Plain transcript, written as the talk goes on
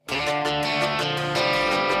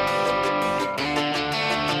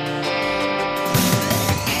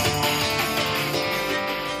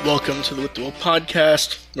Welcome to the With the Will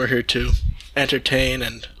podcast. We're here to entertain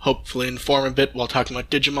and hopefully inform a bit while talking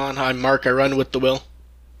about Digimon. I'm Mark, I run With the Will.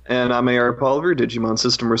 And I'm AR Pulver, Digimon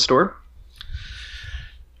System Restore.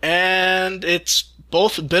 And it's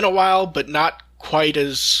both been a while, but not quite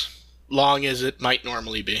as long as it might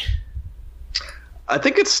normally be. I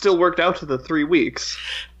think it's still worked out to the 3 weeks.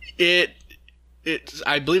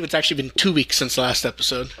 I believe it's actually been 2 weeks since the last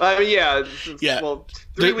episode. Yeah. Well,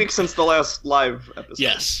 3 The- weeks since the last live episode.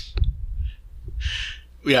 Yes.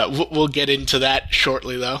 Yeah, we'll get into that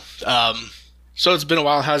shortly, though. So it's been a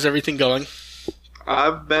while. How's everything going?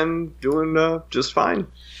 I've been doing just fine.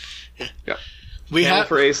 Yeah. We Panel have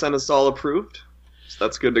for ASEN is all approved, so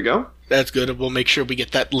that's good to go. That's good. We'll make sure we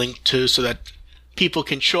get that link too, so that people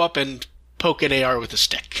can show up and poke at AR with a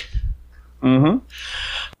stick. Mm-hmm.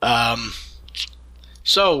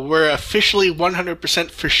 So we're officially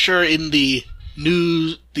 100% for sure in the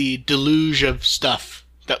deluge of stuff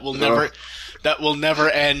that will never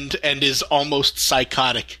end and is almost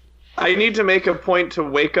psychotic. I need to make a point to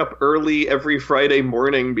wake up early every Friday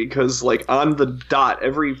morning because, like, on the dot,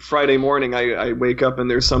 every Friday morning I wake up and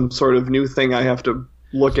there's some sort of new thing I have to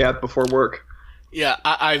look at before work. Yeah,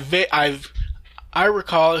 I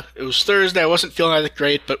recall it was Thursday. I wasn't feeling that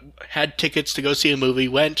great, but had tickets to go see a movie.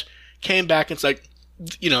 Went, came back, and it's like,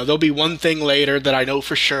 there'll be one thing later that I know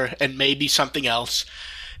for sure, and maybe something else.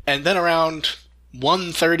 And then around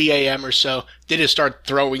 1:30 a.m. or so, they just start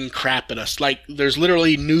throwing crap at us. Like, there's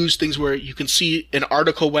literally news things where you can see an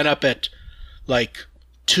article went up at, like,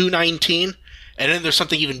 2:19, and then there's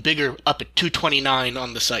something even bigger up at 2:29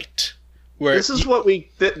 on the site. Where This is what we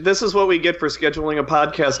get for scheduling a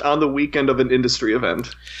podcast on the weekend of an industry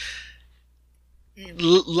event.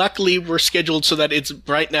 Luckily, we're scheduled so that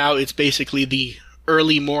right now it's basically the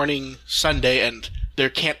early morning Sunday, and there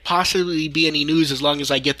can't possibly be any news as long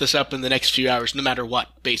as I get this up in the next few hours, no matter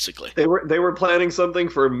what, basically. They were planning something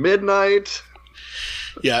for midnight.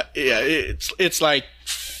 Yeah, it's like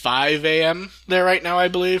 5 a.m. there right now, I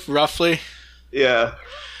believe, roughly. Yeah.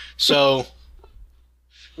 So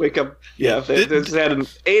wake up. Yeah, they just had an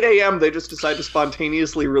 8 a.m. They just decide to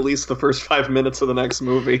spontaneously release the first 5 minutes of the next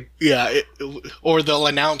movie. Yeah, or they'll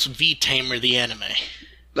announce V-Tamer the anime.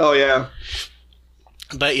 Oh, yeah.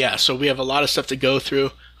 But yeah, so we have a lot of stuff to go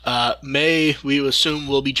through. May, we assume,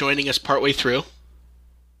 will be joining us partway through.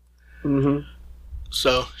 Mm-hmm.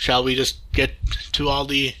 So, shall we just get to all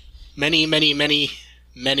the many, many, many,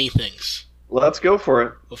 many things? Let's go for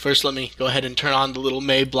it. Well, first let me go ahead and turn on the little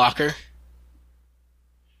May blocker.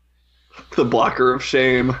 The blocker of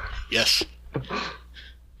shame. Yes.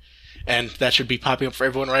 And that should be popping up for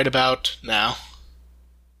everyone right about now.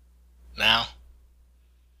 Now.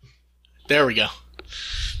 There we go.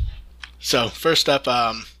 So, first up,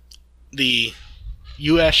 the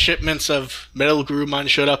U.S. shipments of Metal Gurumon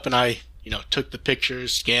showed up, and I, took the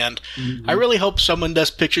pictures, scanned. Mm-hmm. I really hope someone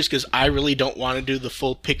does pictures, because I really don't want to do the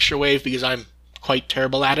full picture wave, because I'm quite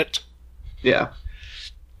terrible at it. Yeah.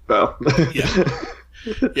 Well. Yeah.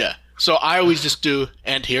 Yeah. So I always just do,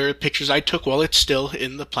 and here are pictures I took while it's still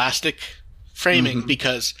in the plastic framing, mm-hmm.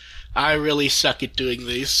 because I really suck at doing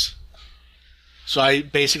these. So I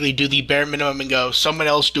basically do the bare minimum and go, someone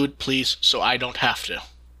else do it, please, so I don't have to.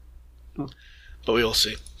 But we will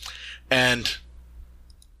see. And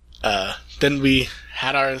then we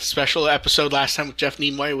had our special episode last time with Jeff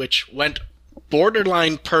Nimoy, which went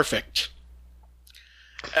borderline perfect.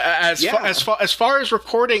 As far as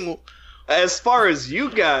recording... As far as you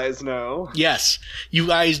guys know. Yes. You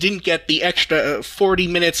guys didn't get the extra 40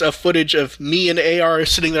 minutes of footage of me and AR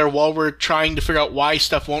sitting there while we're trying to figure out why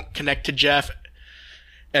stuff won't connect to Jeff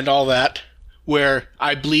and all that. Where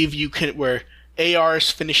I believe where AR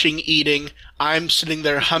is finishing eating, I'm sitting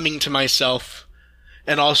there humming to myself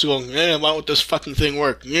and also going, why won't this fucking thing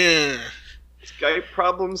work? Yeah. Skype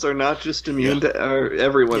problems are not just immune to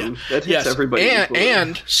everyone. Yeah. That hits everybody.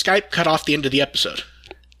 And Skype cut off the end of the episode.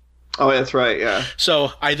 Oh, that's right, yeah.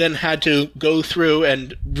 So I then had to go through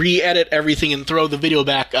and re-edit everything and throw the video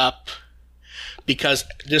back up, because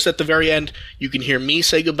just at the very end, you can hear me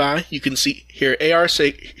say goodbye, you can hear AR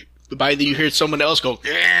say goodbye, then you hear someone else go,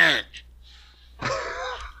 yeah.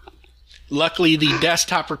 Luckily, the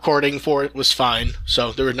desktop recording for it was fine,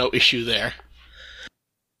 so there was no issue there.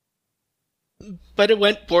 But it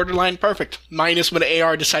went borderline perfect, minus when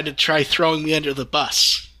AR decided to try throwing me under the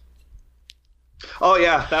bus. Oh,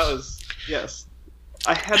 yeah, that was... Yes.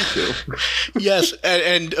 I had to. Yes,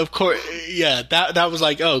 and of course, yeah, that was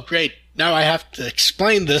like, oh, great, now I have to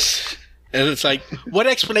explain this. And it's like, what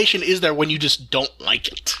explanation is there when you just don't like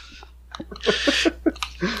it?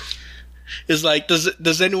 It's like,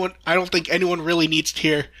 does anyone... I don't think anyone really needs to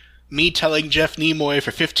hear me telling Jeff Nimoy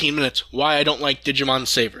for 15 minutes why I don't like Digimon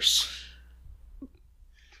Savers.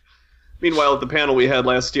 Meanwhile, at the panel we had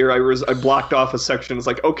last year, I blocked off a section. It's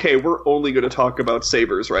like, okay, we're only going to talk about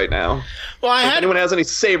Sabers right now. Well, if anyone has any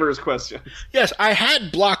Sabers questions. Yes, I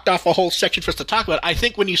had blocked off a whole section for us to talk about. I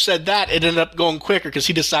think when you said that, it ended up going quicker because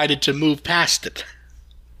he decided to move past it.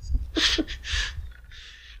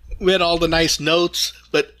 We had all the nice notes,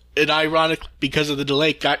 but it ironically, because of the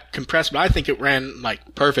delay, got compressed. But I think it ran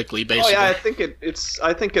like perfectly, basically. Oh yeah,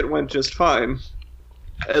 I think it went just fine,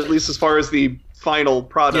 at least as far as the final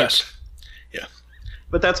product. Yes. Yeah.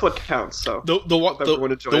 But that's what counts. So the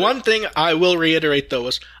one thing I will reiterate though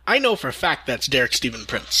is I know for a fact that's Derek Stephen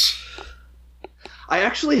Prince. I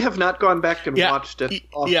actually have not gone back and watched it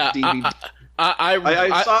off DVD.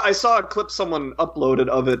 I saw a clip someone uploaded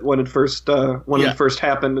of it when it first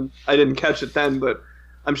happened, and I didn't catch it then, but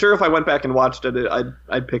I'm sure if I went back and watched it,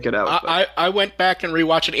 I'd pick it out. I went back and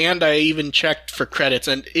rewatched it, and I even checked for credits,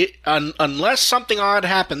 and unless something odd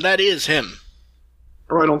happened, that is him.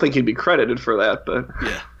 Or I don't think he'd be credited for that, but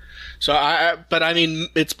yeah. So but I mean,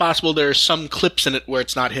 it's possible there are some clips in it where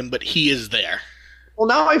it's not him, but he is there. Well,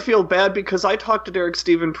 now I feel bad because I talked to Derek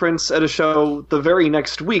Stephen Prince at a show the very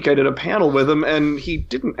next week. I did a panel with him, and he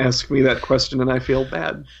didn't ask me that question, and I feel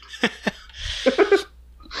bad.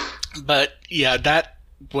 But, yeah, that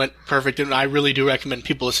went perfect, and I really do recommend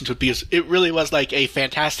people listen to it because it really was like a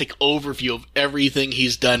fantastic overview of everything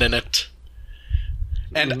he's done in it.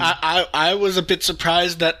 And I was a bit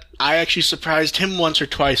surprised that I actually surprised him once or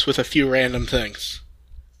twice with a few random things.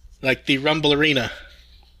 Like the Rumble Arena.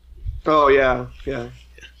 Oh, yeah, yeah.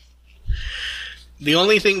 The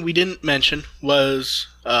only thing we didn't mention was,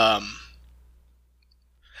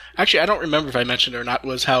 actually, I don't remember if I mentioned it or not,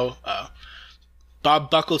 was how Bob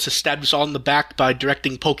Buckles has stabbed us all in the back by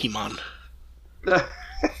directing Pokemon.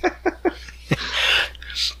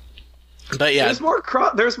 But yeah, there's more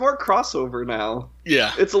crossover now.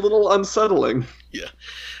 Yeah, it's a little unsettling. Yeah,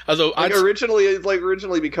 although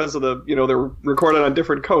originally because of the they're recorded on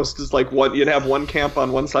different coasts. It's like you'd have one camp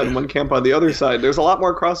on one side and one camp on the other side. There's a lot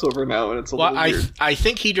more crossover now, and it's a little weird. I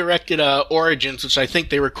think he directed Origins, which I think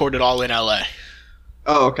they recorded all in LA.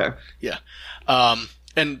 Oh, okay. Yeah,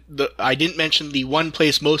 and I didn't mention the one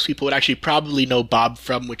place most people would actually probably know Bob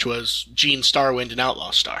from, which was Gene Starwind and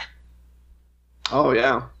Outlaw Star. Oh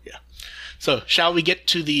yeah. Yeah. So, shall we get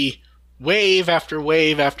to the wave after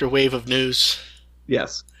wave after wave of news?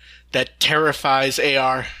 Yes. That terrifies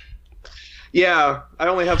AR? Yeah, I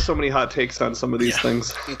only have so many hot takes on some of these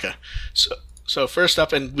things. Okay. So first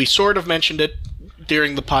up, and we sort of mentioned it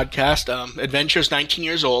during the podcast, Adventure's 19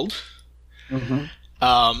 years old. Mm-hmm.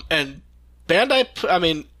 And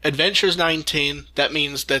Bandai, Adventure's 19, that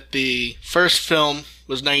means that the first film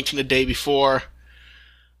was 19 a day before.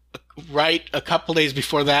 Right, a couple days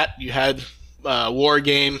before that, you had War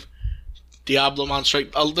Game, Diablo Monster.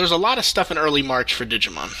 There's a lot of stuff in early March for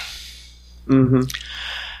Digimon. Mm-hmm.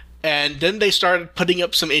 And then they started putting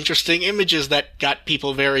up some interesting images that got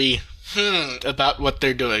people very about what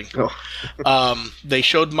they're doing. Oh. They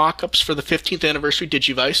showed mock-ups for the 15th anniversary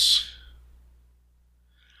Digivice.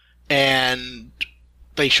 And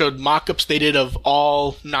they showed mock-ups they did of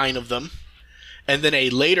all 9 of them. And then a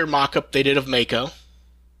later mock-up they did of Mako.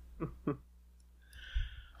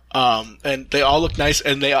 And they all look nice,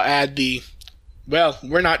 and they add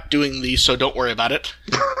we're not doing these, so don't worry about it.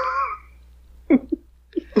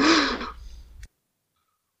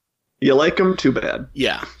 You like them? Too bad.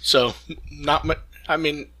 Yeah, so not much.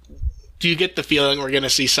 Do you get the feeling we're going to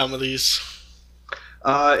see some of these?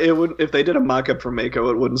 It would, if they did a mock-up for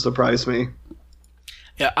Mako, it wouldn't surprise me.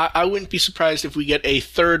 Yeah, I wouldn't be surprised if we get a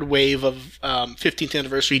third wave of 15th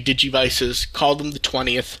anniversary Digivices, call them the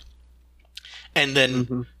 20th, and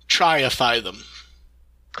then tryify them.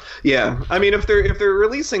 Yeah, if they're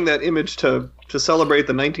releasing that image to celebrate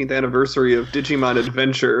the 19th anniversary of Digimon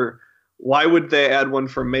Adventure, why would they add one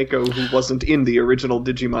for Mako who wasn't in the original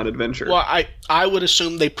Digimon Adventure? Well, I would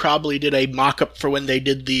assume they probably did a mock-up for when they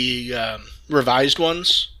did the revised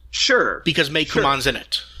ones. Sure. Because Makomon's in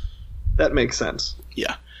it. That makes sense.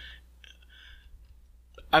 Yeah.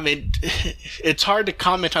 It's hard to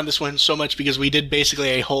comment on this one so much because we did basically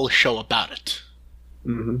a whole show about it.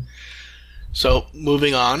 Mm-hmm. So,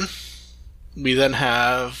 moving on, we then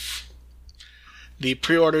have the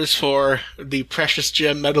pre-orders for the Precious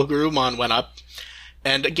Gem Metal Garurumon went up.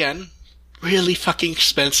 And again, really fucking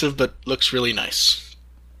expensive, but looks really nice.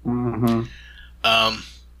 Mm-hmm.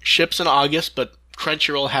 Ships in August, but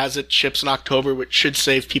Crunchyroll has it ships in October, which should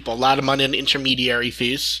save people a lot of money in intermediary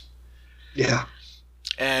fees. Yeah.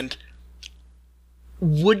 And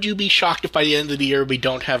would you be shocked if by the end of the year we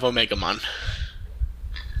don't have Omegamon?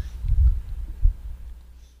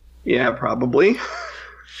 Yeah, probably.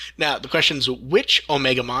 Now, the question is, which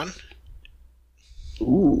Omegamon?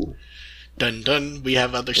 Ooh. Dun dun. We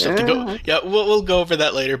have other stuff to go. Yeah, we'll go over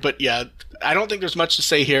that later. But yeah, I don't think there's much to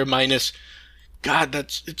say here. Minus, God,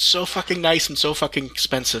 it's so fucking nice and so fucking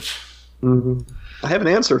expensive. Mm-hmm. I have an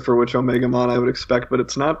answer for which Omegamon I would expect, but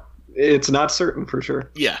it's not certain for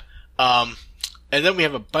sure. Yeah. And then we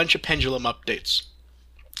have a bunch of Pendulum updates.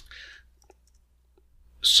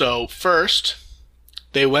 So first,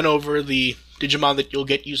 they went over the Digimon that you'll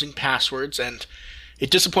get using passwords, and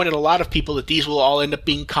it disappointed a lot of people that these will all end up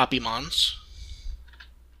being Copymons.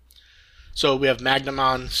 So we have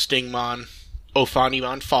Magnamon, Stingmon,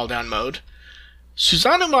 Ophanimon, Fall Down Mode.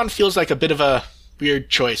 Susanumon feels like a bit of a weird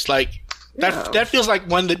choice. Like, that feels like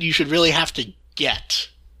one that you should really have to get,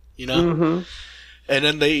 you know? Mm-hmm. And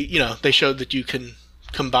then they showed that you can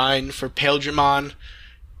combine for Paildramon,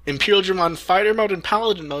 Imperial Dramon Fighter Mode and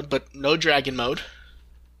Paladin Mode, but no Dragon Mode.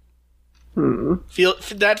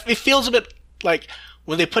 It feels a bit like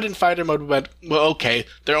when they put in Fighter Mode, we went, well, okay,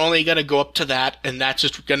 they're only going to go up to that, and that's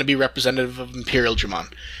just going to be representative of Imperial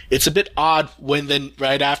Dramon. It's a bit odd when then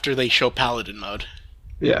right after they show Paladin Mode.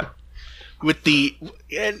 Yeah. With the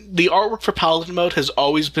artwork for Paladin Mode has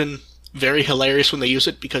always been very hilarious when they use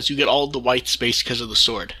it because you get all the white space because of the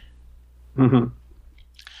sword. Mm-hmm.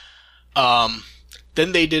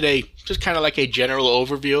 Then they did just kind of like a general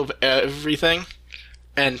overview of everything.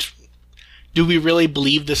 And do we really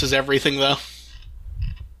believe this is everything, though?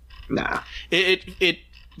 Nah. It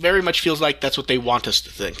very much feels like that's what they want us to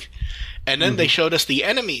think. And then they showed us the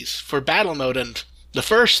enemies for battle mode, and the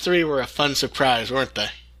first three were a fun surprise, weren't they?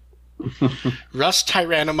 Rust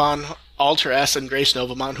Tyrannomon, Alter S, and Grace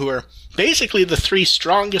Novamon, who are basically the three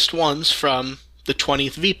strongest ones from the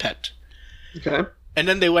 20th VPET. Okay. And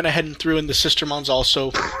then they went ahead and threw in the Sistermons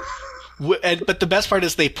also. But the best part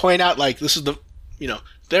is they point out, like, this is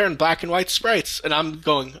they're in black and white sprites. And I'm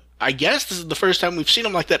going, I guess this is the first time we've seen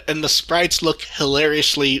them like that, and the sprites look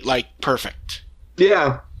hilariously, like, perfect.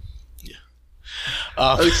 Yeah.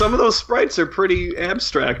 Like some of those sprites are pretty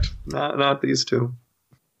abstract. Not these two.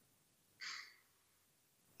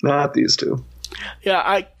 Not these two.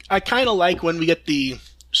 Yeah, I kind of like when we get the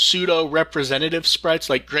pseudo-representative sprites,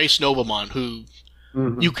 like Grace Novamon, who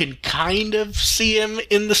you can kind of see him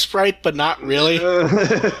in the sprite, but not really.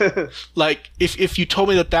 Like, if you told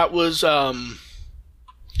me that was, what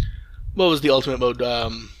was the ultimate mode?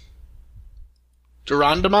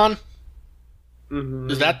 Durandamon?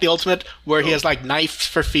 Is that the ultimate? Where he has, like, knives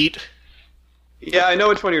for feet? Yeah, I know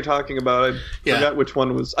which one you're talking about. I forgot which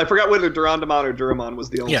one was. I forgot whether Durandamon or Duramon was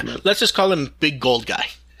the ultimate. Yeah, let's just call him Big Gold Guy.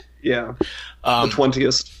 Yeah. The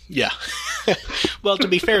 20th. Yeah. Well, to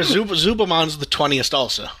be fair, Zubamon's the 20th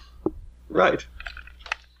also. Right.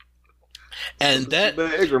 And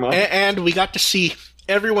and we got to see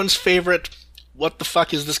everyone's favorite, what the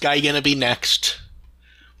fuck is this guy gonna be next?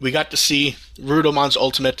 We got to see Rudomon's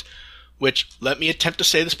ultimate, which, let me attempt to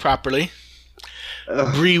say this properly,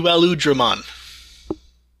 Briweludramon.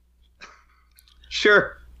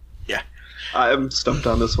 Sure. Yeah. I'm stumped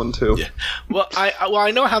on this one, too. Yeah. Well,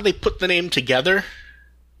 I know how they put the name together.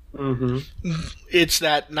 Mm-hmm. It's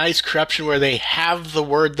that nice corruption where they have the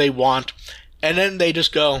word they want, and then they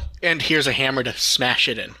just go, and here's a hammer to smash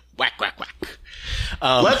it in. Whack, whack, whack.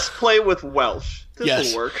 Let's play with Welsh.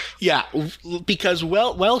 This will work. Yeah, because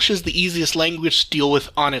Welsh is the easiest language to deal with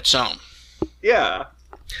on its own. Yeah.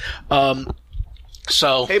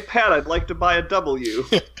 So. Hey, Pat, I'd like to buy a W.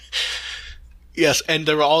 Yes, and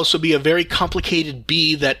there will also be a very complicated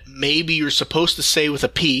B that maybe you're supposed to say with a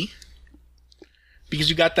P. Because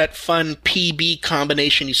you got that fun PB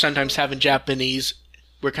combination you sometimes have in Japanese,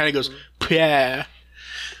 where it kind of goes,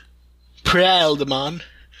 Paildamon.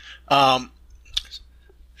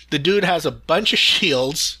 The dude has a bunch of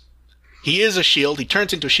shields. He is a shield. He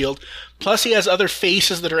turns into a shield. Plus he has other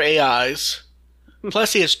faces that are AIs.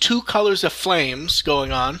 Plus he has 2 colors of flames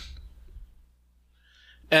going on.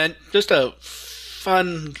 And just a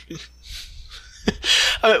fun...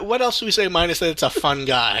 I mean, what else do we say minus that it's a fun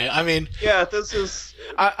guy? I mean... Yeah, this is...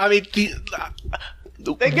 I mean...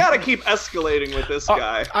 They gotta keep escalating with this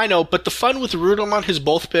guy. I know, but the fun with Rudomon has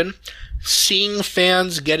both been seeing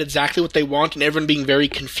fans get exactly what they want and everyone being very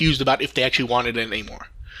confused about if they actually want it anymore.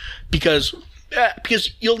 Because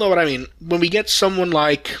you'll know what I mean. When we get someone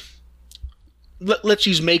like... Let's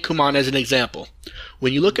use Meikumon as an example.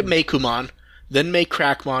 When you look at Meikumon, then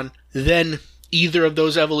Meicrackmon, then either of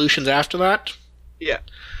those evolutions after that... Yeah.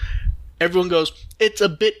 Everyone goes, it's a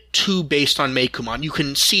bit too based on Meikumon. You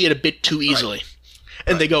can see it a bit too easily. Right.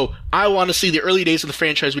 And they go, I want to see the early days of the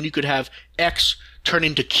franchise when you could have X turn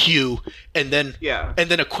into Q and then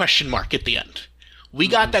a question mark at the end. We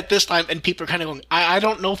got that this time, and people are kind of going, I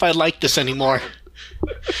don't know if I like this anymore.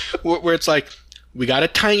 Where it's like, we got a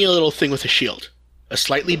tiny little thing with a shield, a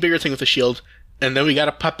slightly bigger thing with a shield, and then we got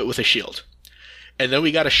a puppet with a shield. And then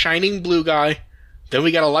we got a shining blue guy, then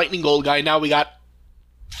we got a lightning gold guy, now we got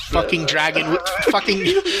fucking dragon, fucking...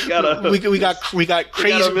 we got crazy... We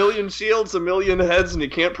got a million shields, a million heads, and you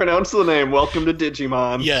can't pronounce the name. Welcome to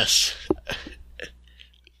Digimon. Yes.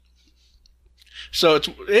 So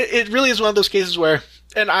it really is one of those cases where,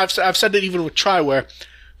 and I've said it even with Tri, where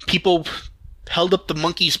people held up the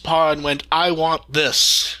monkey's paw and went, I want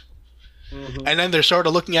this. Mm-hmm. And then they're sort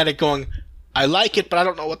of looking at it going, I like it, but I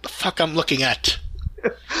don't know what the fuck I'm looking at.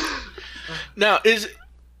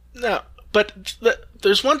 But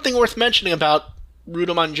there's one thing worth mentioning about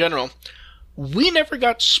Rudamon in general. We never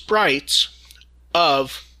got sprites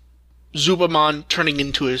of Zubamon turning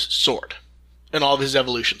into his sword and all of his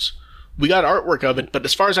evolutions. We got artwork of it, but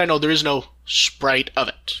as far as I know, there is no sprite of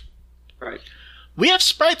it. Right. We have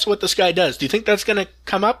sprites of what this guy does. Do you think that's going to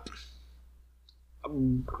come up?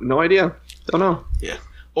 No idea. Don't know. Yeah.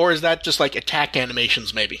 Or is that just like attack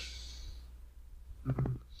animations, maybe?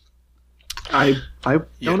 I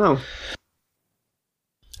don't know.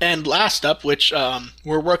 And last up, which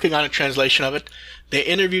we're working on a translation of it, they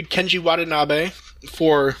interviewed Kenji Watanabe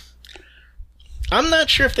for... I'm not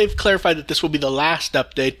sure if they've clarified that this will be the last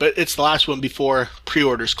update, but it's the last one before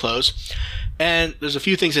pre-orders close. And there's a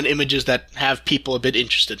few things in images that have people a bit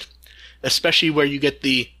interested, especially where you get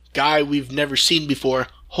the guy we've never seen before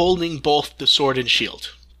holding both the sword and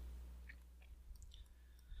shield.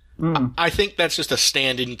 I think that's just a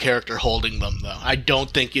stand-in character holding them, though. I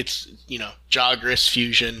don't think it's, Jagras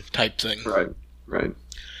fusion type thing. Right.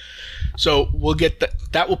 So we'll get that.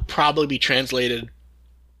 That will probably be translated.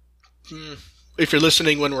 If you're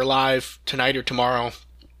listening when we're live tonight or tomorrow,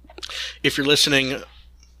 if you're listening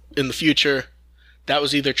in the future, that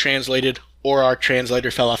was either translated or our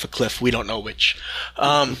translator fell off a cliff. We don't know which.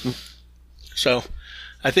 So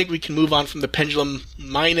I think we can move on from the Pendulum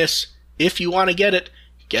minus. If you want to get it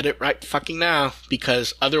right fucking now,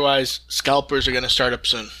 because otherwise scalpers are going to start up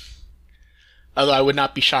soon. Although I would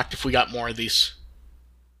not be shocked if we got more of these,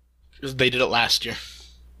 because they did it last year.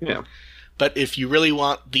 Yeah. But if you really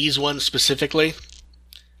want these ones specifically,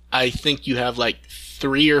 I think you have like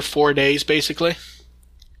 3 or 4 days, basically.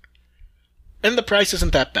 And the price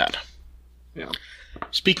isn't that bad. Yeah.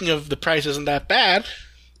 Speaking of the price isn't that bad,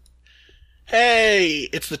 hey,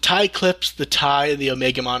 it's the tie clips, the tie, and the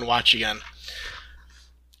Omegamon watch again.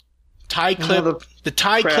 Tie clip, the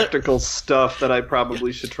tie practical stuff that I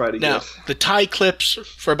probably should try to get. The tie clips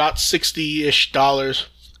for about $60-ish.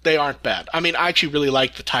 They aren't bad. I mean, I actually really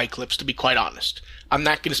like the tie clips, to be quite honest. I'm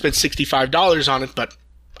not going to spend $65 on it, but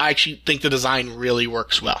I actually think the design really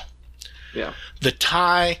works well. Yeah. The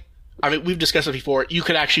tie, I mean, we've discussed it before. You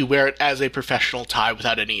could actually wear it as a professional tie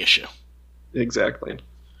without any issue. Exactly.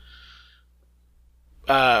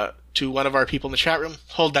 To one of our people in the chat room,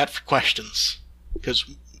 hold that for questions, because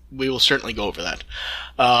we will certainly go over that.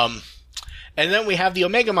 And then we have the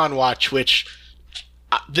Omegamon watch, which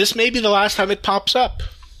this may be the last time it pops up.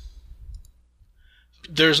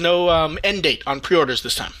 There's no end date on pre-orders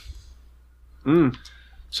this time.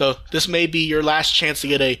 So this may be your last chance to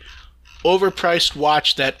get a overpriced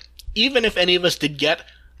watch that, even if any of us did get,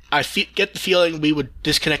 I get the feeling we would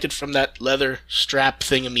disconnect it from that leather strap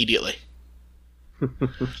thing immediately.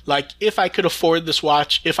 Like, if I could afford this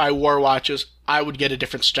watch, if I wore watches, I would get a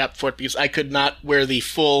different strap for it, because I could not wear the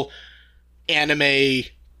full anime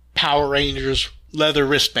Power Rangers leather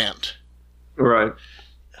wristband. Right.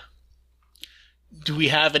 Do we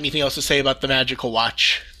have anything else to say about the magical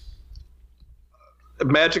watch?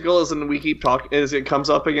 Magical as in we keep talking, as it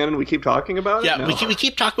comes up again and we keep talking about it? Yeah, no. we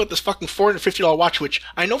keep talking about this fucking $450 watch, which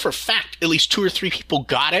I know for a fact at least 2 or 3 people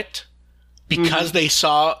got it because they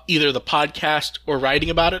saw either the podcast or writing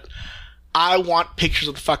about it. I want pictures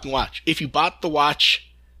of the fucking watch. If you bought the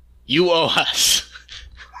watch, you owe us.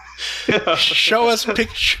 Show us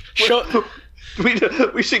pictures.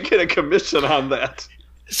 We should get a commission on that.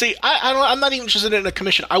 See, I'm not even interested in a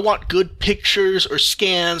commission. I want good pictures or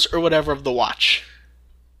scans or whatever of the watch.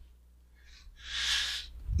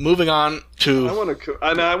 Moving on to...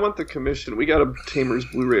 I want the commission. We got a Tamers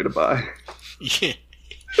Blu-ray to buy. Yeah.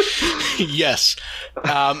 Yes.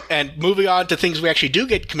 And moving on to things we actually do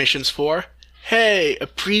get commissions for. Hey, a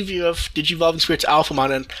preview of Digivolving Spirits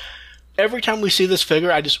Alphamon. And every time we see this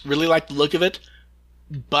figure, I just really like the look of it.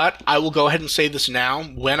 But I will go ahead and say this now.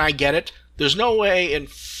 When I get it, there's no way in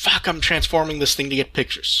fuck I'm transforming this thing to get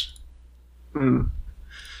pictures.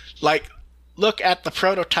 Like, look at the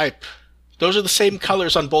prototype. Those are the same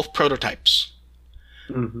colors on both prototypes.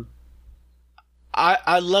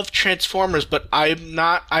 I love Transformers, but I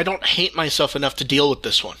don't hate myself enough to deal with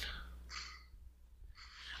this one.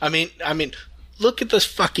 I mean, look at this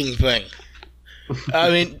fucking thing. I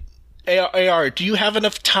mean, AR, do you have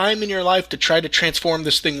enough time in your life to try to transform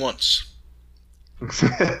this thing once?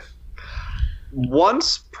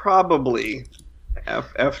 Once, probably.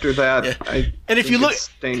 After that, yeah. And if you look,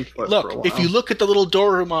 if you look at the little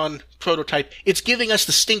Dorumon prototype, it's giving us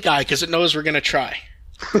the stink eye because it knows we're going to try.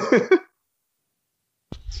 It's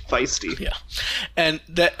feisty. Yeah, and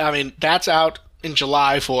that's out in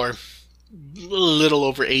July for a little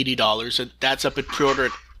over $80, and that's up at pre-order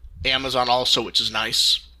at Amazon also, which is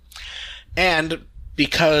nice. And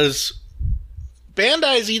because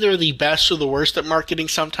Bandai is either the best or the worst at marketing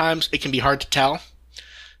sometimes, it can be hard to tell.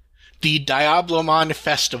 The Diablomon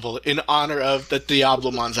Festival in honor of the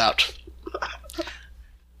Diablomon's out.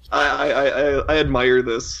 I admire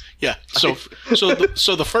this. Yeah. So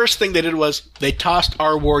the first thing they did was they tossed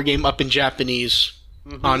our war game up in Japanese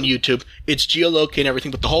on YouTube. It's geolocated and everything,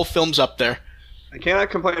 but the whole film's up there. I cannot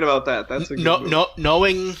complain about that. That's a good move.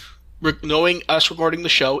 Knowing us recording the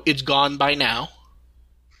show, it's gone by now.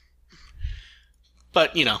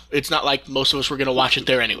 But, it's not like most of us were going to watch it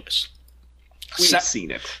there anyways. We've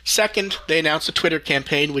seen it. Second, they announced a Twitter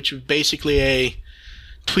campaign, which was basically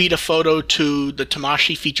tweet a photo to the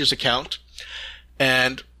Tamashii Features account.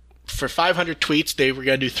 And for 500 tweets, they were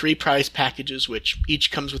going to do 3 prize packages, which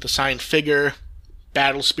each comes with a signed figure,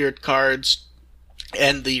 Battle Spirit cards,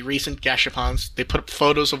 and the recent Gashapons. They put up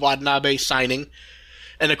photos of Watanabe signing.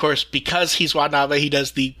 And of course, because he's Watanabe, he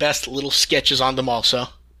does the best little sketches on them also.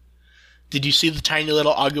 Did you see the tiny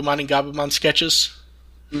little Agumon and Gabumon sketches?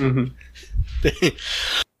 Mm-hmm.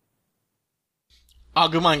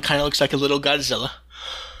 Agumon kind of looks like a little Godzilla.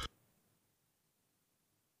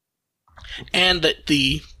 And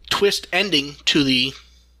the twist ending to the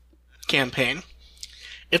campaign,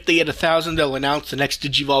 if they get 1,000, they'll announce the next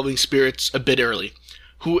Digivolving Spirits a bit early.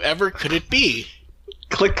 Whoever could it be?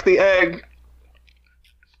 Click the egg.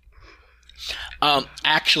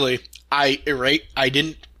 Actually, I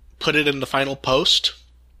didn't put it in the final post.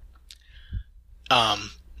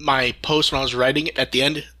 My post when I was writing it at the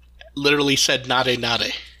end literally said "nade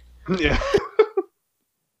nade." Yeah.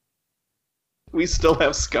 We still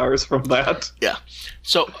have scars from that. Yeah.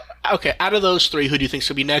 So, okay, out of those 3, who do you think's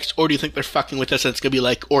gonna be next, or do you think they're fucking with us and it's gonna be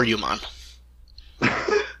like Oryumon?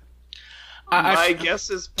 My guess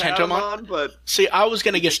is Patamon, but see, I was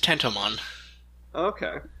gonna guess Tentomon.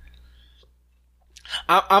 Okay.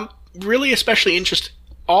 I'm really especially interested.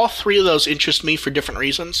 All 3 of those interest me for different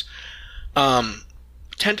reasons.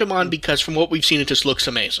 Tentomon, because from what we've seen, it just looks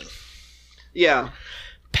amazing. Yeah.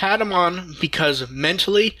 Patamon, because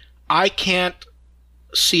mentally, I can't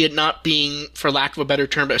see it not being, for lack of a better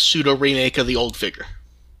term, a pseudo-remake of the old figure.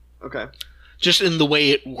 Okay. Just in the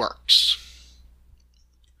way it works.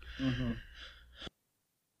 Mm-hmm.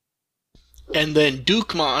 And then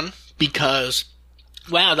Dukemon, because,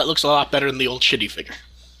 wow, that looks a lot better than the old shitty figure.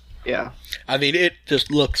 Yeah. I mean, it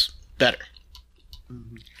just looks better.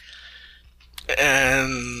 Mm-hmm.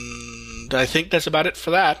 And I think that's about it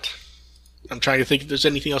for that. I'm trying to think if there's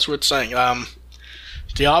anything else worth saying.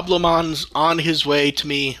 Diablomon's on his way to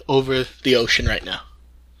me over the ocean right now.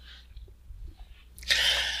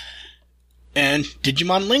 And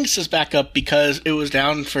Digimon Lynx is back up because it was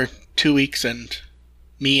down for 2 weeks and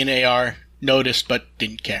me and AR noticed but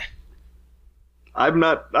didn't care. I'm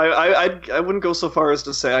not... I wouldn't go so far as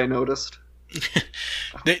to say I noticed.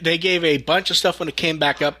 They gave a bunch of stuff when it came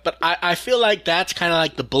back up, but I feel like that's kind of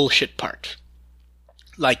like the bullshit part.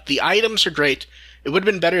 Like, the items are great. It would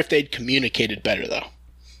have been better if they'd communicated better, though.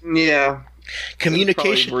 Yeah.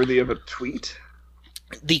 Communication... worthy of a tweet.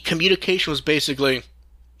 The communication was basically,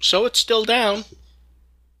 so it's still down.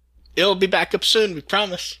 It'll be back up soon, we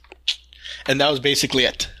promise. And that was basically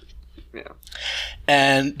it. Yeah.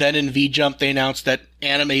 And then in V-Jump, they announced that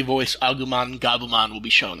anime voice Agumon and Gabumon will be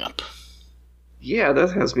showing up. Yeah,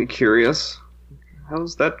 that has me curious.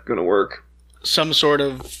 How's that gonna work? Some sort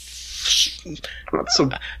of...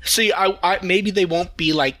 See, I maybe they won't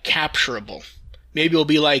be, like, capturable. Maybe it'll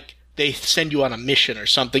be like they send you on a mission or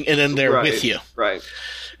something, and then they're with you. Right.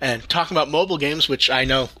 And talking about mobile games, which I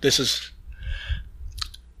know this is...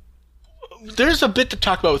 There's a bit to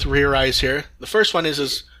talk about with Rear Eyes here. The first one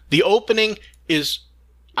is the opening is...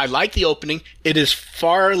 I like the opening. It is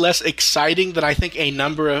far less exciting than I think a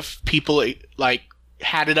number of people, like,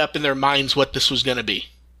 had it up in their minds what this was going to be.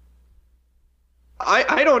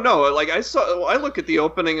 I don't know. Like I look at the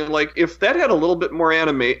opening and like if that had a little bit more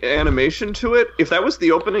animation to it, if that was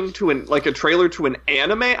the opening to a trailer to an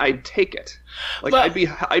anime, I'd take it. Like I'd be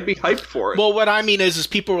hyped for it. Well, what I mean is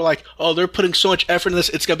people were like, "Oh, they're putting so much effort in this.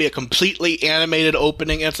 It's gonna be a completely animated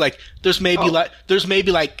opening." And it's like there's maybe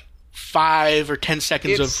like 5 or 10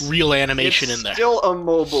 seconds of real animation in there. It's still a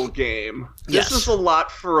mobile game. Yes. This is a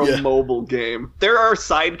lot for a mobile game. There are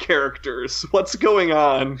side characters. What's going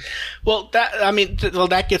on? Well,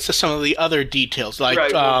 that gets to some of the other details, like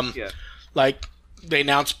like they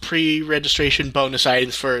announced pre-registration bonus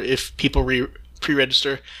items for if people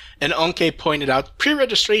pre-register. And Onke pointed out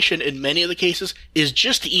pre-registration in many of the cases is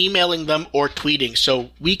just emailing them or tweeting,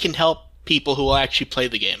 so we can help people who will actually play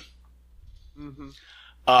the game. Mm-hmm.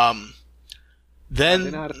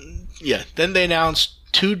 Then they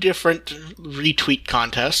announced 2 different retweet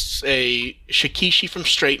contests. A Shikishi from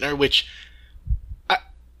Straightener, which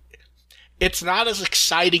it's not as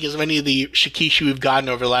exciting as many of the Shikishi we've gotten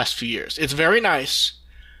over the last few years. It's very nice.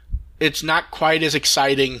 It's not quite as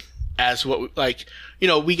exciting as what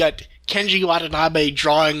we got Kenji Watanabe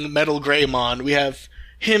drawing Metal Greymon. We have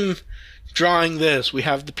him drawing this. We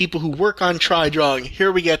have the people who work on Try Drawing.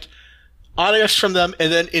 Here we get autographs from them,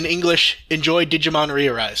 and then in English, enjoy Digimon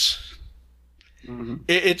Re-Arise. Mm-hmm.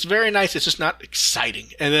 It's very nice. It's just not exciting.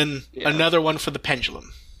 And then another one for the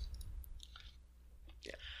Pendulum.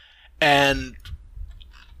 Yeah. And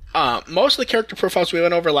most of the character profiles we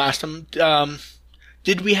went over last time.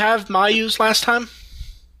 Did we have Mayu's last time?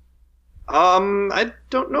 I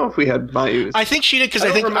don't know if we had Mayu's. I think she did because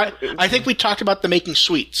I think we talked about the making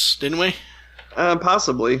sweets, didn't we?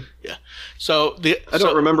 Possibly. Yeah. So I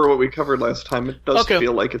don't remember what we covered last time. It does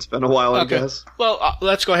feel like it's been a while, I guess. Well,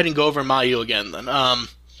 let's go ahead and go over Mayu again then.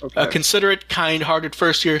 A considerate, kind-hearted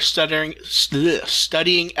first year studying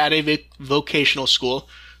at a vocational school.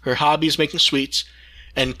 Her hobby is making sweets.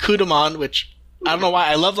 And Kudamon, which I don't know why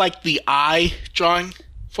I love the eye drawing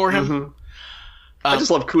for him. Mm-hmm. I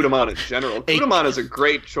just love Kudamon in general. Kudamon is a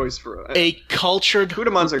great choice for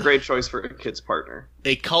Kudamon's a great choice for a kid's partner.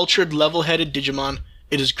 A cultured, level-headed Digimon.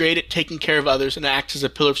 It is great at taking care of others and acts as a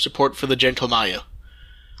pillar of support for the gentle Mayu.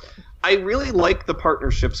 I really like the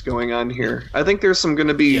partnerships going on here. I think there's going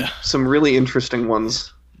to be some really interesting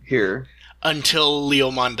ones here. Until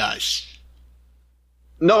Leomon dies.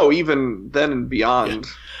 No, even then and beyond.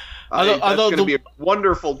 Yeah. That's going to be a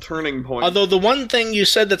wonderful turning point. Although the one thing you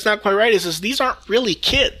said that's not quite right is these aren't really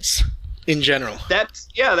kids in general.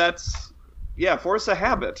 Force a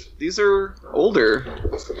habit. These are older.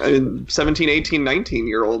 17, 18,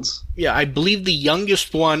 19-year-olds. Yeah, I believe the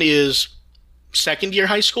youngest one is second year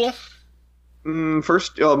high school?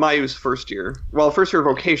 Mayu's first year. Well, first year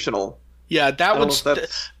vocational. Yeah, that one's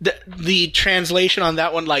the translation on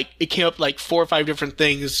that one. It came up 4 or 5 different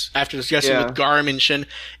things after discussing with Garmin.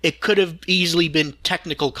 It could have easily been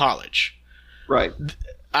technical college. Right.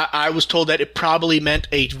 I was told that it probably meant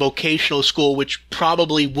a vocational school, which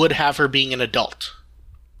probably would have her being an adult.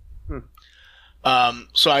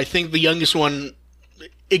 So I think the youngest one,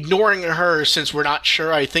 ignoring her since we're not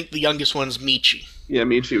sure, I think the youngest one's Michi. Yeah,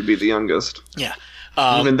 Michi would be the youngest. Yeah.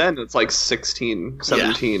 Even then, it's 16,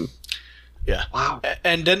 17. Yeah. Wow.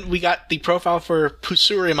 And then we got the profile for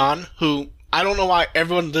Pusurimon, who I don't know why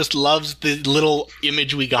everyone just loves the little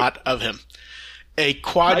image we got of him. I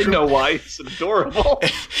know why. It's adorable.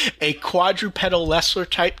 A quadrupedal Lessler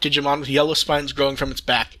type Digimon with yellow spines growing from its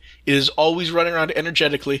back. It is always running around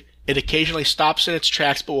energetically. It occasionally stops in its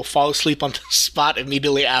tracks but will fall asleep on the spot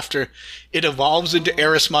immediately after. It evolves into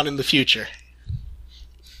Erismon in the future.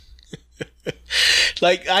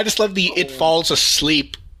 I just love the it falls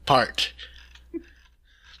asleep part.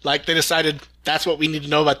 They decided that's what we need to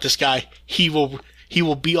know about this guy. He will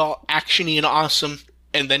be all actiony and awesome,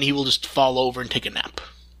 and then he will just fall over and take a nap.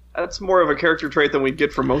 That's more of a character trait than we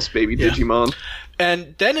get from most baby Digimon.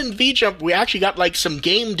 And then in V-Jump, we actually got some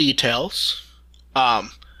game details.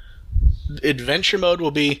 Adventure mode will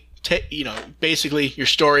be, basically your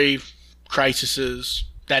story, crises,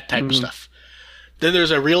 that type of stuff. Then there's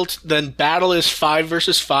then battle is 5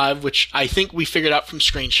 versus 5, which I think we figured out from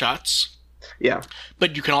screenshots. Yeah.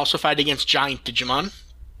 But you can also fight against giant Digimon.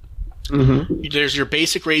 Mm-hmm. There's your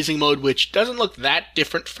basic raising mode, which doesn't look that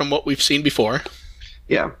different from what we've seen before.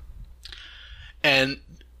 Yeah. And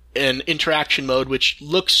an interaction mode, which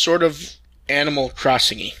looks sort of Animal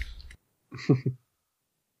Crossing-y. I'm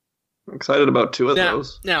excited about 2 of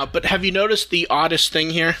those. Now, but have you noticed the oddest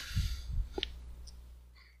thing here?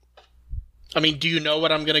 I mean, do you know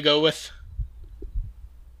what I'm going to go with?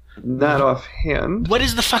 Not offhand. What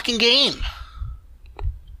is the fucking game?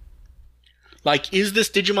 Like, is this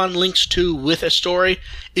Digimon Links 2 with a story?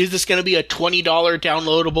 Is this going to be a $20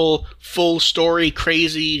 downloadable, full story,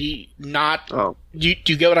 crazy, not... Oh. Do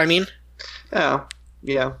you get what I mean?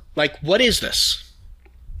 Yeah. Like, what is this?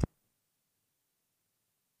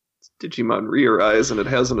 It's Digimon Re-Arise, and it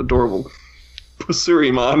has an adorable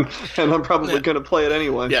Pasurimon, and I'm probably going to play it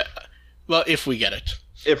anyway. Yeah. Well, if we get it.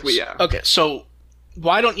 Yeah. Okay, so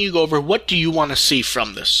why don't you go over what do you want to see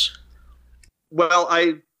from this? Well,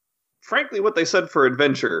 frankly, what they said for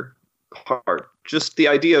adventure part, just the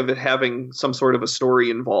idea of it having some sort of a story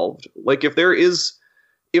involved. Like, if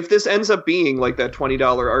this ends up being like that $20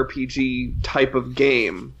 RPG type of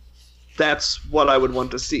game, that's what I would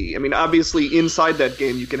want to see. I mean, obviously, inside that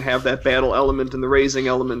game, you can have that battle element and the raising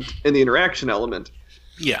element and the interaction element.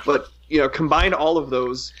 Yeah. But, combine all of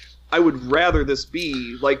those. I would rather this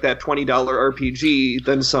be like that $20 RPG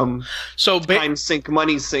than some time sink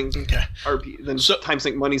money sink time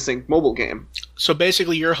sink money sink mobile game. So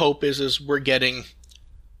basically, your hope is we're getting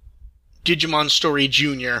Digimon Story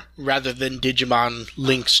Junior rather than Digimon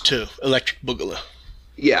Links 2 Electric Boogaloo.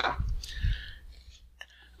 Yeah.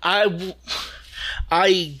 I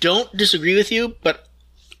don't disagree with you, but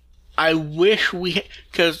I wish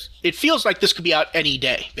because it feels like this could be out any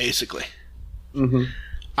day, basically. Mm-hmm.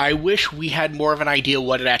 I wish we had more of an idea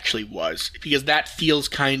what it actually was, because that feels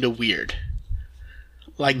kind of weird.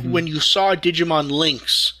 Like, when you saw Digimon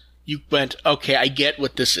Links, you went, okay, I get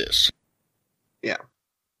what this is. Yeah.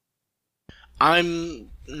 I'm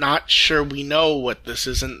not sure we know what this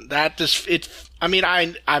is, and that just,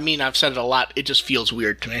 I've said it a lot, it just feels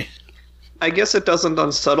weird to me. I guess it doesn't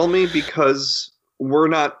unsettle me, because we're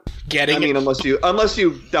not getting it. unless you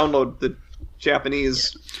download the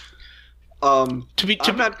Japanese... I'm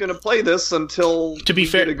not going to play this until we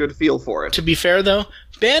get a good feel for it. To be fair, though,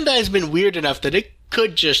 Bandai's been weird enough that it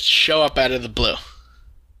could just show up out of the blue.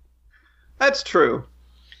 That's true.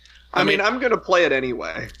 I mean, I'm going to play it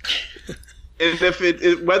anyway.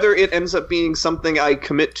 If whether it ends up being something I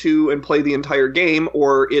commit to and play the entire game,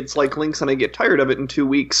 or it's like Links and I get tired of it in 2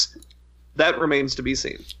 weeks, that remains to be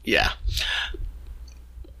seen. Yeah.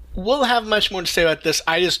 We'll have much more to say about this.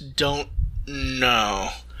 I just don't know.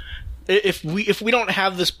 If we don't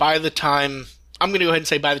have this by the time... I'm going to go ahead and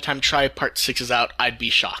say by the time Tri Part 6 is out, I'd be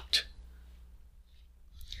shocked.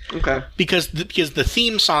 Okay. Because the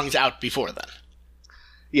theme song's out before then.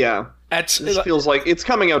 Yeah. This feels like it's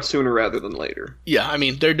coming out sooner rather than later. Yeah, I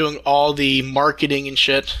mean, they're doing all the marketing and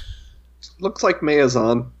shit. Looks like May is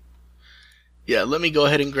on. Yeah, let me go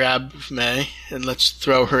ahead and grab May, and let's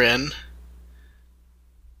throw her in.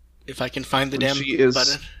 If I can find the damn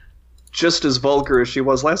button. Just as vulgar as she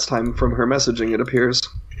was last time from her messaging, it appears.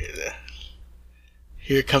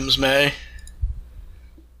 Here comes May.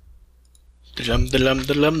 Can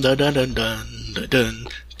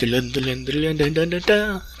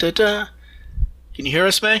you hear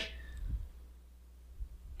us, May?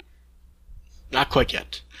 Not quite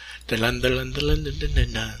yet.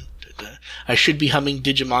 I should be humming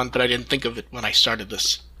Digimon, but I didn't think of it when I started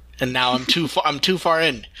this. And now I'm too far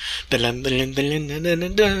in.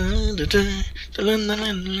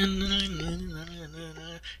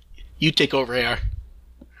 You take over, AR.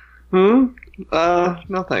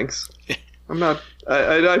 No thanks. I'm not.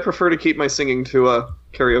 I prefer to keep my singing to a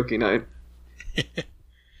karaoke night.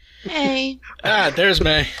 Hey. There's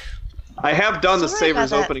May. I have done the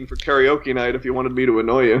Savers opening for karaoke night if you wanted me to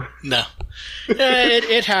annoy you. No.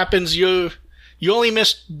 It happens. You only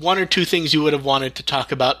missed one or two things you would have wanted to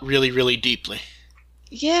talk about really, really deeply.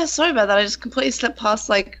 Yeah, sorry about that. I just completely slipped past,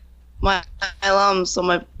 my alarms on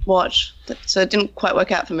my watch, so it didn't quite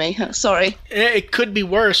work out for me. Sorry. It could be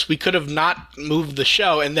worse. We could have not moved the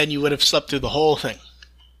show, and then you would have slept through the whole thing.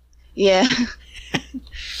 Yeah.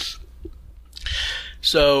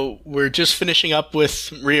 So, we're just finishing up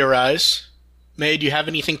with Re-Arise. May, do you have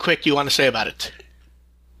anything quick you want to say about it?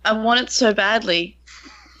 I want it so badly.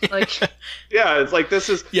 Yeah, it's like this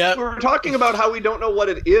is... Yeah. We're talking about how we don't know what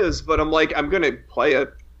it is, but I'm going to play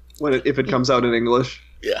it if it comes out in English.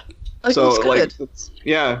 Yeah. So, it's good.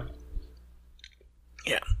 Yeah.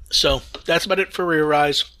 Yeah. So, that's about it for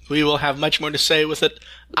Re-Arise. We will have much more to say with it.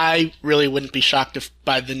 I really wouldn't be shocked if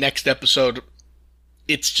by the next episode,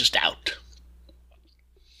 it's just out.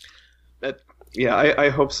 Yeah, I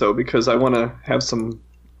hope so, because I want to have some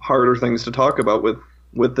harder things to talk about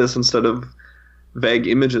with this instead of vague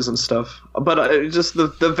images and stuff. But just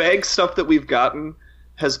the vague stuff that we've gotten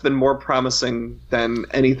has been more promising than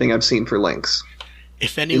anything I've seen for Links.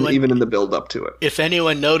 If anyone, even in the build-up to it. If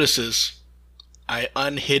anyone notices, I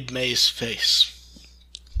unhid May's face.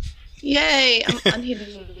 Yay! I'm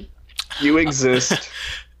unhidden. You exist.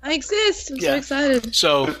 I exist. I'm so excited.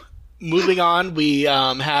 So, moving on, we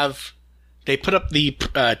they put up the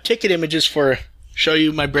ticket images for Show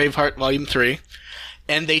You My Braveheart Volume 3,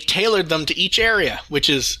 and they tailored them to each area, which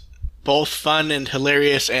is both fun and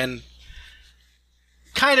hilarious and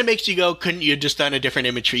kind of makes you go, couldn't you have just done a different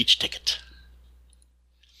image for each ticket?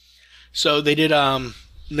 So they did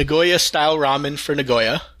Nagoya-style ramen for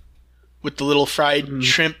Nagoya with the little fried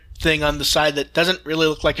shrimp thing on the side that doesn't really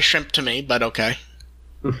look like a shrimp to me, but okay.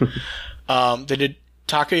 They did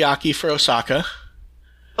takoyaki for Osaka.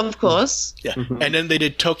 Of course. Yeah. And then they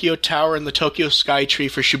did Tokyo Tower and the Tokyo Sky Tree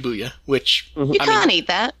for Shibuya, which... You can't eat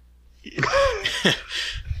that.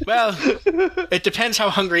 Well, it depends how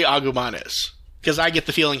hungry Agumon is. Because I get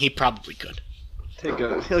the feeling he probably could. He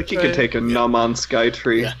could take a Namon Sky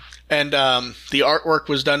Tree. Yeah. And the artwork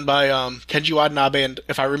was done by Kenji Watanabe, and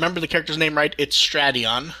if I remember the character's name right, it's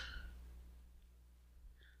Stradion.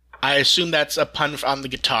 I assume that's a pun on the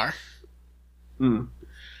guitar.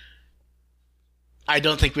 I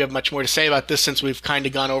don't think we have much more to say about this since we've kind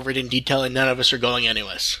of gone over it in detail, and none of us are going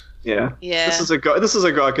anyways. Yeah. This is a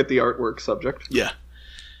gawk at the artwork subject. Yeah.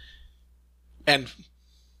 And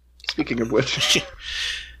speaking of which,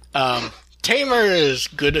 Tamer is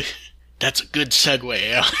good. That's a good segue.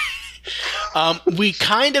 Yeah. We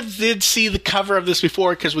kind of did see the cover of this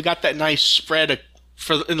before because we got that nice spread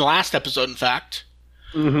in the last episode, in fact.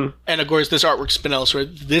 And of course, this artwork's been elsewhere.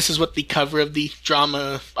 This is what the cover of the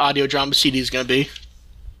audio drama CD is going to be.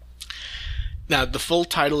 Now, the full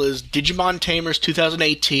title is Digimon Tamers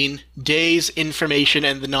 2018: Days, Information,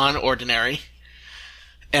 and the Non-Ordinary.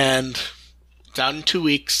 And it's out in 2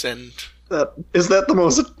 weeks, and... Is that the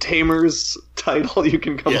most Tamers title you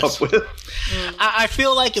can come up with? I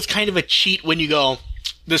feel like it's kind of a cheat when you go,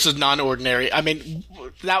 this is non-ordinary. I mean,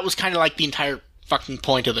 that was kind of like the entire fucking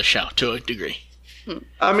point of the show, to a degree.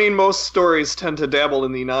 I mean, most stories tend to dabble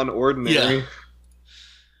in the non-ordinary.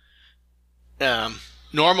 Yeah.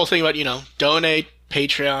 Normal thing about, donate,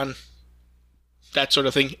 Patreon, that sort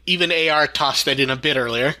of thing. Even AR tossed that in a bit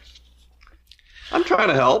earlier. I'm trying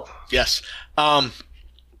to help. Yes.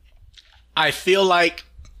 I feel like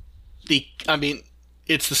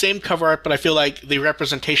it's the same cover art, but I feel like the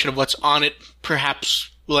representation of what's on it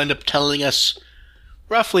perhaps will end up telling us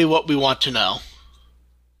roughly what we want to know.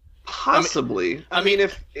 Possibly. I mean,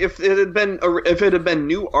 if it had been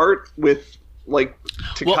new art with like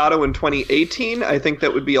Takato in 2018, I think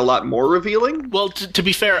that would be a lot more revealing. Well, to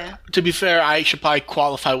be fair, I should probably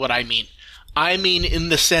qualify what I mean. I mean in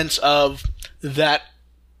the sense of that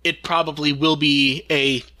it probably will be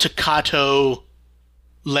a Takato-led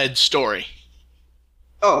story.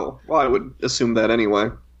 Oh, well, I would assume that anyway.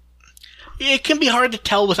 It can be hard to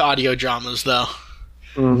tell with audio dramas, though.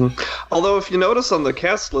 Although, if you notice on the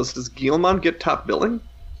cast list, does Guilmon get top billing?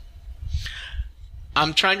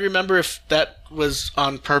 I'm trying to remember if that was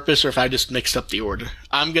on purpose or if I just mixed up the order.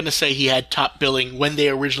 I'm going to say he had top billing when they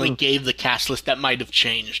originally gave the cast list. That might have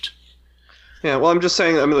changed. Yeah, well, I'm just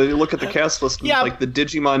saying, you look at the cast list, and like the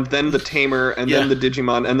Digimon, then the Tamer, and then the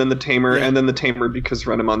Digimon, and then the Tamer, and then the Tamer because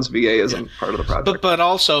Renemon's VA isn't part of the project. But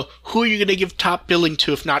also, who are you going to give top billing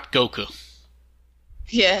to if not Goku?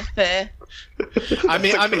 Yeah, fair. I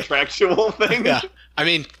mean, contractual thing. Yeah. I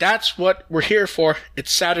mean, that's what we're here for.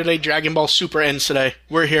 It's Saturday, Dragon Ball Super ends today.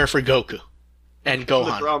 We're here for Goku and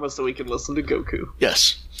Gohan. The drama so we can listen to Goku.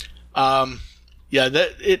 Yes.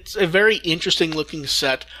 It's a very interesting looking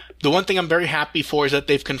set. The one thing I'm very happy for is that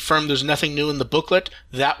they've confirmed there's nothing new in the booklet.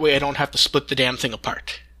 That way I don't have to split the damn thing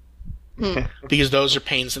apart. Because those are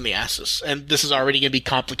pains in the asses. And this is already going to be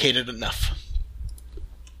complicated enough.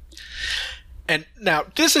 And now,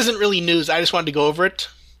 this isn't really news. I just wanted to go over it.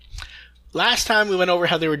 Last time we went over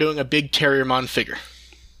how they were doing a big Terriermon figure.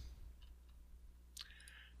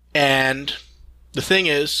 And the thing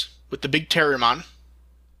is, with the big Terriermon,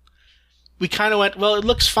 we kind of went, well, it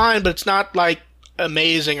looks fine, but it's not, like,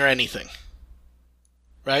 amazing or anything.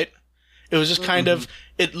 Right? It was just kind of,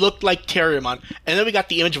 it looked like Terriermon. And then we got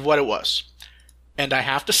the image of what it was. And I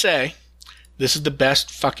have to say, this is the best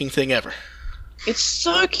fucking thing ever. It's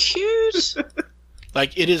so cute.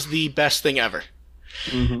 Like, it is the best thing ever.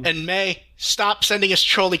 And May, stop sending us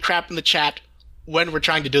trolley crap in the chat when we're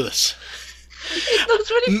trying to do this. It looks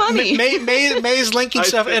really funny. May's linking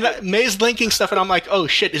stuff, and I'm like, oh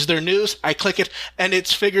shit, is there news? I click it, and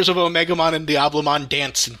it's figures of Omegamon and Diablomon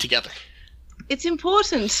dancing together. It's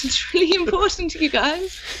important. It's really important to you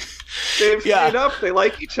guys. They've stayed up. They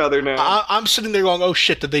like each other now. I'm sitting there going, oh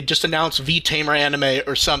shit, did they just announce V-Tamer anime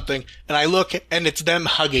or something? And I look, and it's them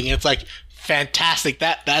hugging, and it's like, fantastic.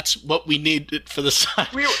 That's what we need for the side.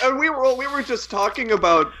 We were just talking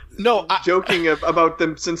about joking about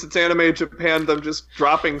them, since it's Anime Japan, them just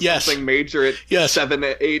dropping something major at 7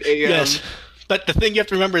 8 a.m. Yes. But the thing you have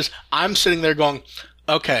to remember is I'm sitting there going,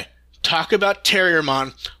 okay, talk about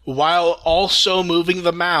Terriermon while also moving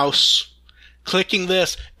the mouse, clicking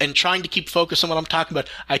this, and trying to keep focus on what I'm talking about.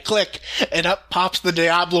 I click, and up pops the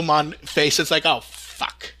Diablomon face. It's like, oh,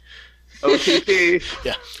 fuck. OTP.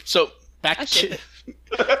 Yeah. So back to...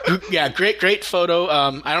 yeah, great photo.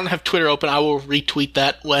 I don't have Twitter open. I will retweet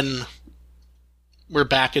that when we're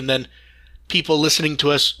back, and then people listening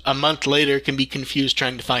to us a month later can be confused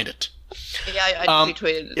trying to find it. Yeah, I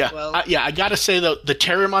retweeted it as well. I gotta say, though, the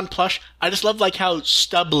Terriermon plush, I just love like how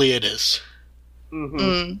stubbly it is.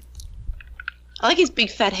 Mm-hmm. I like his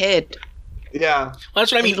big fat head. Yeah. Well,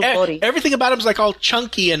 that's what I mean. Everything about him is like all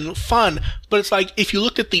chunky and fun, but it's like if you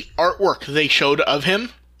looked at the artwork they showed of him,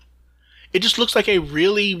 it just looks like a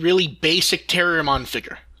really, really basic Terriermon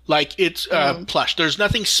figure. Like it's plush. There's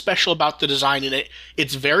nothing special about the design in it.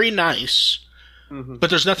 It's very nice. But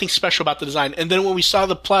there's nothing special about the design. And then when we saw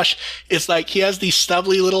the plush, it's like he has these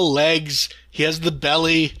stubbly little legs. He has the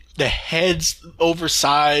belly. The head's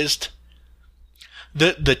oversized.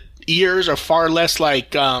 The ears are far less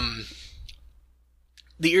like... the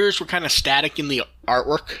ears were kind of static in the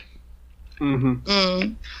artwork.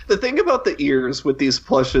 The thing about the ears with these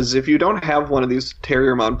plushes, if you don't have one of these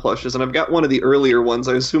Terriermon plushes, and I've got one of the earlier ones,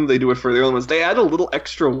 I assume they do it for the other ones, they add a little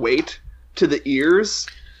extra weight to the ears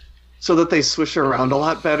so that they swish around a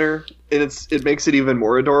lot better, and it makes it even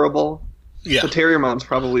more adorable. Yeah. The Terriermon's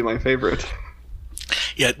probably my favorite.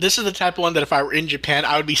 Yeah, this is the type of one that if I were in Japan,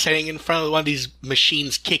 I would be sitting in front of one of these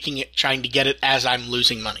machines, kicking it, trying to get it as I'm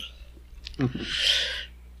losing money.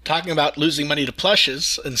 Talking about losing money to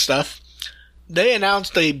plushes and stuff, they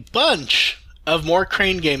announced a bunch of more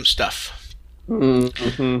Crane Game stuff.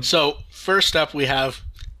 So, first up, we have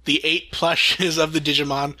the 8 plushes of the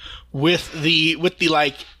Digimon with the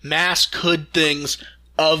like mask hood things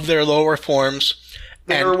of their lower forms.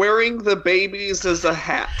 They're wearing the babies as a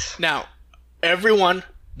hat. Now, everyone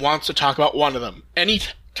wants to talk about one of them.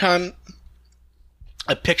 Anytime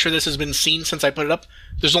a picture of this has been seen since I put it up,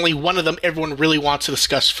 there's only one of them everyone really wants to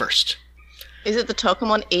discuss first. Is it the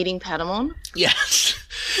Tokamon eating Patamon? Yes.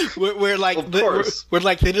 We're like we're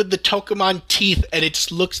like they did the Tokamon teeth, and it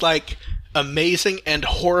just looks like amazing and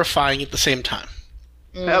horrifying at the same time.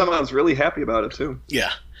 Patamon's really happy about it too.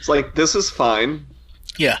 Yeah. It's like, this is fine.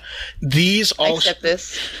 Yeah. These all accept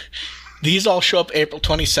this. These all show up April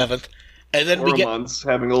 27th, and then Oromon's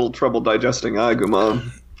having a little trouble digesting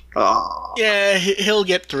Agumon. Yeah, he'll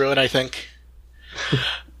get through it, I think.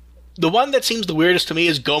 The one that seems the weirdest to me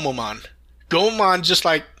is Gomamon. Gomamon just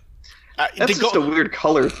like... that's just a weird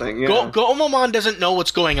color thing, yeah. Gomamon doesn't know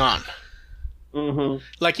what's going on.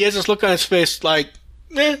 Like, he has this look on his face like,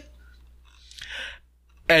 eh.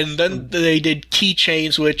 And then they did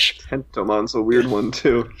keychains, which... Tentomon's a weird one,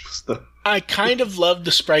 too. I kind of love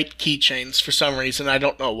the sprite keychains for some reason. I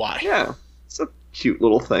don't know why. Yeah, it's a cute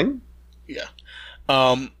little thing. Yeah.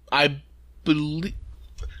 I believe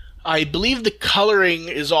the coloring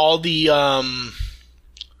is all the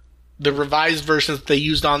revised versions that they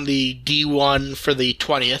used on the D1 for the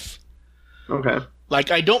 20th. Okay.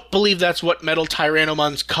 Like, I don't believe that's what Metal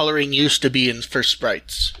Tyrannomon's coloring used to be in for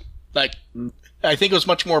sprites. Like, I think it was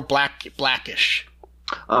much more blackish.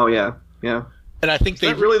 Oh yeah, yeah. And I think is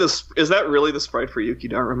that really the sprite for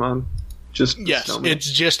Yukidaramon? Just yes, it's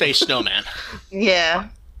just a snowman. Yeah.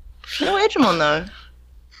 No Edgemon though.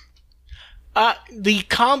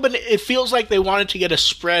 It feels like they wanted to get a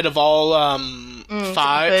spread of all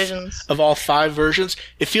 5 versions. Of all 5 versions.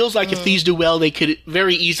 It feels like if these do well, they could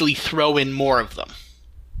very easily throw in more of them.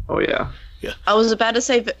 Oh yeah. Yeah. I was about to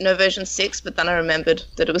say no version 6, but then I remembered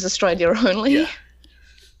that it was Australia only. Yeah.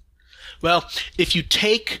 Well, if you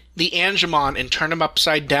take the Angemon and turn him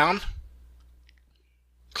upside down,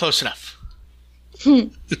 close enough.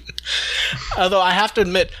 Although I have to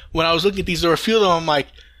admit, when I was looking at these, there were a few of them I'm like,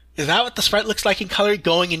 is that what the sprite looks like in color?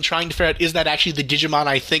 Going and trying to figure out, is that actually the Digimon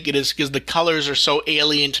I think it is? Because the colors are so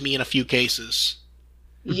alien to me in a few cases.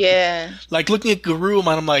 Yeah. Like looking at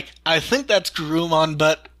Garurumon, I'm like, I think that's Garurumon,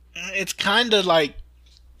 but it's kind of like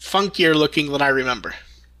funkier looking than I remember.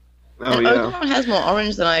 Oh, and yeah. Okamon has more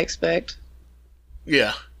orange than I expect.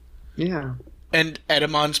 Yeah. Yeah. And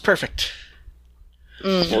Edamon's perfect.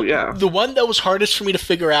 Well, yeah. The one that was hardest for me to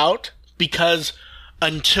figure out, because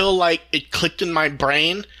until like it clicked in my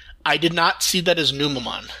brain, I did not see that as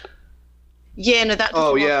Numamon. Yeah, no, that.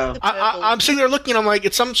 Oh, yeah. I'm sitting there looking, and I'm like,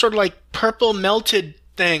 it's some sort of like purple melted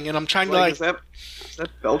thing, and I'm trying to like... Is that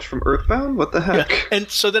Belch from Earthbound? What the heck? Yeah. And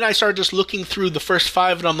so then I started just looking through the first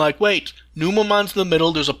 5, and I'm like, wait, Numamon's in the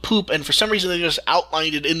middle, there's a poop, and for some reason they just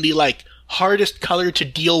outlined it in the, like, hardest color to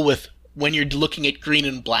deal with when you're looking at green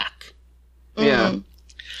and black. Yeah.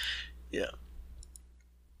 Yeah.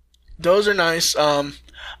 Those are nice. I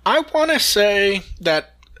want to say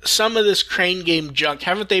that some of this Crane Game junk,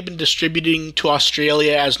 haven't they been distributing to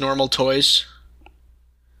Australia as normal toys?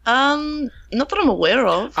 Not that I'm aware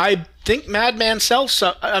of. I think Madman sells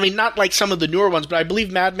some. I mean, not like some of the newer ones, but I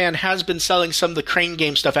believe Madman has been selling some of the Crane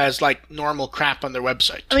Game stuff as like normal crap on their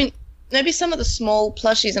website. I mean, maybe some of the small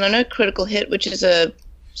plushies, and I know Critical Hit, which is a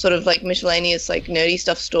sort of like miscellaneous, like nerdy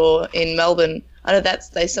stuff store in Melbourne. I know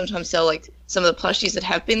they sometimes sell like some of the plushies that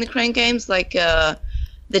have been the Crane Games, like the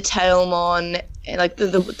Tailmon, and like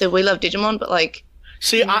the We Love Digimon, but like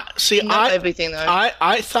not everything though.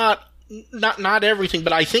 I thought. Not everything,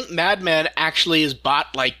 but I think Madman actually has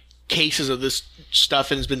bought, like, cases of this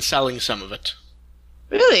stuff and has been selling some of it.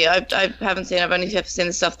 Really? I haven't seen it. I've only ever seen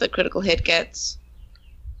the stuff that Critical Hit gets.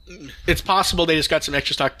 It's possible they just got some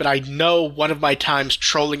extra stock, but I know one of my times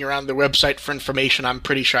trolling around their website for information, I'm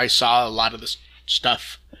pretty sure I saw a lot of this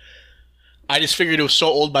stuff. I just figured it was so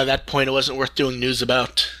old by that point it wasn't worth doing news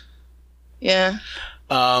about. Yeah.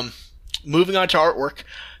 Moving on to artwork.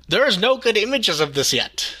 There is no good images of this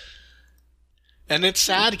yet. And it's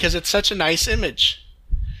sad because it's such a nice image.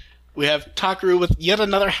 We have Takaru with yet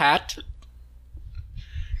another hat,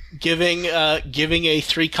 giving a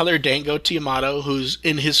 3-color Dango to Yamato, who's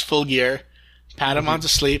in his full gear. Patamon's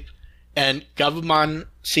asleep, and Gabumon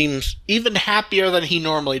seems even happier than he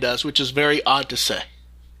normally does, which is very odd to say.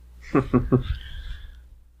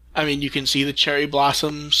 I mean, you can see the cherry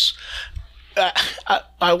blossoms.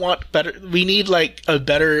 I want better. We need like a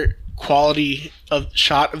better quality of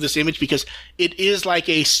shot of this image because it is like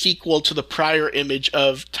a sequel to the prior image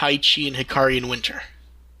of Taichi and Hikari in winter.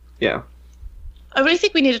 Yeah. I really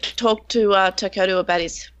think we need to talk to Takeru about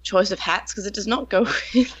his choice of hats because it does not go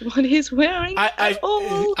with what he's wearing at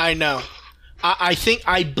all. I know.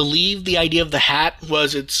 I believe the idea of the hat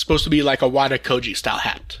was it's supposed to be like a Wada Koji style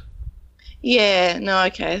hat. Yeah, no,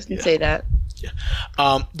 okay, I can see that.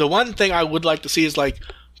 Yeah. The one thing I would like to see is like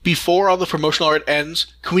before all the promotional art ends,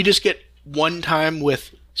 can we just get one time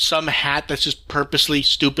with some hat that's just purposely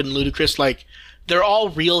stupid and ludicrous? Like, they're all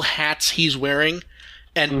real hats he's wearing,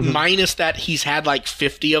 and minus that he's had like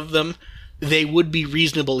 50 of them, they would be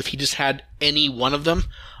reasonable if he just had any one of them.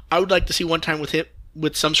 I would like to see one time with him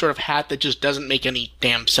with some sort of hat that just doesn't make any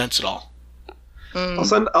damn sense at all.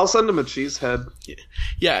 I'll send him a cheese head.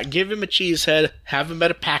 Yeah, give him a cheese head, have him at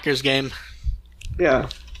a Packers game. Yeah.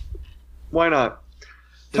 Why not?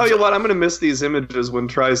 Tell you what, I'm going to miss these images when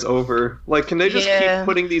Try's over. Like, can they just keep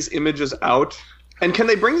putting these images out? And can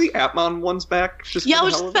they bring the Atmon ones back? I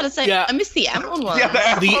was just about to say, I miss the Atmon ones.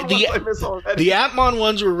 Yeah, the Atmon ones I miss already. The Atmon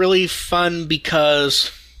ones were really fun because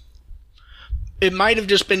it might have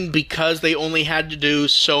just been because they only had to do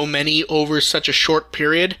so many over such a short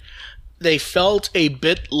period. They felt a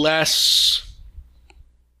bit less...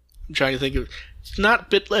 I'm trying to think of... It's not a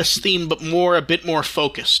bit less themed, but a bit more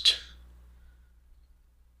focused.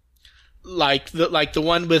 Like the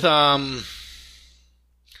one with the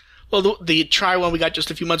Try one we got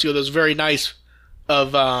just a few months ago that was very nice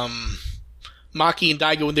of Maki and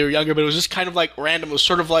Daigo when they were younger, but it was just kind of like random. It was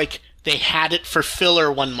sort of like they had it for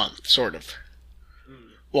filler 1 month, sort of.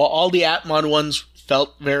 While all the Atmon ones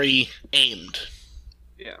felt very aimed.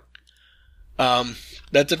 Yeah.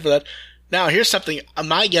 That's it for that. Now here's something.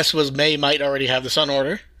 My guess was May might already have this on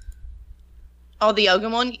order. Oh, the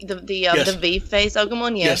Agumon? The V-Face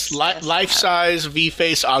Agumon? Yes. Life-size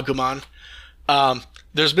V-Face Agumon.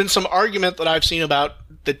 There's been some argument that I've seen about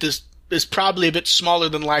that this is probably a bit smaller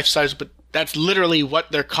than life-size, but that's literally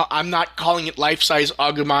what they're I'm not calling it life-size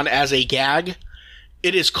Agumon as a gag.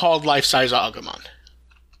 It is called life-size Agumon.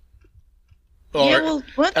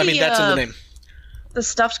 That's in the name. The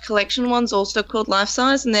stuffed collection one's also called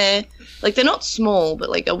life-size, and they're not small, but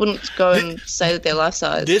like I wouldn't go and say that they're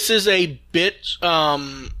life-size. This is a bit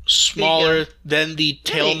smaller than the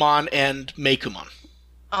Tailmon and Mekumon.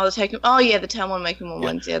 Oh, the Tailmon Mekumon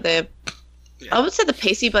ones. Yeah, they're. Yeah. I would say the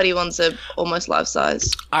PC Buddy ones are almost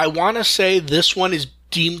life-size. I want to say this one is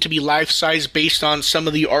deemed to be life-size based on some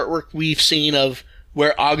of the artwork we've seen of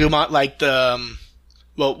where Agumon, like the.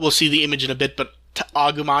 We'll see the image in a bit, but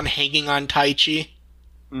Agumon hanging on Taichi.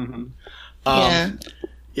 Mm-hmm.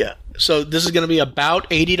 Yeah. So this is going to be about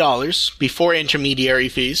 $80 before intermediary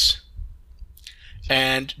fees.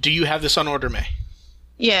 And do you have this on order, May?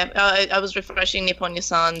 Yeah, I was refreshing Nippon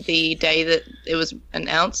Yasan the day that it was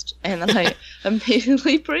announced, and I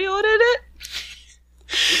immediately pre-ordered it.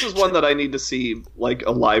 This is one that I need to see, like,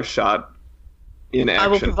 a live shot in action. I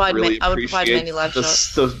would provide many live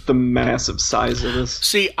shots. The massive size of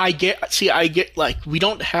this. I get, like, we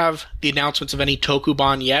don't have the announcements of any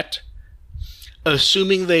Tokuban yet.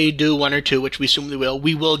 Assuming they do one or two, which we assume they will,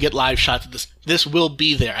 we will get live shots of this. This will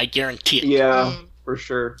be there, I guarantee it. Yeah, for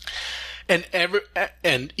sure.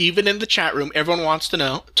 And even in the chat room, everyone wants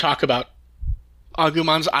to talk about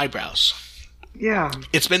Agumon's eyebrows. Yeah.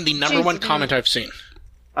 It's been the number one comment I've seen.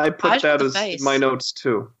 I put that as my notes,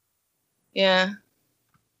 too. Yeah.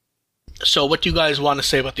 So what do you guys want to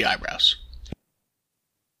say about the eyebrows?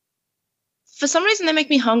 For some reason, they make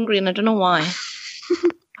me hungry, and I don't know why.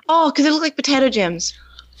 Because they look like potato gems.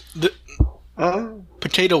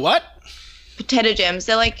 Potato what? Potato gems.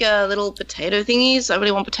 They're like little potato thingies. I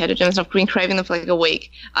really want potato gems. I've been craving them for like a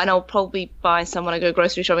week. And I'll probably buy some when I go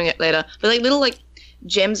grocery shopping later. But like little like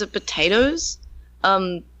gems of potatoes.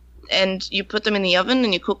 And you put them in the oven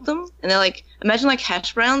and you cook them. And they're like, imagine like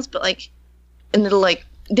hash browns, but like in little like,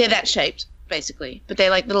 they're that shaped, basically. But they're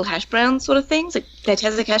like little hash brown sort of things. Like, they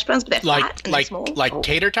taste like hash browns, but they're fat and they're small. Like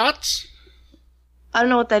tater tots? I don't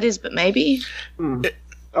know what that is, but maybe. Yeah.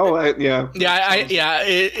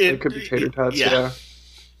 It could be tater tots.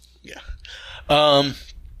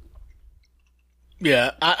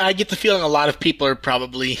 I get the feeling a lot of people are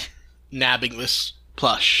probably nabbing this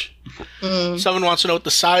plush. Someone wants to know what the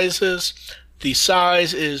size is. The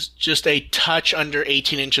size is just a touch under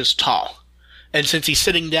 18 inches tall, and since he's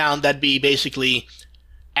sitting down, that'd be basically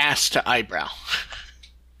ass to eyebrow.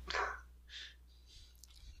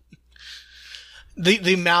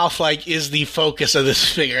 The mouth, like, is the focus of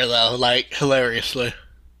this figure, though, like, hilariously.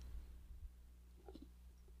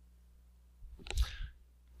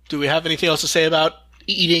 Do we have anything else to say about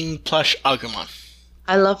eating plush Agumon?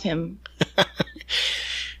 I love him.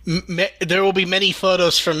 There will be many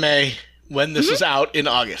photos from May when this is out in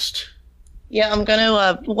August. Yeah, I'm going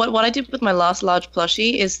to... what I did with my last large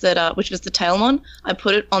plushie is that, which was the Tailmon, I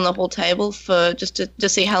put it on the whole table for just to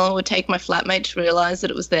see how long it would take my flatmate to realize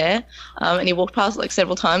that it was there. And he walked past it like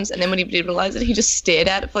several times, and then when he did realize it, he just stared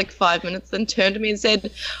at it for like 5 minutes, then turned to me and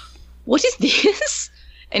said, "What is this?"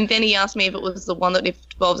 And then he asked me if it was the one that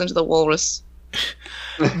evolves into the walrus.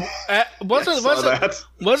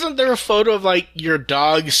 Wasn't there a photo of like your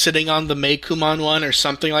dog sitting on the Meikumon one or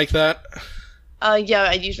something like that? Yeah,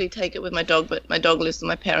 I usually take it with my dog, but my dog lives with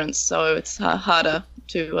my parents, so it's harder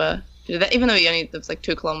to do that, even though he only lives like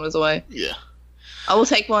 2 kilometers away. Yeah. I will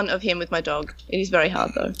take one of him with my dog. It is very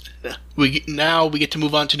hard, though. Yeah. We get to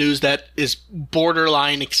move on to news that is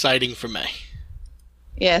borderline exciting for May.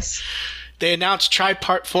 Yes. They announced Try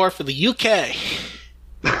Part 4 for the UK.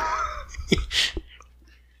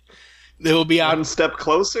 It will be out. One step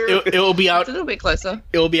closer? It will be out. It's a little bit closer.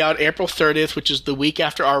 It will be out April 30th, which is the week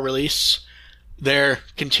after our release. They're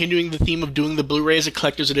continuing the theme of doing the Blu-ray as a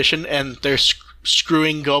collector's edition, and they're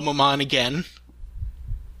screwing Gomamon again.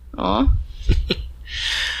 Aw.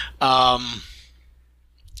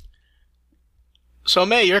 So,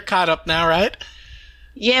 May, you're caught up now, right?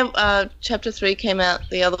 Yeah, Chapter 3 came out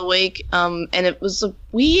the other week, and it was a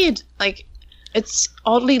weird, like, it's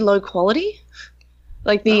oddly low quality.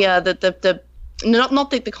 Like, not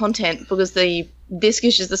the content, because the disc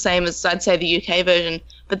is just the same as, I'd say, the UK version,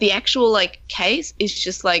 but the actual, like, case is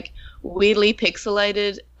just, like, weirdly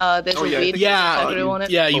pixelated. There's a weird photo on it.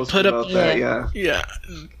 Yeah, you put up... Yeah.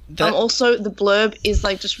 Also, the blurb is,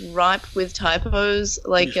 like, just ripe with typos,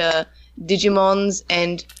 like, Digimons,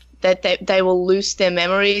 and that they will lose their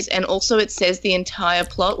memories, and also it says the entire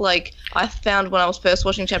plot. Like, I found when I was first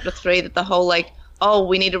watching Chapter 3 that the whole, like, oh,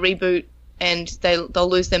 we need a reboot, and they'll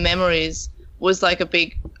lose their memories was, like, a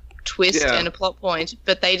big twist and a plot point,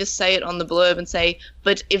 but they just say it on the blurb and say,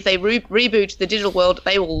 but if they reboot the digital world,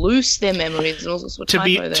 they will lose their memories and all sorts of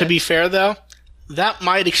typo there. To be fair, though, that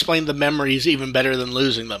might explain the memories even better than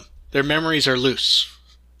losing them. Their memories are loose.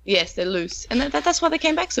 Yes, they're loose. And that's why they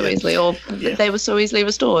came back so easily, or they were so easily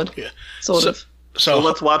restored. Yeah. Sort of. So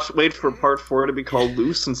let's wait for Part 4 to be called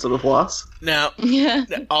Loose instead of Loss. Now,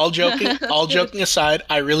 all joking aside,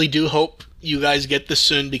 I really do hope you guys get this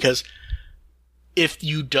soon, because if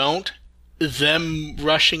you don't, them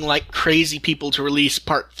rushing like crazy people to release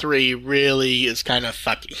Part 3 really is kind of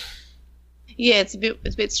fucky. Yeah, it's a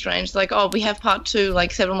bit strange. Like, oh, we have Part 2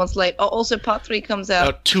 like 7 months late. Oh, also Part 3 comes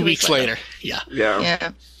out 2 weeks later.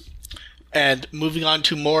 Yeah. And moving on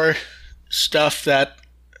to more stuff that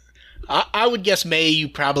I would guess, May, you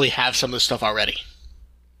probably have some of the stuff already.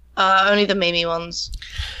 Only the Mimi ones.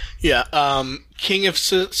 Yeah, some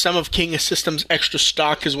of King of Systems' extra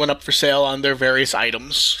stock has went up for sale on their various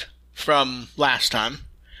items from last time.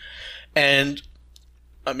 And,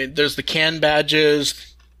 I mean, there's the can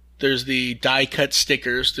badges, There's the die-cut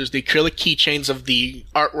stickers. There's the acrylic keychains of the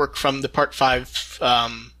artwork from the Part 5,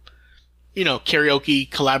 karaoke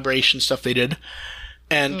collaboration stuff they did.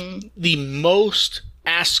 And the most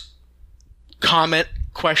asked comment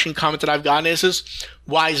that I've gotten is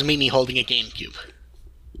why is Mimi holding a GameCube?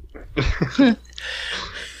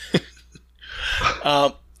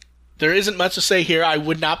 There isn't much to say here. I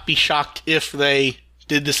would not be shocked if they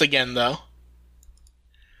did this again, though.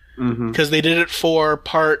 Because they did it for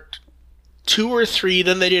Part 2 or 3,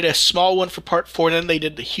 then they did a small one for Part 4, then they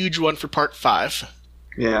did the huge one for Part 5.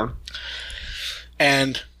 Yeah.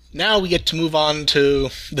 And now we get to move on to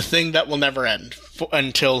the thing that will never end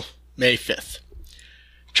until May 5th.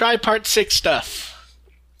 Try Part 6 stuff.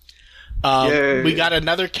 We got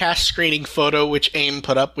another cast screening photo which AIM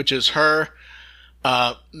put up, which is her,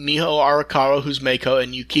 Miho Arakawa, who's Meiko,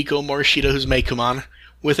 and Yukiko Morishita, who's Meikumon,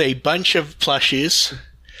 with a bunch of plushies.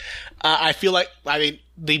 I feel like,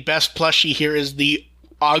 the best plushie here is the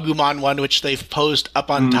Agumon one, which they've posed up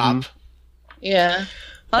on top. Yeah.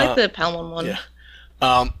 I like the Palmon one.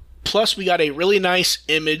 Yeah. Plus, we got a really nice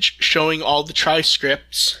image showing all the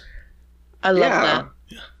tri-scripts. I love that.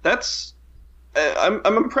 Yeah. That's... I'm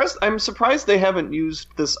impressed. I'm surprised they haven't used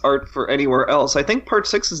this art for anywhere else. I think Part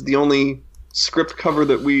 6 is the only script cover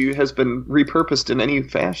that has been repurposed in any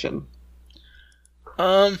fashion.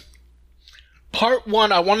 Part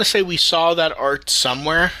 1, I want to say we saw that art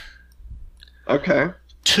somewhere. Okay.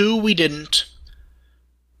 2, we didn't.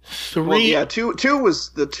 3... Well, yeah, 2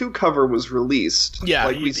 was... The 2 cover was released. Yeah.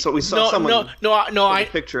 We saw someone...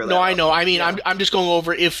 picture of that. No, I know. I mean, yeah. I'm just going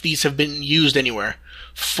over if these have been used anywhere.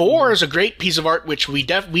 4 is a great piece of art, which we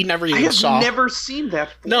never even saw. I have never seen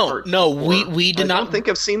that 4 art No, before. we did not... I don't think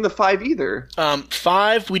I've seen the 5 either.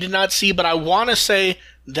 5, we did not see, but I want to say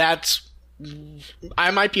that's... I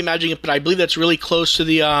might be imagining it, but I believe that's really close to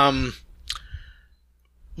the,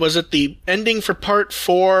 was it the ending for Part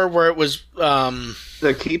 4 where it was,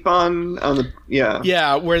 the keep on the, yeah.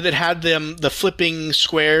 Yeah, where it had the flipping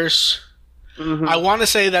squares. Mm-hmm. I want to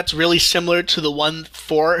say that's really similar to the one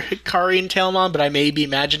for Hikari and Tailmon, but I may be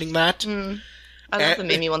imagining that. I love the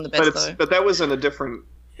Mimi one the best, though. But that was in a different,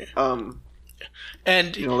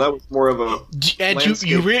 and that was more of a. And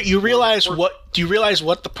you realize what? Do you realize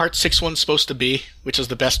what the Part 6 one's supposed to be? Which is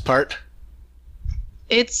the best part?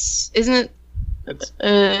 Isn't it? It's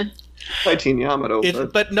Taichi Yamato.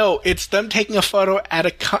 But no, it's them taking a photo at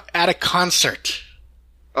a concert.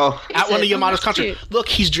 Oh, at one of Yamato's concerts. Look,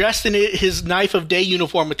 he's dressed in his Knife of Day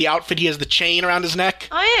uniform with the outfit. He has the chain around his neck.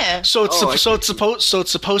 Oh yeah. So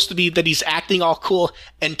it's supposed to be that he's acting all cool,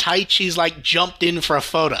 and Taichi's like jumped in for a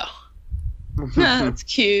photo. That's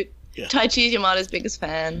cute. Yeah. Taichi's Yamato's biggest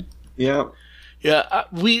fan. Yeah. Yeah.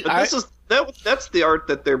 That's the art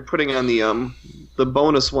that they're putting on the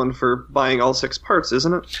bonus one for buying all 6 parts,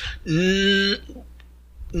 isn't it?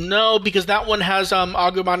 No, because that one has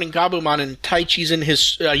Agumon and Gabumon, and Taichi's in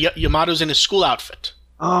his Yamato's in his school outfit.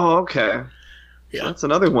 Oh, okay. Yeah, so that's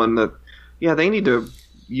another one that. Yeah, they need to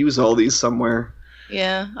use all these somewhere.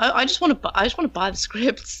 Yeah, I just want to buy the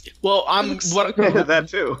scripts. Well, that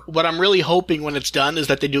too. What I'm really hoping when it's done is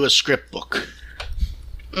that they do a script book.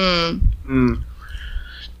 But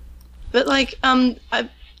like, I'm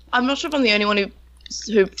not sure if I'm the only one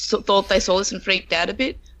who thought they saw this and freaked out a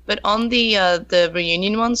bit. But on the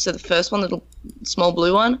reunion one, so the first one, the small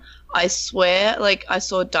blue one, I swear, like I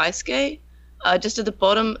saw Daisuke, just at the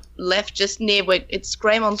bottom left, just near where it's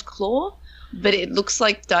Greymon's claw, but it looks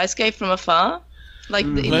like Daisuke from afar. Like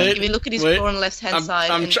if you look at his claw on the left-hand side,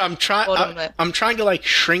 I'm trying to like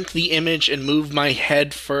shrink the image and move my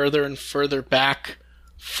head further and further back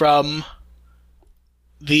from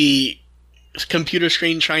the computer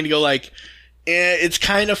screen, trying to go like, it's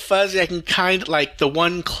kind of fuzzy. I can kind of like the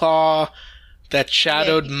one claw that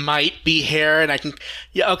shadowed might be hair, and I can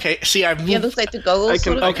okay. See, I've moved. Yeah, looks like the goggles.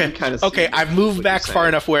 I've moved back far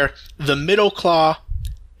enough where the middle claw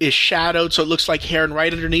is shadowed, so it looks like hair, and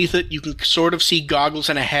right underneath it, you can sort of see goggles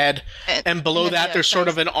and a head, and below that, there's sort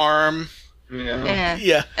of an arm.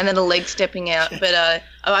 Yeah. And then a leg stepping out. But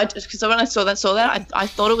because when I saw that, I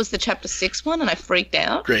thought it was the Chapter 6 one, and I freaked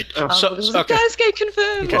out. Great. Because it was Daisuke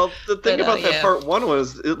confirmed. Okay. Well, the thing about that Part 1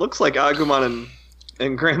 was it looks like Agumon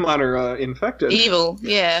and Greymon are infected. Evil,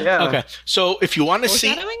 yeah. Okay, so if you want to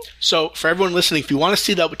see... So for everyone listening, if you want to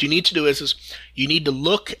see that, what you need to do is you need to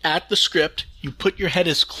look at the script, you put your head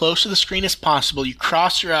as close to the screen as possible, you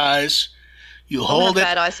cross your eyes, you hold it,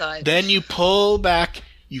 bad eyesight. Then you pull back,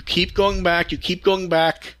 you keep going back,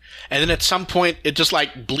 and then at some point it just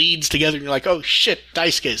like bleeds together and you're like, oh shit,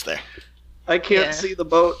 Daisuke's there. I can't see the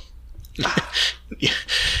boat.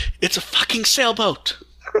 It's a fucking sailboat.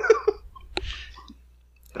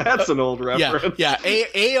 That's an old reference. Yeah.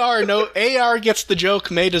 AR gets the joke.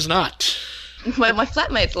 May does not. My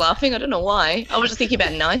flatmate's laughing. I don't know why. I was just thinking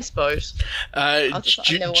about Nice Boat.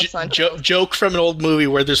 Joke from an old movie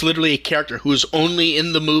where there's literally a character who's only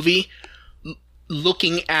in the movie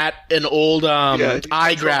looking at an old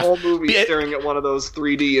eye graph. The whole movie staring at one of those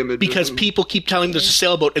 3D images. Because people keep telling him there's a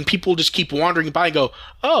sailboat, and people just keep wandering by and go,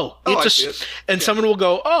 and someone will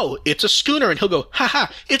go, oh, it's a schooner, and he'll go,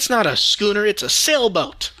 haha, it's not a schooner, it's a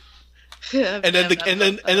sailboat. and then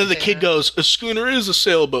the kid goes, a schooner is a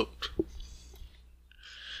sailboat.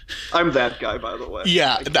 I'm that guy, by the way.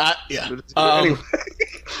 Anyway.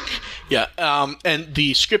 And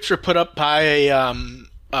the scripts were put up by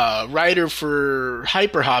a writer for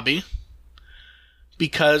Hyper Hobby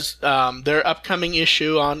because their upcoming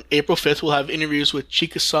issue on April 5th will have interviews with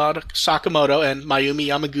Chika Sakamoto and Mayumi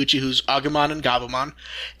Yamaguchi, who's Agumon and Gabumon.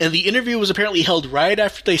 And the interview was apparently held right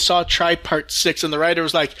after they saw Tri Part 6, and the writer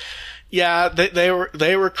was like, yeah, they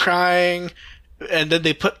were crying. And then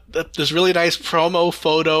they put this really nice promo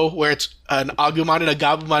photo where it's an Agumon and a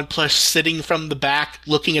Gabumon plush sitting from the back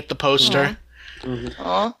looking at the poster.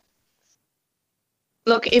 Aww.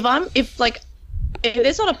 Look, if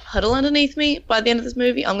there's not a puddle underneath me by the end of this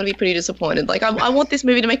movie, I'm going to be pretty disappointed. Like, I want this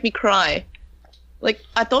movie to make me cry. Like,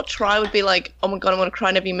 I thought Try would be like, oh my god, I want to cry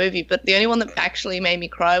in every movie, but the only one that actually made me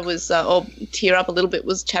cry was, or tear up a little bit,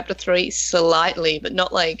 was Chapter 3, slightly, but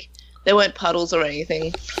not like, there weren't puddles or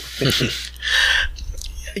anything.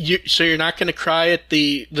 So you're not going to cry at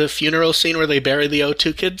the funeral scene where they bury the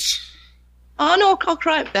O2 kids? Oh, no, I'll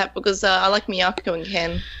cry at that because I like Miyako and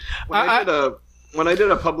Ken. When I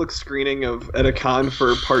did a public screening at a con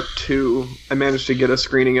for Part 2, I managed to get a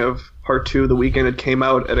screening of Part 2 the weekend it came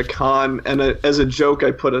out at a con, and as a joke, I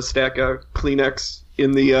put a stack of Kleenex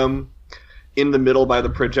in the middle by the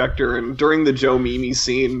projector, and during the Joe Mimi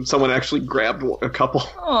scene, someone actually grabbed a couple.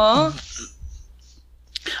 Aww.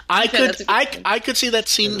 I could see that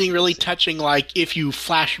scene being really touching, like if you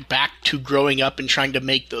flash back to growing up and trying to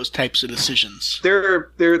make those types of decisions.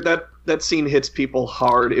 That scene hits people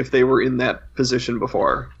hard if they were in that position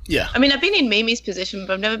before. Yeah. I mean, I've been in Mimi's position,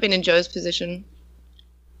 but I've never been in Joe's position.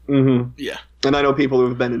 Mm-hmm. Yeah. And I know people who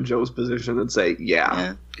have been in Joe's position and say,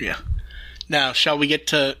 Yeah. Now, shall we get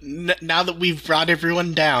to... now that we've brought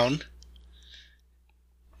everyone down,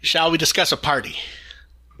 shall we discuss a party?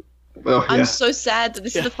 Oh, yeah. I'm so sad that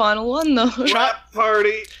this is the final one, though. Rap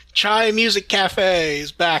party! Chai Music Cafe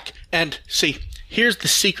is back. And, see, here's the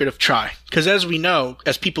secret of Chai. Because as we know,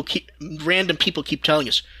 random people keep telling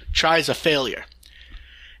us, Chai is a failure.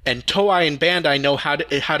 And Toei and Bandai know how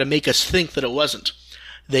to make us think that it wasn't.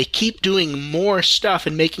 They keep doing more stuff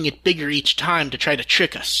and making it bigger each time to try to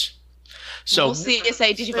trick us. So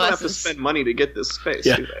CSA Digivices. They don't have to spend money to get this space,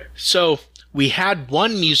 do they? So we had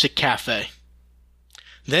one music cafe,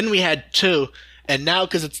 then we had 2, and now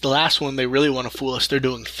because it's the last one, they really want to fool us. They're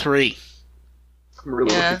doing 3. I'm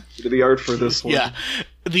really looking to the art for this one. Yeah,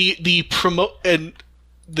 the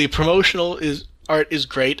promotional art is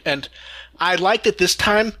great, and I like that this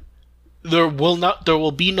time there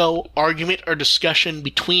will be no argument or discussion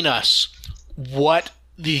between us what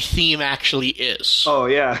the theme actually is. Oh,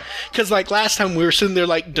 yeah. Because, like, last time we were sitting there,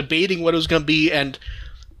 like, debating what it was going to be, and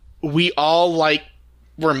we all, like,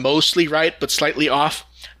 were mostly right, but slightly off.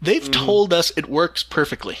 They've told us it works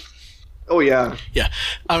perfectly. Oh, yeah. Yeah.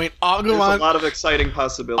 I mean, Agumon... There's a lot of exciting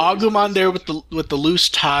possibilities. Agumon there with the loose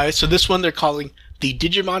tie. So this one they're calling the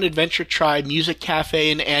Digimon Adventure Tribe Music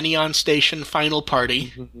Cafe and Anion Station Final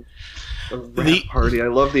Party. A rap party. I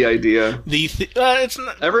love the idea. It's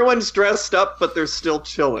not, everyone's dressed up, but they're still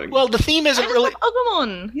chilling. Well, the theme isn't really.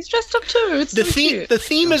 Agumon, he's dressed up too. It's cute. The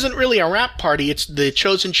theme isn't really a rap party. It's the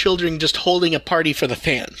chosen children just holding a party for the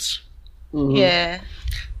fans. Mm-hmm. Yeah.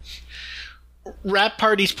 Rap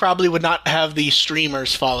parties probably would not have the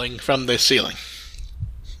streamers falling from the ceiling.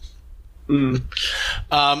 So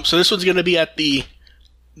this one's going to be at the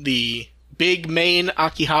big main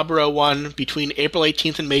Akihabara one between April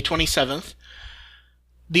 18th and May 27th.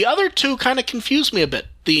 The other 2 kind of confused me a bit.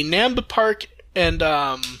 The Namba Park and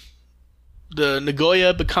the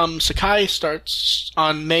Nagoya Become Sakai starts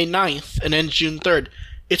on May 9th and ends June 3rd.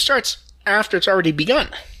 It starts after it's already begun.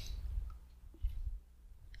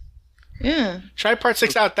 Yeah. Try Part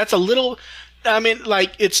 6 out. That's a little... I mean,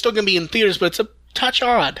 like, it's still going to be in theaters, but it's a touch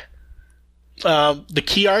odd. The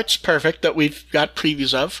key art's perfect that we've got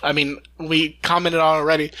previews of. I mean, we commented on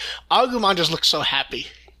already. Agumon just looks so happy.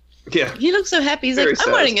 Yeah. He looks so happy. He's very like,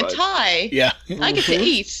 I'm wearing a tie. Yeah. I get to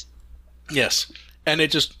eat. Yes. And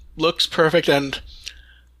it just looks perfect, and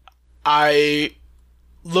I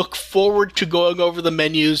look forward to going over the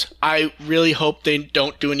menus. I really hope they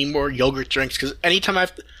don't do any more yogurt drinks, because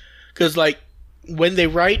because like when they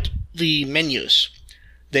write the menus,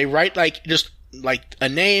 they write just like a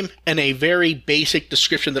name and a very basic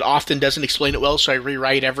description that often doesn't explain it well, so I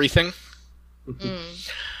rewrite everything.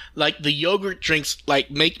 Like the yogurt drinks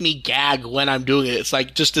make me gag when I'm doing it. It's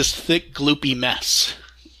like just this thick, gloopy mess.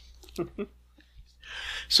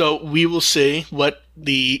 So we will see what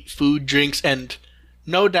the food, drinks, and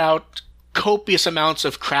no doubt copious amounts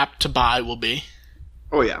of crap to buy will be.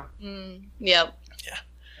 Oh yeah. Yep. Yeah.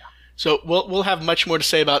 So we'll have much more to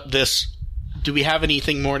say about this. Do we have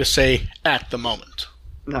anything more to say at the moment?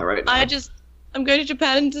 Not right now. I'm going to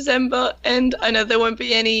Japan in December, and I know there won't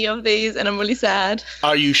be any of these, and I'm really sad.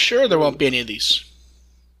 Are you sure there won't be any of these?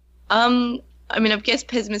 I mean, I guess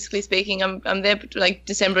pessimistically speaking, I'm there like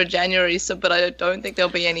December, January, but I don't think there'll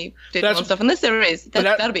be any Digimon stuff unless there is.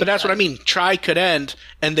 That'll be. But that's what I mean. Tri could end,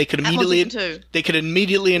 and they could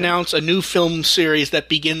immediately announce a new film series that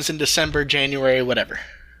begins in December, January, whatever.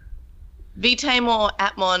 V-Tame or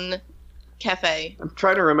Atmon Cafe. I'm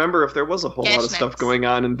trying to remember if there was a whole lot of stuff going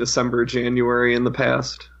on in December, January in the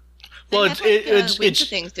past. Well, it's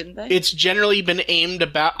things, didn't they? It's generally been aimed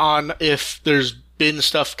on if there's been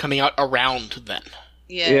stuff coming out around then.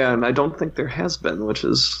 Yeah, and I don't think there has been, which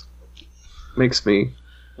makes me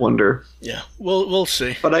wonder. Yeah, we'll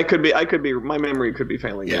see. But my memory could be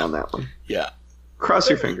failing me on that one. Yeah. Cross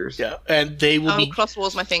your fingers. Yeah, and they will be... Cross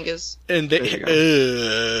Wars my fingers. And they...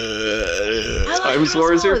 Times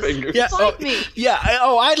Wars your fingers. Yeah, me. Yeah,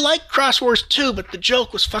 I like Cross Wars too, but the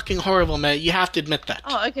joke was fucking horrible, man. You have to admit that.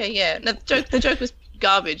 Oh, okay, yeah. No, the joke was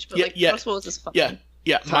garbage, but Cross Wars is fucking... Yeah.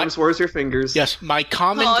 Yeah, Times Wars your fingers. Yes, my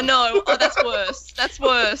comment... Oh, no. Oh, that's worse. That's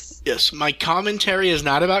worse. Yes, my commentary is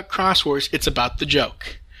not about Cross Wars, it's about the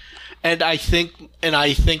joke. And I think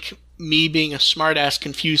me being a smartass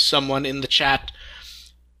confused someone in the chat.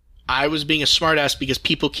 I was being a smartass because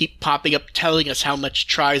people keep popping up telling us how much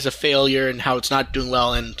Tri is a failure and how it's not doing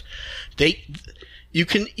well, and you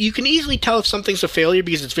can easily tell if something's a failure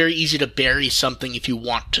because it's very easy to bury something if you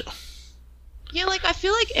want to. Yeah, I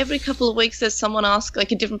feel like every couple of weeks there's someone a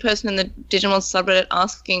different person in the Digimon subreddit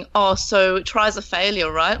asking, oh, so Tri's a failure,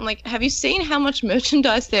 right? I'm like, have you seen how much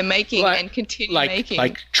merchandise they're making and continue making?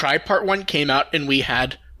 Like, Tri Part 1 came out and we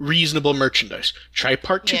had reasonable merchandise. Tri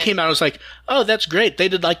Part 2 came out, I was like, oh, that's great. They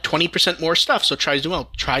did 20% more stuff, so Tri's doing well.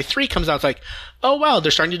 Tri 3 comes out, it's like, oh, wow,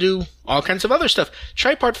 they're starting to do all kinds of other stuff.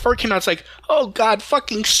 Tri Part 4 came out, it's like, oh, God,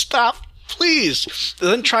 fucking stop, please.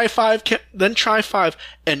 Then Tri 5,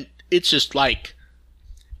 and it's just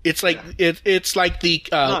it's the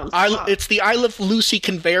I Love Lucy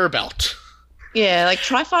conveyor belt. Yeah,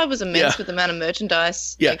 Tri 5 was immense with the amount of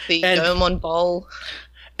merchandise. Yeah. The Goemon Bowl.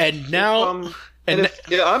 And now...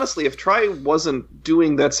 honestly, if Tri wasn't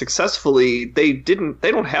doing that successfully, they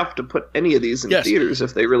don't have to put any of these in theaters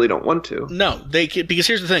if they really don't want to. No, because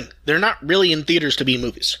here's the thing. They're not really in theaters to be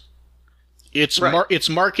movies. It's it's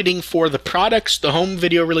marketing for the products, the home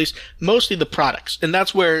video release, mostly the products. And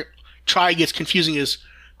that's where Tri gets confusing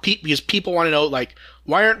because people want to know,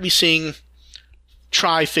 why aren't we seeing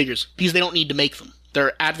Tri figures? Because they don't need to make them.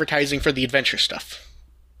 They're advertising for the adventure stuff.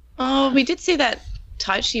 Oh, we did see that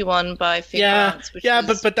Taichi one by Fig Arts,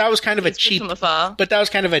 but that was kind of a cheap. From afar. But that was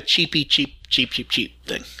kind of a cheap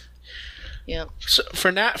thing. Yeah. So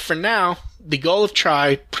for now, the goal of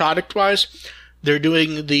Tri, product-wise, they're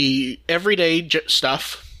doing the everyday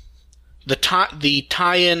stuff, the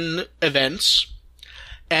tie-in events,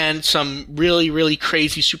 and some really, really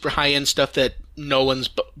crazy, super high-end stuff that no one's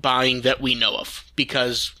buying that we know of,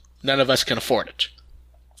 because none of us can afford it.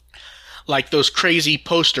 Like those crazy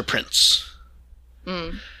poster prints.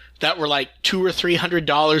 That were $200 or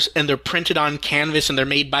 $300, and they're printed on canvas, and they're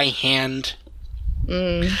made by hand.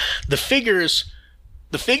 The figures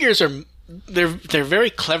are they're very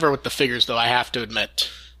clever with the figures, though, I have to admit.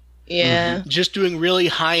 Yeah. Just doing really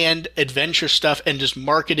high-end adventure stuff and just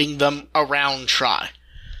marketing them around Tri.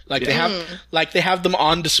 They have them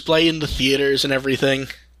on display in the theaters and everything.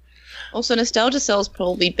 Also, Nostalgia Cell's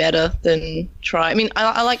probably better than Tri. I mean,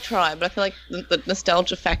 I like Tri, but I feel like the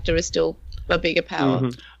nostalgia factor is still a bigger power.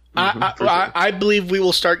 I believe we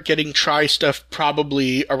will start getting Tri stuff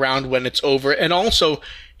probably around when it's over, and also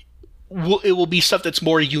it will be stuff that's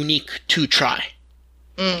more unique to Tri.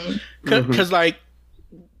 Because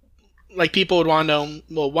people would want to know,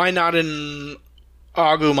 well, why not an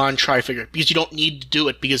Agumon Tri figure? Because you don't need to do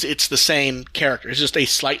it because it's the same character. It's just a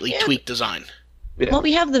slightly tweaked design. Yeah. Well,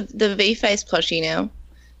 we have the V-Face plushie now.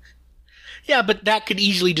 Yeah, but that could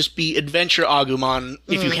easily just be Adventure Agumon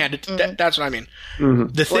if you hand it. That's what I mean.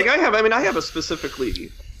 I have a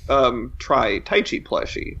specifically Taichi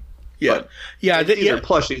plushie. Yeah, yeah. These are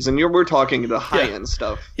plushies, and we're talking the high-end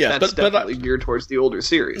stuff. Yeah, that's definitely geared towards the older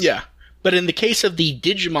series. Yeah, but in the case of the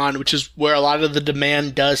Digimon, which is where a lot of the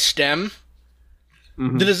demand does stem,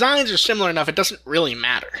 the designs are similar enough. It doesn't really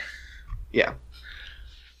matter. Yeah.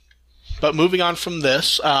 But moving on from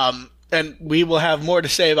this, and we will have more to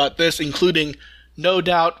say about this, including, no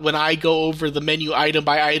doubt, when I go over the menu item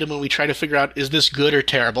by item and we try to figure out, is this good or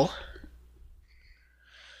terrible?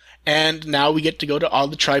 And now we get to go to all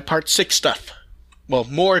the Tripart 6 stuff. Well,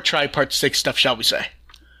 more Tripart 6 stuff, shall we say.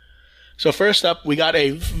 So first up, we got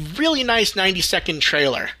a really nice 90-second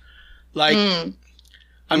trailer. Like,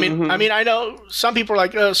 I mean, I know some people are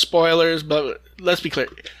like, spoilers, but let's be clear.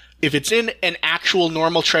 If it's in an actual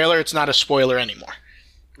normal trailer, it's not a spoiler anymore.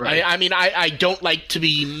 Right. I mean, I don't like to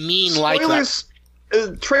be mean like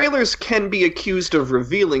that. Trailers can be accused of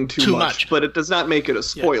revealing too much, but it does not make it a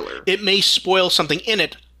spoiler. Yeah. It may spoil something in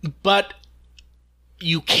it, but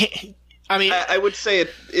you can't... I mean... I would say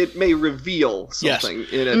it may reveal something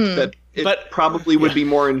in it that probably would be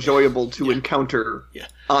more enjoyable to encounter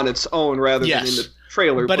on its own rather than in the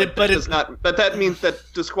trailer. But that means that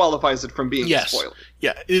disqualifies it from being a spoiler.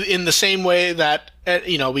 Yeah, in the same way that,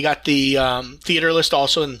 we got the theater list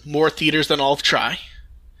also in more theaters than all of Tri.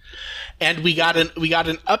 And we got an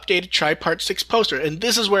updated Tripart 6 poster. And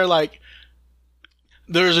this is where, like,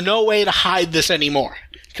 there's no way to hide this anymore.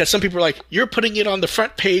 Because some people are like, you're putting it on the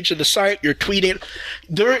front page of the site, you're tweeting.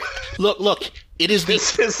 Look, it is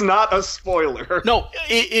This is not a spoiler. No,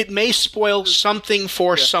 it may spoil something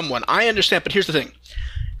for someone. I understand, but here's the thing.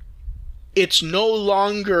 It's no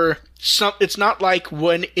longer... it's not like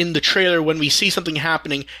when in the trailer when we see something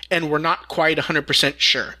happening and we're not quite 100%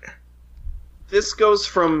 sure. This goes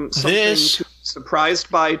from something to be surprised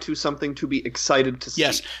by to something to be excited to see.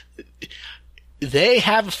 Yes. They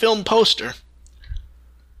have a film poster.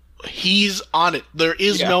 He's on it. There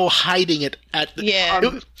is no hiding it at the... Yeah.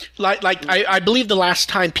 I believe the last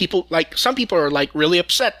time some people are like really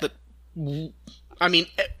upset that... I mean,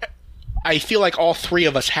 I feel like all three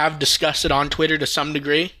of us have discussed it on Twitter to some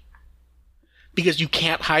degree. Because you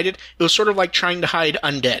can't hide it. It was sort of like trying to hide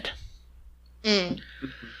Undead.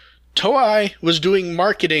 Toei was doing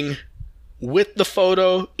marketing with the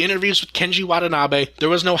photo, interviews with Kenji Watanabe. There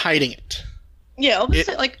was no hiding it. Yeah,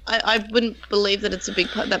 obviously, I wouldn't believe that it's a big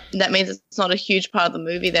part. That means it's not a huge part of the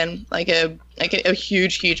movie then. Like a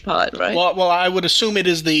huge part, right? Well, I would assume it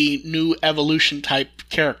is the new evolution type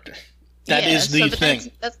character. That is the thing.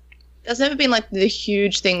 That's never been like the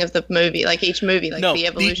huge thing of the movie, like each movie, like the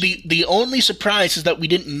evolution. The only surprise is that we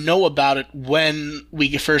didn't know about it when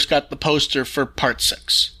we first got the poster for Part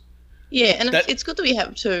 6. Yeah, and it's good that we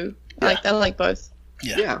have two. I like both.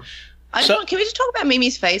 Yeah. Can we just talk about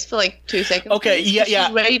Mimi's face for like 2 seconds? Okay, please?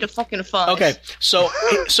 She's ready to fucking fight. Okay, so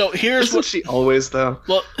here's Isn't she always though?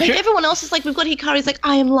 Well, everyone else is like, we've got Hikari's like,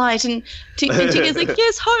 I am light, and Tiga's like,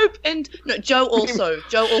 yes, hope, and no, Joe also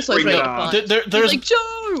is ready to fight. There's like,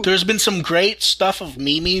 Joe. There's been some great stuff of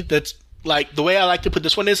Mimi that's like, the way I like to put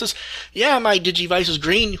this one is my Digivice is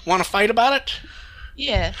green. You want to fight about it?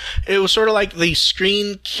 Yeah. It was sort of like the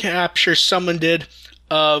screen capture someone did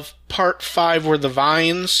of Part 5 where the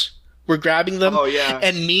vines were grabbing them. Oh, yeah.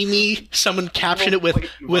 And Mimi, someone captioned it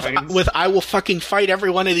with I will fucking fight every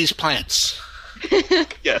one of these plants.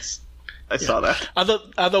 Yes. I saw that.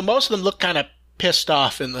 Although most of them look kind of pissed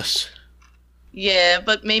off in this. Yeah,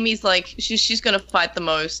 but Mimi's like, she's going to fight the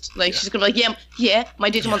most. Like, she's going to be like, yeah, my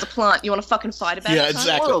Digimon's a plant. You want to fucking fight about it? Yeah,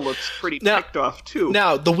 exactly. Sora looks pretty ticked off, too.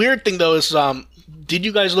 Now, the weird thing, though, is, did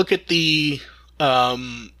you guys look at the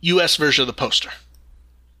US version of the poster?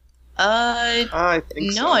 I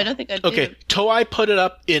think so. No, I don't think I did. Okay, Toei put it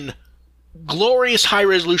up in glorious high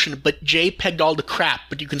resolution, but JPEG'd all the crap,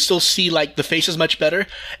 but you can still see, like, the face is much better,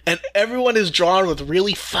 and everyone is drawn with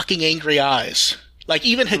really fucking angry eyes. Like,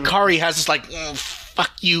 even Hikari has this, like,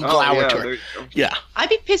 fuck you glower to her. Yeah. I'd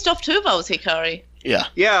be pissed off, too, if I was Hikari. Yeah.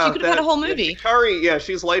 Yeah. She could have had a whole movie. Hikari,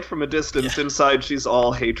 she's light from a distance. Yeah. Inside, she's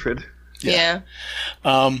all hatred. Yeah.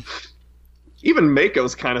 Even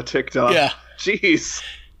Mako's kind of ticked off. Yeah. Jeez.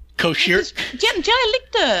 Koshir. Jenna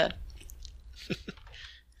licked her.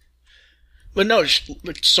 But no,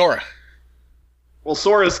 Sora. Well,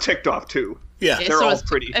 Sora's ticked off too. Yeah, they're all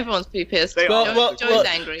pretty. Everyone's pretty pissed. Joe's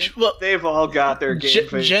angry. Well, they've all got their game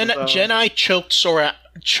faces. Jedi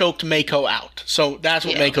choked Mako out, so that's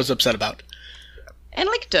what Mako's upset about. And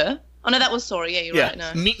licked her. Oh no, that was Sora. Yeah, you're right.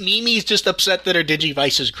 No. Mimi's just upset that her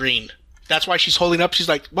Digivice is green. That's why she's holding up. She's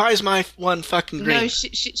like, "Why is my one fucking green?" No,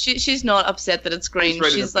 she's not upset that it's green.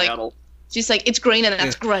 She's like, battle. She's like, it's green and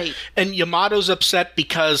that's great. And Yamato's upset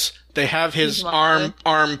because they have his arm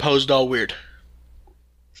posed all weird.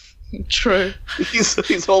 True.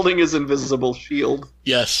 He's holding his invisible shield.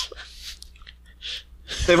 Yes.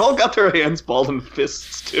 They've all got their hands balled in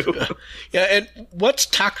fists, too. Yeah, and what's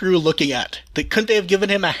Takeru looking at? Couldn't they have given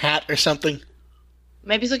him a hat or something?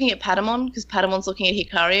 Maybe he's looking at Patamon, because Patamon's looking at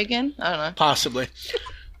Hikari again? I don't know. Possibly.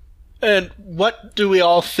 And what do we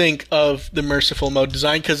all think of the Merciful Mode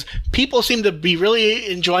design? Because people seem to be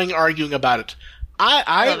really enjoying arguing about it.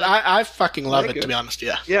 I fucking love it, to be honest,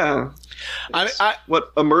 yeah. Yeah.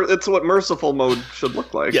 It's what Merciful Mode should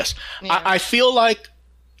look like. Yes. Yeah. I feel like,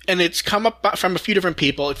 and it's come up from a few different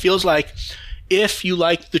people, it feels like if you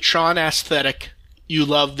like the Tron aesthetic, you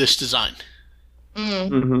love this design.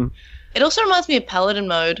 Mm-hmm. It also reminds me of Paladin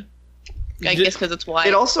Mode, I guess because it's white.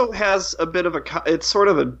 It also has a bit of it's sort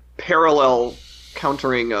of a parallel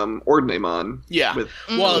countering Ordinamon. Yeah.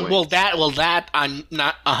 Well, that I'm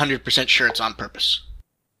not 100% sure it's on purpose.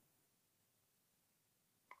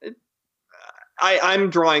 I'm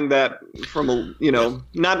drawing that from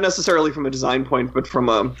not necessarily from a design point, but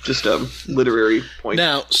from just a literary point.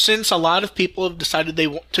 Now, since a lot of people have decided they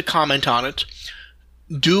want to comment on it,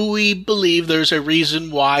 do we believe there's a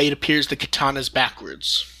reason why it appears the katana's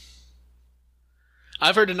backwards?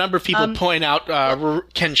 I've heard a number of people point out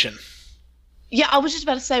Kenshin. Yeah, I was just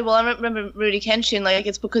about to say, well, I remember Rudy Kenshin, like,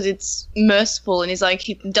 it's because it's merciful, and he's like,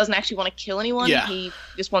 he doesn't actually want to kill anyone. Yeah. He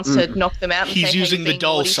just wants to knock them out. And he's say, using the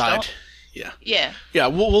dull side. Stop. Yeah. Yeah. Yeah,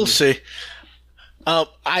 we'll see.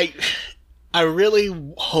 I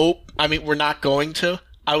really hope, we're not going to.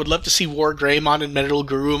 I would love to see War Greymon and Metal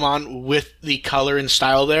Garurumon with the color and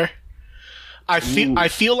style there. I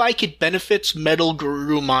feel like it benefits Metal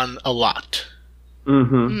Garurumon a lot.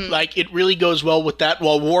 Mm-hmm. Like, it really goes well with that,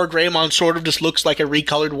 while War Greymon sort of just looks like a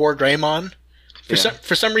recolored War Greymon.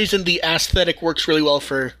 For some reason, the aesthetic works really well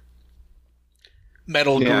for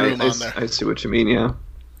Metal Garurumon there. I see what you mean, yeah.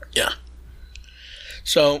 Yeah.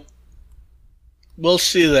 So, we'll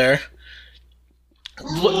see there.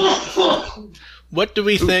 What do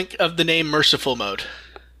we think of the name Merciful Mode?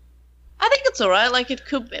 I think it's alright. Like, it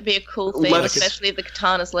could be a cool thing, especially if the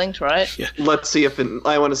katana's linked, right? Yeah. Let's see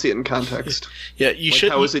I want to see it in context. Yeah, you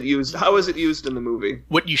should. How is it used? How is it used in the movie?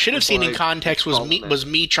 What you should have seen in context was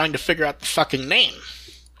me trying to figure out the fucking name.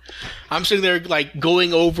 I'm sitting there, like,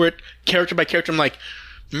 going over it character by character. I'm like,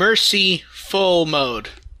 Merciful Mode.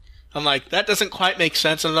 I'm like, that doesn't quite make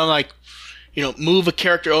sense. And I'm like, move a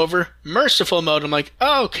character over. Merciful Mode. I'm like,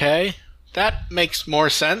 oh, okay. That makes more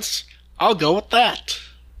sense. I'll go with that.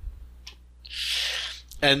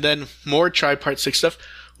 And then more Tripart 6 stuff.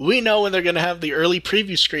 We know when they're going to have the early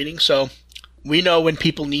preview screening, so we know when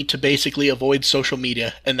people need to basically avoid social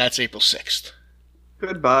media, and that's April 6th.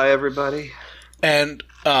 Goodbye, everybody. And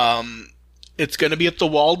it's going to be at the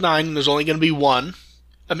Walled 9, and there's only going to be one.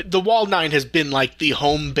 The Walled 9 has been, like, the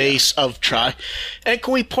home base of Tri. And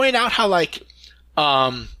can we point out how, like,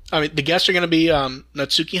 the guests are going to be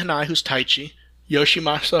Natsuki Hanai, who's Taichi,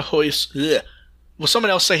 Yoshimasa Hosoya. Will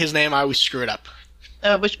someone else say his name? I always screw it up.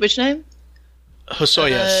 Which name?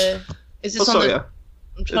 Hosoya. Is this on the...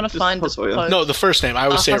 I'm trying to find Hosoya. the post. No, the first name. I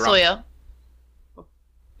always say it wrong. Hosoya.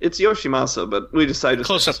 It's Yoshimasa, but we decided to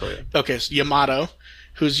close up. Hosoya. Okay, so Yamato,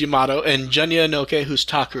 who's Yamato, and Junya Inoue, who's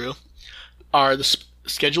Takeru, are the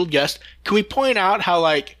scheduled guests. Can we point out how,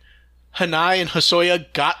 like, Hanai and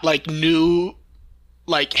Hosoya got, like, new,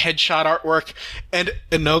 like, headshot artwork, and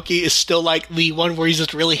Inoki is still, like, the one where he's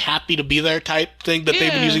just really happy to be there type thing that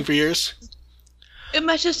they've been using for years? It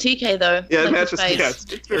matches TK, though. Yeah, it matches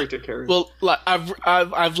TK. It's very TK. Well,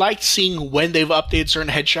 I've liked seeing when they've updated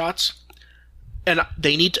certain headshots, and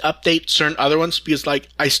they need to update certain other ones, because, like,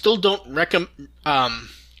 I still don't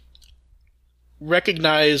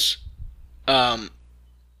recognize Hitomi's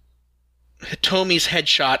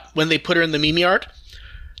headshot when they put her in the Mimi art.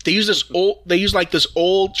 They use this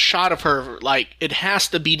old shot of her, like, it has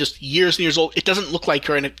to be just years and years old. It doesn't look like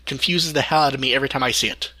her, and it confuses the hell out of me every time I see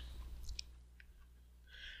it.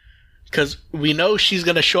 Because we know she's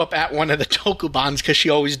going to show up at one of the Tokubans, because she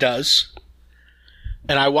always does.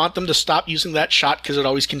 And I want them to stop using that shot, because it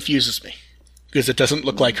always confuses me. Because it doesn't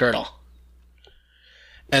look like her at all.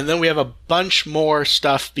 And then we have a bunch more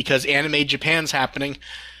stuff, because Anime Japan's happening,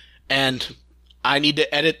 and I need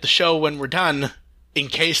to edit the show when we're done, in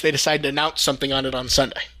case they decide to announce something on it on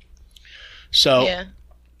Sunday. So,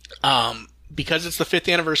 because it's the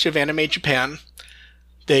 5th anniversary of Anime Japan,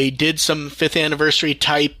 they did some 5th anniversary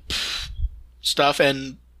type stuff,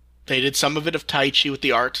 and they did some of it of Taichi with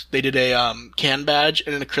the art. They did a can badge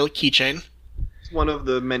and an acrylic keychain. It's one of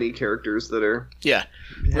the many characters that are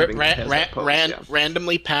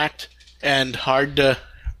randomly packed and hard to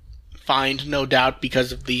find, no doubt,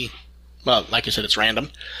 because of the... Well, like I said, it's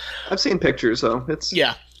random. I've seen pictures, though.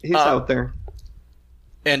 Yeah. He's out there.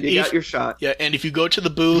 And you got your shot. Yeah, and if you go to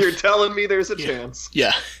the booth... You're telling me there's a chance.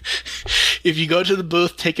 Yeah. If you go to the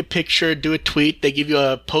booth, take a picture, do a tweet, they give you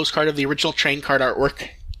a postcard of the original train card artwork,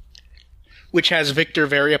 which has Victor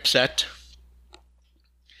very upset.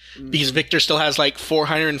 Because Victor still has like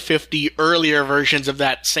 450 earlier versions of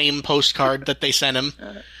that same postcard that they sent him.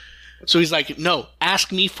 So he's like, no,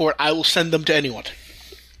 ask me for it. I will send them to anyone.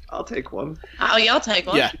 I'll take one. Oh, yeah, I'll take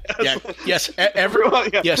one. Yes.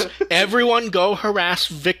 Everyone go harass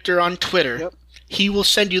Victor on Twitter. Yep. He will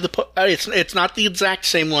send you the... it's not the exact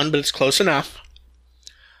same one, but it's close enough.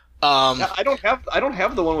 I don't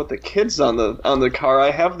have the one with the kids on the car.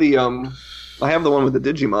 I have the one with the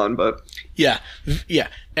Digimon, but... Yeah.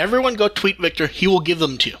 Everyone go tweet Victor. He will give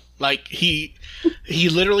them to you. Like, he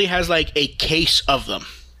literally has, like, a case of them.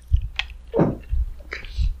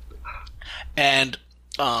 And...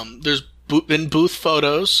 there's been booth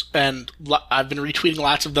photos, and I've been retweeting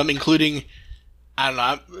lots of them, including, I don't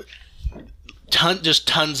know,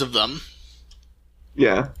 tons of them.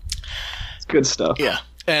 Yeah. It's good stuff. Yeah.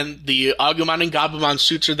 And the Agumon and Gabumon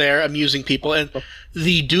suits are there, amusing people, and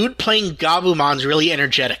the dude playing Gabumon's really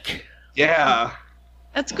energetic. Yeah.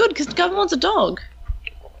 That's good, because Gabumon's a dog.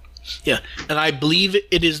 Yeah. And I believe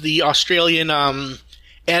it is the Australian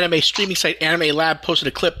anime streaming site Anime Lab posted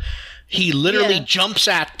a clip. He literally jumps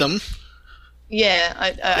at them. Yeah,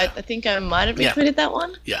 I think I might have retweeted that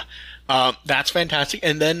one. Yeah. That's fantastic.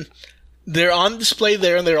 And then they're on display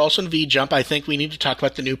there, and they're also in V-Jump. I think we need to talk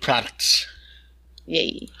about the new products.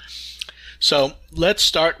 Yay. So let's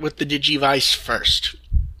start with the Digivice first.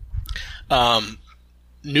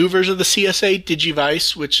 New version of the CSA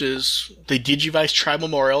Digivice, which is the Digivice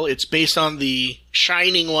Tri-Memorial. It's based on the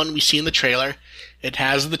Shining one we see in the trailer. It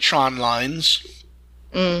has the Tron lines.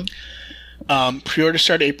 Pre-order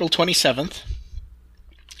start April 27th,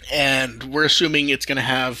 and we're assuming it's going to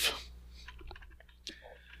have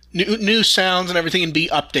new sounds and everything and be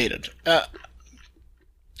updated.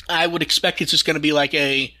 I would expect it's just going to be like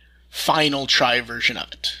a final try version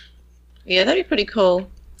of it. Yeah, that'd be pretty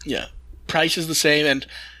cool. Yeah. Price is the same, and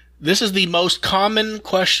this is the most common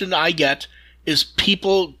question I get, is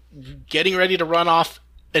people getting ready to run off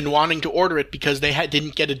and wanting to order it because they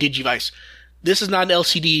didn't get a Digivice. This is not an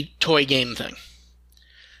LCD toy game thing.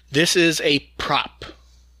 This is a prop.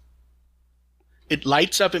 It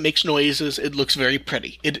lights up, it makes noises, it looks very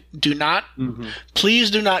pretty.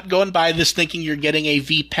 Please do not go and buy this thinking you're getting a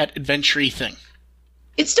V-Pet adventure-y thing.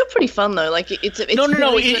 It's still pretty fun, though. Like, it's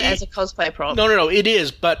really good as a cosplay prop. No, it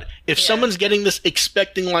is. But if someone's getting this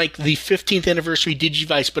expecting, like, the 15th anniversary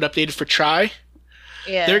Digivice, but updated for Tri,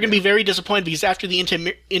 they're going to be very disappointed because after the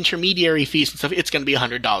intermediary fees and stuff, it's going to be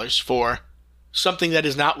 $100 for something that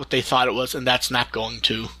is not what they thought it was, and that's not going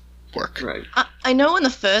to work. Right. I know when the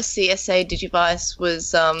first CSA Digivice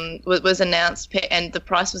was announced and the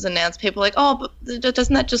price was announced, people were like, oh, but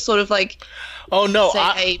doesn't that just sort of like... Oh, no. Say,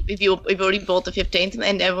 hey, if you've already bought the 15th,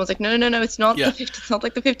 and everyone's like, no, it's not the 15th. It's not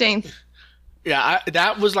like the 15th. Yeah,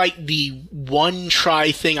 that was like the one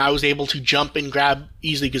try thing I was able to jump and grab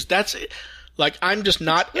easily, because that's... Like, I'm just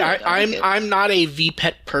not... I'm not a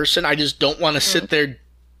V-Pet person. I just don't want to sit there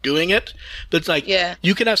doing it. But it's like,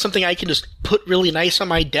 you can have something I can just put really nice on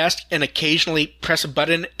my desk and occasionally press a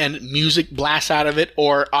button and music blasts out of it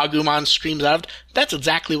or Agumon streams out of it. That's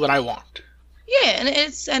exactly what I want. Yeah,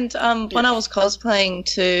 and when I was cosplaying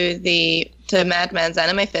to Madman's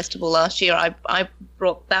Anime Festival last year, I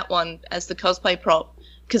brought that one as the cosplay prop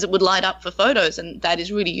because it would light up for photos, and that is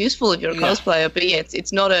really useful if you're a cosplayer. But yeah,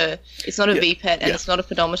 it's not a V-Pet, and it's not a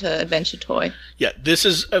pedometer adventure toy. Yeah, this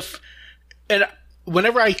is and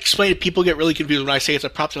whenever I explain it, people get really confused when I say it's a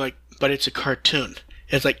prop. They're like, but it's a cartoon.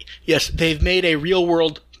 It's like, yes, they've made a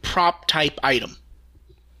real-world prop-type item.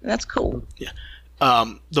 That's cool. Yeah.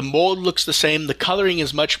 The mold looks the same. The coloring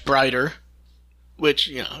is much brighter, which,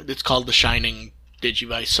 it's called the Shining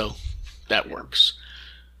Digivice, so that works.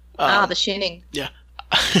 The Shining. Yeah.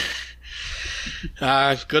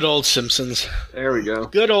 Good old Simpsons. There we go.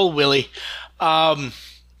 Good old Willie.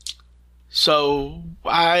 So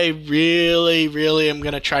I really, really am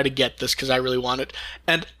going to try to get this because I really want it.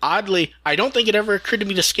 And oddly, I don't think it ever occurred to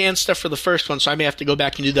me to scan stuff for the first one, so I may have to go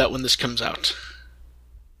back and do that when this comes out.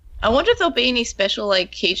 I wonder if there'll be any special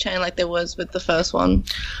keychain like there was with the first one.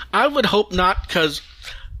 I would hope not, because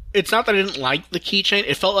it's not that I didn't like the keychain.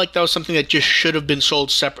 It felt like that was something that just should have been sold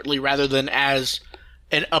separately rather than as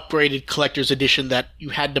an upgraded collector's edition that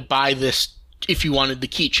you had to buy this if you wanted the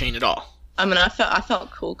keychain at all. I mean, I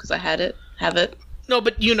felt cool because I have it. No,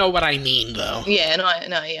 but you know what I mean, though. Yeah,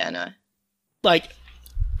 I know. Like,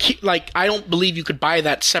 I don't believe you could buy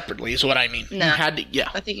that separately, is what I mean. No. You had to,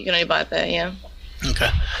 I think you can only buy it there, yeah. Okay.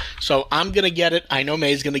 So I'm going to get it. I know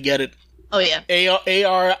May's going to get it. Oh, yeah.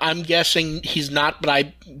 AR, I'm guessing he's not, but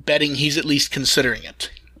I'm betting he's at least considering it.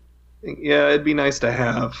 Yeah, it'd be nice to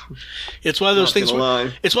have. It's one of those things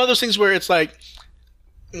where it's like,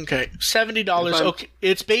 okay, $70. Okay,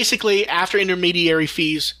 it's basically after intermediary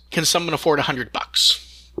fees, can someone afford $100?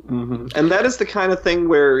 Mm-hmm. And that is the kind of thing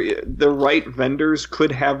where the right vendors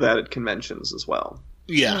could have that at conventions as well.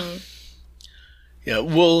 Yeah. Yeah,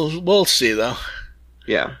 we'll see though.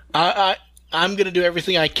 Yeah. I'm gonna do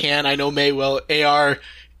everything I can. I know May will.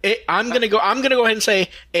 I'm gonna go ahead and say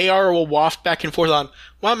AR will waft back and forth on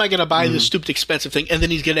why am I gonna buy this stupid expensive thing, and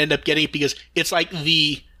then he's gonna end up getting it because it's like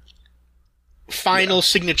the final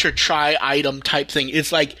signature try item type thing.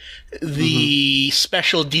 It's like the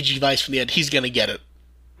special Digivice from the end. He's gonna get it.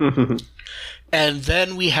 And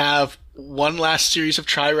then we have one last series of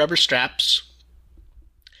Tri Rubber straps.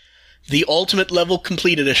 The Ultimate Level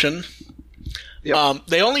Complete Edition. Yep.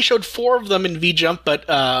 They only showed 4 of them in V-Jump, but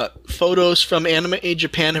photos from Anime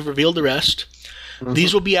Japan have revealed the rest.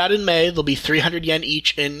 These will be out in May. They'll be 300 yen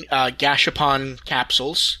each in Gashapon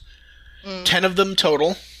capsules. 10 of them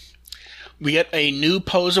total. We get a new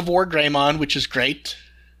pose of War Greymon, which is great.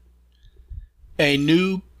 A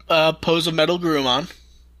new pose of Metal Gurumon.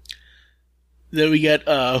 Then we get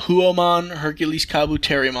Huomon, Hercules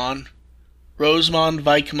Kabuterimon, Rosemon,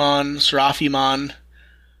 Vikemon, Seraphimon,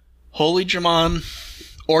 Holy Dramon,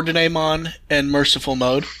 Ordinemon, and Merciful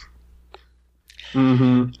Mode.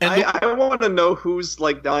 And I want to know who's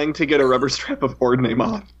like dying to get a rubber strap of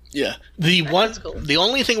Ordinemon. Yeah. The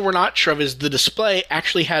only thing we're not sure of is the display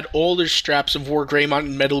actually had older straps of War Greymon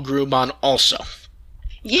and Metal Gurumon also.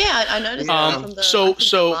 Yeah, I noticed that from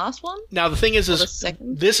the last one. Now the thing is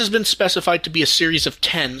this has been specified to be a series of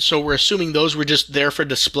 10, so we're assuming those were just there for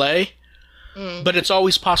display. But it's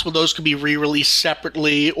always possible those could be re-released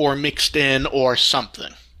separately or mixed in or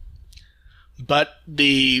something. But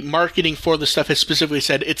the marketing for the stuff has specifically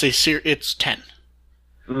said it's 10.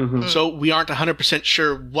 So we aren't 100%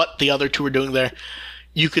 sure what the other 2 are doing there.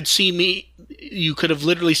 You could have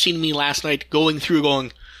literally seen me last night going through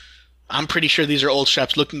going, I'm pretty sure these are old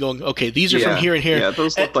straps, looking going, okay, these are from here and here. Yeah,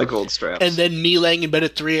 those look like old straps. And then me laying in bed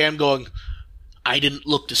at 3 a.m. going, I didn't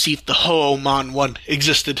look to see if the Hoomon one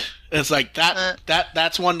existed. And it's like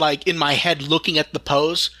that's one like in my head looking at the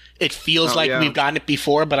pose, it feels we've gotten it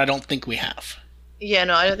before, but I don't think we have. Yeah,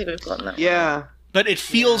 no, I don't think we've gotten that. Yeah. But it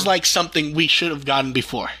feels like something we should have gotten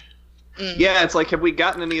before. Yeah, it's like, have we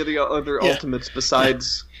gotten any of the other Ultimates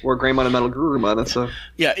besides War Greymon and Metal Gurumon?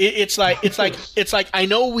 It's like I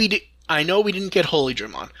know we didn't get Holy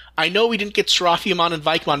Dramon. I know we didn't get Seraphimon and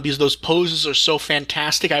Vikemon because those poses are so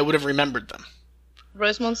fantastic. I would have remembered them.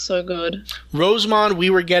 Rosemon's so good. Rosemon, we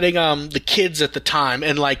were getting the kids at the time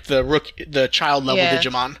and like the child level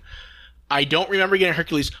Digimon. I don't remember getting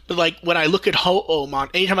Hercules, but like when I look at Hoomon,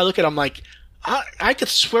 anytime I look at it, I'm like, I could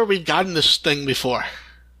swear we've gotten this thing before.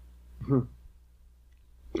 Yeah,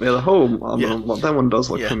 the Hoomon, that one does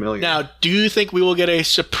look familiar. Now, do you think we will get a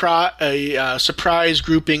surprise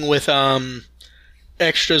grouping with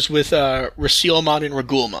extras with Racielmon and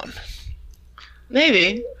Regulmon?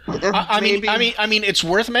 Maybe. I mean, it's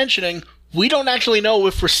worth mentioning. We don't actually know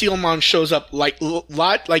if Racielmon shows up like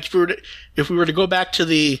if we were to go back to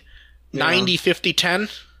the 90, 50, 10.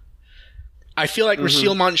 I feel like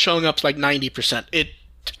Racielmon showing up's like 90%.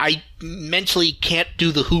 I mentally can't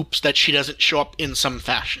do the hoops that she doesn't show up in some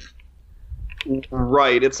fashion.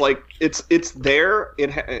 Right. It's like it's there.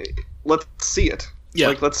 Let's see it. Yeah.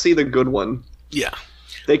 Like let's see the good one. Yeah.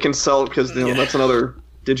 They can sell because that's another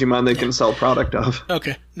Digimon they can sell product of.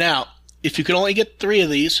 Okay. Now, if you could only get 3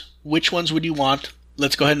 of these, which ones would you want?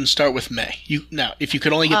 Let's go ahead and start with May. If you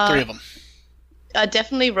could only get 3 of them.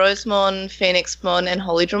 Definitely Rosemon, Phoenixmon, and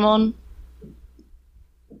Holy Dramon.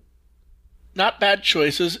 Not bad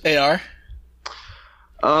choices, AR.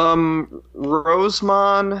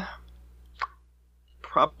 Rosemon,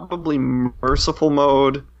 probably Merciful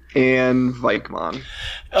Mode, and Vikemon.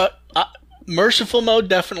 Merciful Mode,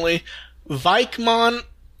 definitely. Vikemon,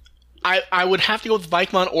 I would have to go with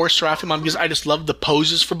Vikemon or Seraphimon because I just love the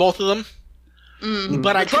poses for both of them.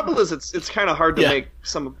 But the trouble is, it's kind of hard to make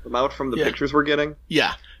some of them out from the pictures we're getting.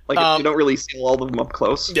 Yeah. Like, you don't really see all of them up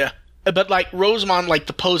close. Yeah. But, like, Rosemon, like,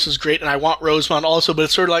 the pose is great, and I want Rosemon also, but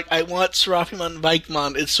it's sort of like, I want Seraphimon and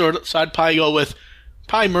Vikemon. It's sort of, so I'd probably go with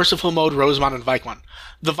Merciful Mode, Rosemon, and Vikemon.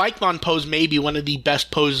 The Vikemon pose may be one of the best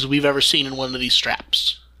poses we've ever seen in one of these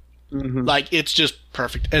straps. Like, it's just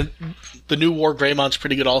perfect. And the new War Greymon's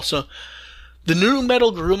pretty good also. The new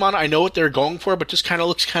Metal Gurumon, I know what they're going for, but just kind of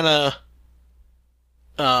looks kind of,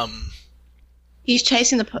 He's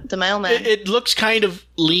chasing the mailman. It looks kind of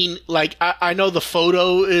lean. Like, I know the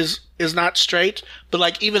photo is not straight, but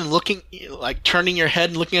like even looking, like turning your head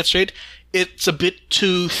and looking at it straight, it's a bit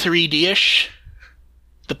too 3D-ish,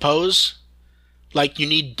 the pose. Like, you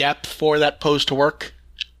need depth for that pose to work.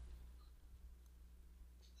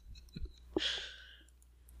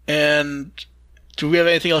 And do we have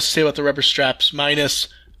anything else to say about the rubber straps? Minus,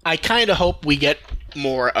 I kind of hope we get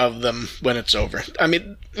more of them when it's over. I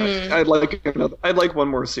mean, I'd like one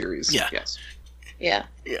more series. Yeah. Yes. Yeah.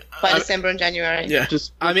 By December and January. Yeah.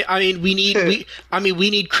 We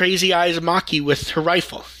need Crazy Eyes Maki with her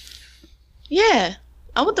rifle. Yeah.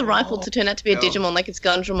 I want the rifle to turn out to be a Digimon, like it's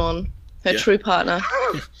Gundramon, her true partner.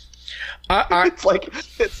 It's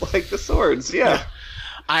like the swords. Yeah.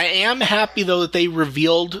 I am happy though that they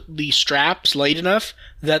revealed the straps late enough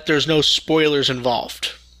that there's no spoilers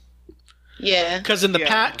involved. Yeah. Because in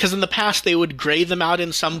the past they would gray them out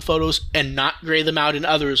in some photos and not gray them out in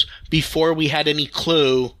others before we had any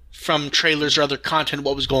clue from trailers or other content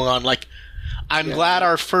what was going on. Like, I'm glad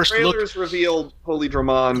our first trailers revealed Holy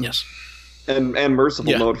Dramon. Yes. And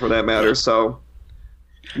Merciful Mode for that matter. So,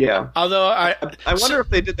 yeah. Although I wonder if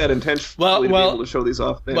they did that intentionally to be able to show these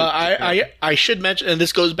off. I should mention, and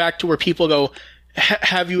this goes back to where people go,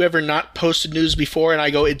 have you ever not posted news before? And I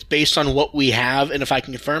go, it's based on what we have, and if I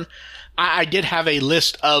can confirm. I did have a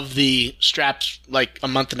list of the straps like a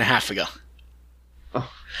month and a half ago.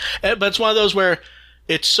 Oh. But it's one of those where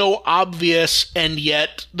it's so obvious, and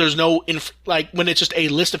yet there's no like when it's just a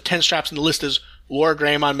list of 10 straps, and the list is War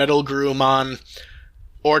Greymon, Metal Garurumon,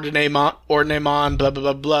 Ordinamon, blah, blah,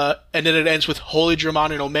 blah, blah. And then it ends with Holy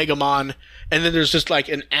Dramon and Omegamon. And then there's just like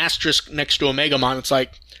an asterisk next to Omegamon. It's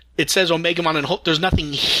like, it says Omegamon and there's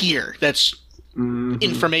nothing here that's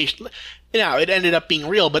information. Now, it ended up being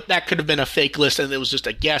real, but that could have been a fake list and it was just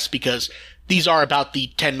a guess because these are about the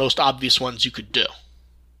 10 most obvious ones you could do.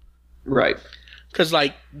 Right. Because,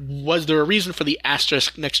 like, was there a reason for the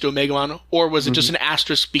asterisk next to Omegamon, or was it just an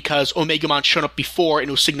asterisk because Omegamon showed up before and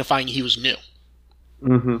it was signifying he was new?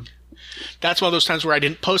 Mm-hmm. That's one of those times where I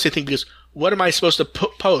didn't post anything because what am I supposed to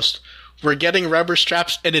post? We're getting rubber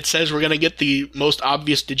straps and it says we're going to get the most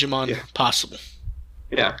obvious Digimon possible.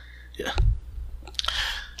 Yeah. Yeah.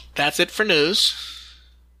 That's it for news.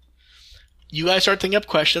 You guys start thinking up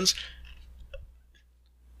questions.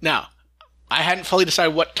 Now, I hadn't fully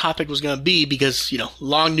decided what topic was going to be because,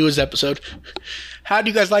 long news episode. How do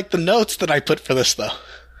you guys like the notes that I put for this, though?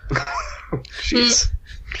 Jeez.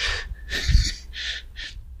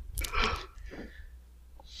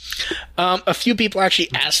 A few people actually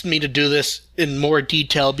asked me to do this in more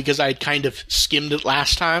detail because I had kind of skimmed it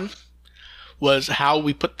last time, was how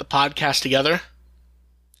we put the podcast together.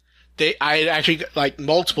 I had actually,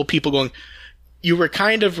 multiple people going, you were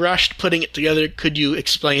kind of rushed putting it together. Could you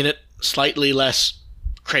explain it slightly less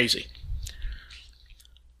crazy?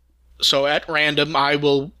 So at random, I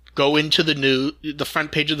will go into the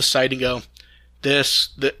front page of the site and go,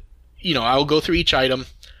 I will go through each item.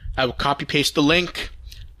 I will copy paste the link.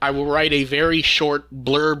 I will write a very short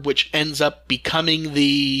blurb, which ends up becoming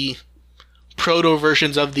the proto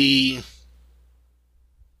versions of the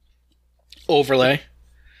overlay.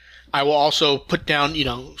 I will also put down,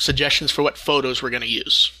 suggestions for what photos we're going to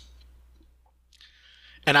use.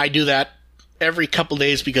 And I do that every couple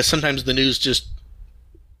days because sometimes the news just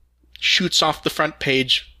shoots off the front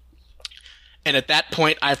page. And at that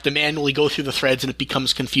point, I have to manually go through the threads and it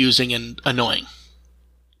becomes confusing and annoying.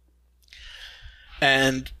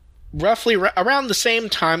 And roughly around the same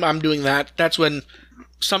time I'm doing that, that's when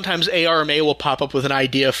sometimes ARMA will pop up with an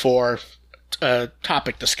idea for a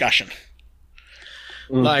topic discussion.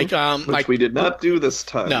 Mm-hmm. Which we did not do this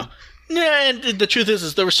time. No. Yeah, and the truth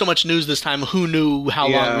is there was so much news this time, who knew how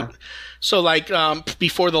long. So,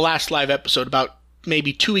 before the last live episode, about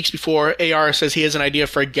maybe 2 weeks before, AR says he has an idea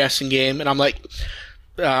for a guessing game, and I'm like,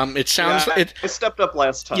 it sounds... I stepped up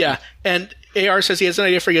last time. Yeah, and AR says he has an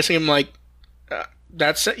idea for a guessing game, I'm like,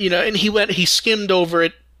 that's, and he skimmed over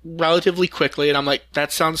it relatively quickly, and I'm like,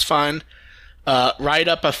 that sounds fine. Write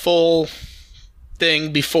up a full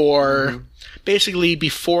thing before... Basically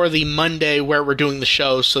before the Monday where we're doing the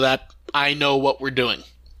show so that I know what we're doing.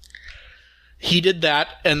 He did that,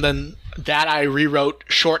 and then that I rewrote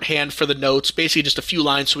shorthand for the notes, basically just a few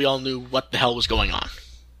lines so we all knew what the hell was going on.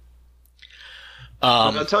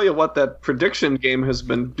 I'll tell you what, that prediction game has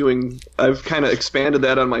been doing. I've kind of expanded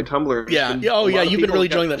that on my Tumblr. Yeah. You've been really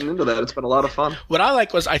enjoying that. Into that. It's been a lot of fun. What I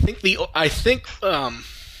like was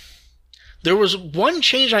there was one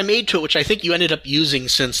change I made to it, which I think you ended up using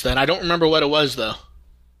since then. I don't remember what it was, though.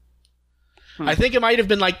 I think it might have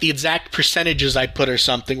been like the exact percentages I put or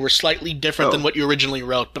something were slightly different than what you originally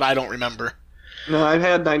wrote, but I don't remember. No, I've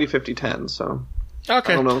had 90, 50, 10, so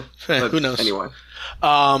okay. I don't know. Who knows? Anyway.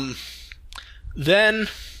 Then,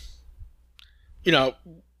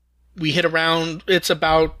 we hit around, it's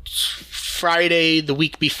about Friday the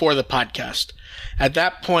week before the podcast. At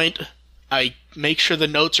that point, I make sure the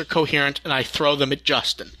notes are coherent and I throw them at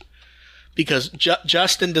Justin. Because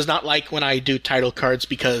Justin does not like when I do title cards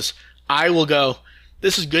because I will go,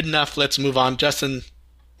 this is good enough, let's move on. Justin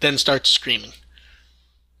then starts screaming.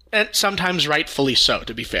 And sometimes rightfully so,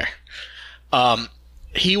 to be fair.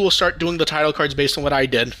 He will start doing the title cards based on what I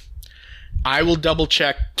did. I will double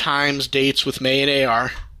check times, dates with May and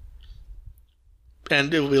AR.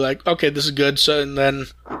 And it will be like, okay, this is good. So, and then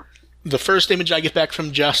the first image I get back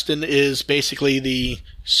from Justin is basically the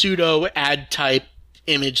pseudo ad type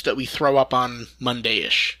image that we throw up on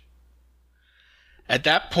Monday-ish. At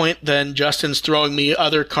that point, then, Justin's throwing me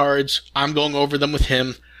other cards. I'm going over them with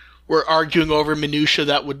him. We're arguing over minutia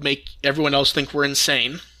that would make everyone else think we're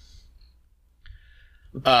insane.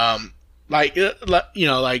 Like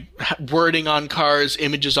wording on cards,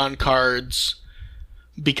 images on cards.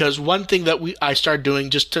 Because one thing that I started doing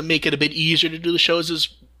just to make it a bit easier to do the shows is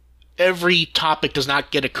every topic does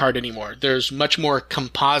not get a card anymore. There's much more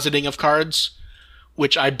compositing of cards,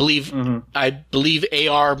 which I believe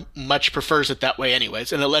AR much prefers it that way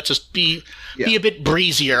anyways, and it lets us be a bit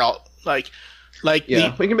breezier. We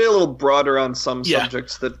can be a little broader on some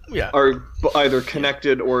subjects that are either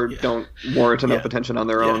connected or don't warrant enough attention on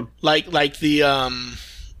their own. Like the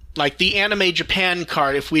Anime Japan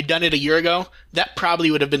card, if we'd done it a year ago, that probably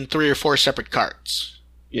would have been 3 or 4 separate cards.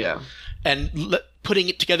 Yeah. And putting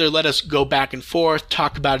it together let us go back and forth,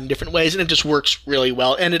 talk about it in different ways, and it just works really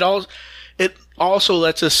well. And it also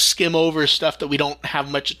lets us skim over stuff that we don't have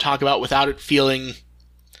much to talk about without it feeling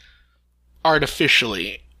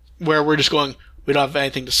artificially, where we're just going, we don't have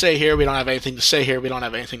anything to say here, we don't have anything to say here, we don't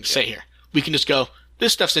have anything to say here. We can just go,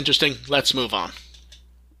 this stuff's interesting, let's move on.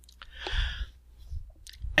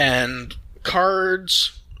 And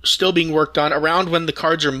cards still being worked on. Around when the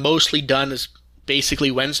cards are mostly done is basically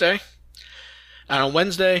Wednesday. And on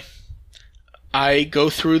Wednesday, I go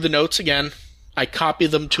through the notes again, I copy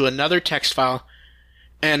them to another text file,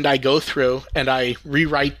 and I go through and I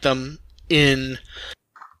rewrite them in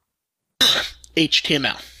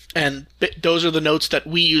HTML. And those are the notes that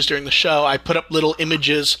we use during the show. I put up little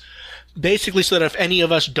images, basically so that if any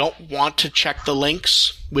of us don't want to check the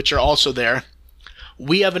links, which are also there,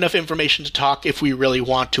 we have enough information to talk if we really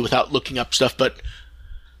want to without looking up stuff. But,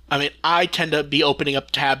 I tend to be opening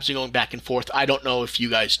up tabs and going back and forth. I don't know if you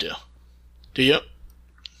guys do. Do you?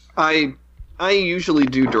 I usually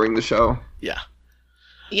do during the show. Yeah.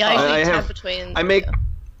 Yeah, I tab between. I make.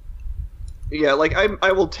 Yeah,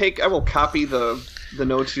 I will copy the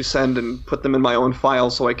notes you send and put them in my own file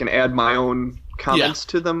so I can add my own comments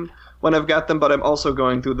to them when I've got them. But I'm also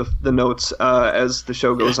going through the notes as the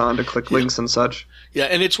show goes on to click links and such. Yeah,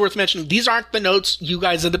 and it's worth mentioning these aren't the notes you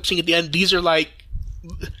guys end up seeing at the end. These are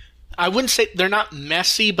I wouldn't say they're not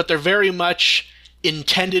messy, but they're very much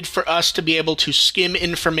intended for us to be able to skim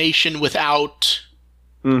information without.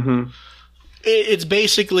 Mm-hmm. It's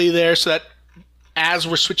basically there so that as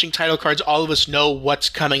we're switching title cards, all of us know what's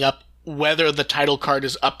coming up, whether the title card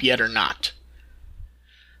is up yet or not.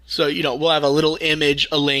 So, we'll have a little image,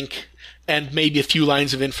 a link, and maybe a few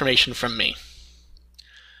lines of information from me.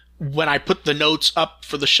 When I put the notes up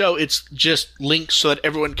for the show, it's just links so that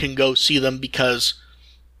everyone can go see them because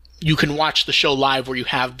you can watch the show live where you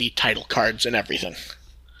have the title cards and everything.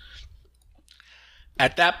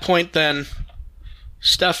 At that point, then,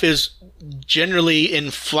 stuff is generally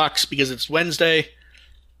in flux because it's Wednesday.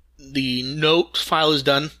 The note file is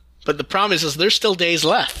done. But the problem is there's still days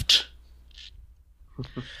left.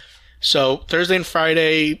 So Thursday and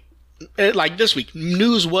Friday, like this week,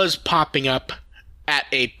 news was popping up at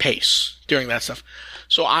a pace during that stuff.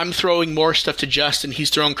 So I'm throwing more stuff to Justin.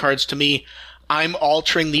 He's throwing cards to me. I'm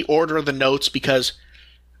altering the order of the notes because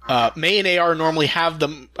May and AR normally have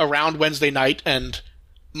them around Wednesday night, and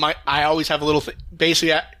I always have a little thing.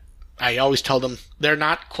 Basically, I always tell them they're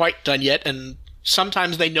not quite done yet, and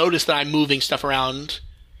sometimes they notice that I'm moving stuff around.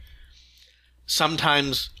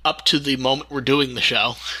 Sometimes up to the moment we're doing the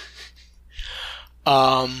show.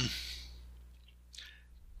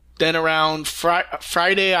 Then around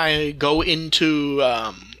Friday, I go into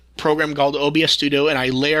a program called OBS Studio, and I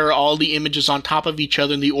layer all the images on top of each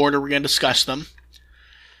other in the order we're going to discuss them.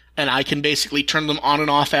 And I can basically turn them on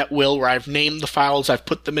and off at will, where I've named the files, I've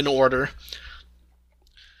put them in order.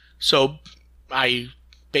 So I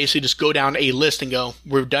basically just go down a list and go,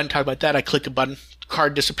 we're done talking about that. I click a button, the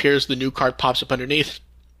card disappears, the new card pops up underneath.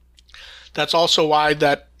 That's also why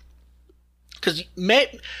because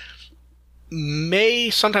May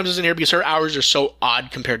sometimes isn't here because her hours are so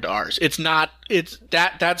odd compared to ours. It's not.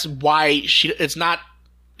 That's why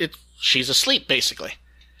she's asleep basically.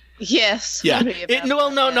 Yes. Yeah.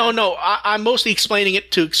 No. I'm mostly explaining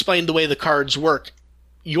it to explain the way the cards work.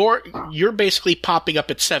 You're basically popping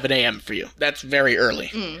up at 7 a.m. for you. That's very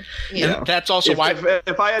early. Yeah. And that's also why.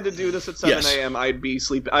 If I had to do this at 7 a.m., I'd be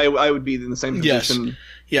sleeping. I would be in the same position. Yes.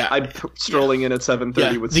 Yeah. I'd strolling in at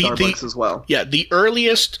 7:30 with Starbucks as well. Yeah. The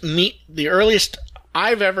earliest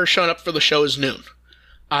I've ever shown up for the show is noon.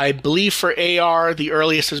 I believe for AR the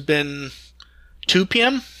earliest has been 2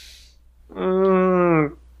 p.m.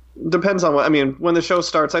 Depends on what. I mean, when the show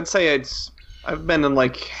starts, I'd say I've been in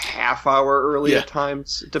like half hour early at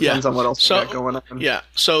times. It depends on what else I got going on. Yeah,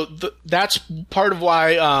 so that's part of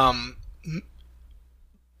why.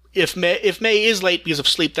 If May is late because of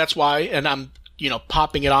sleep, that's why. And I'm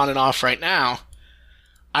popping it on and off right now.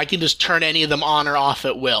 I can just turn any of them on or off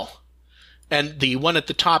at will. And the one at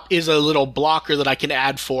the top is a little blocker that I can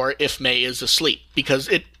add for if May is asleep, because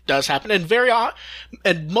it does happen.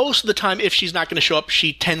 And most of the time, if she's not going to show up,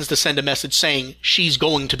 she tends to send a message saying she's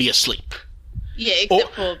going to be asleep. Yeah,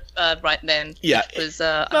 except for right then. Yeah, which was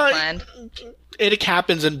unplanned. It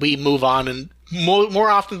happens, and we move on. And more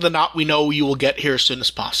often than not, we know you will get here as soon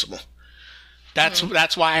as possible.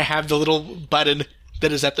 That's why I have the little button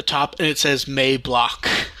that is at the top, and it says May block.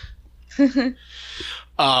 So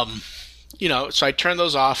I turn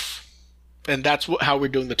those off, and that's how we're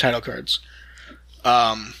doing the title cards.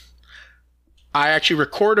 I actually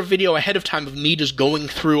record a video ahead of time of me just going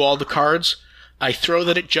through all the cards. I throw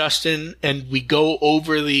that at Justin, and we go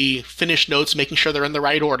over the finished notes, making sure they're in the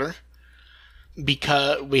right order.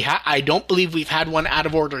 Because I don't believe we've had one out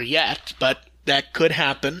of order yet, but that could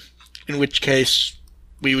happen, in which case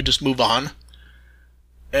we would just move on.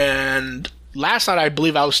 And last night, I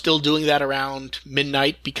believe I was still doing that around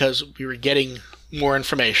midnight because we were getting more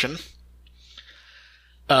information.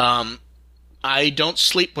 I don't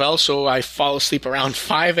sleep well, so I fall asleep around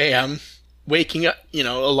 5 a.m., waking up,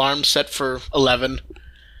 alarm set for 11,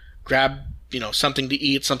 grab, something to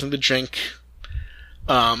eat, something to drink.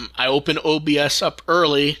 I open OBS up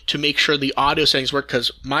early to make sure the audio settings work,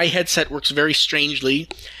 because my headset works very strangely.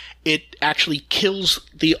 It actually kills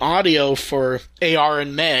the audio for AR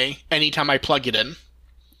and May anytime I plug it in.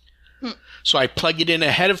 So I plug it in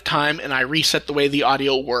ahead of time, and I reset the way the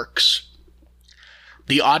audio works.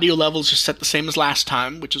 The audio levels are set the same as last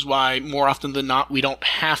time, which is why, more often than not, we don't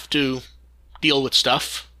have to deal with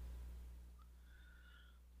stuff.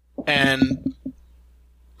 And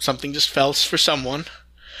something just fell for someone.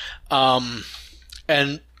 And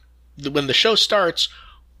when the show starts,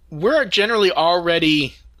 we're generally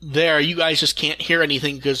already there. You guys just can't hear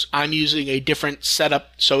anything because I'm using a different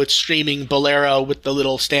setup, so it's streaming Bolero with the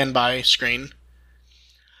little standby screen.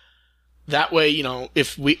 That way,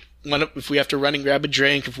 if we have to run and grab a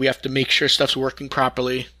drink, if we have to make sure stuff's working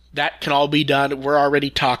properly, that can all be done. We're already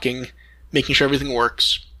talking, making sure everything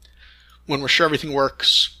works. When we're sure everything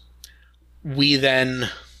works, we then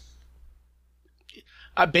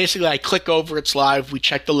basically I click over, it's live, we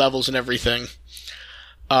check the levels and everything,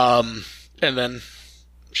 and then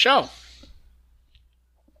show.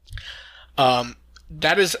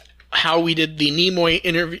 That is how we did the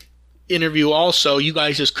Nimoy interview also. You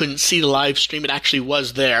guys just couldn't see the live stream. It actually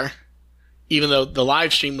was there, even though the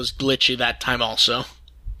live stream was glitchy that time also.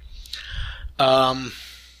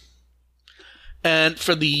 And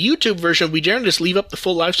for the YouTube version, we generally just leave up the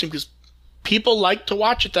full live stream because people like to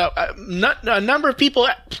watch it. A number of people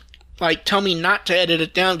tell me not to edit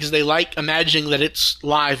it down because they like imagining that it's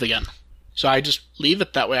live again. So I just leave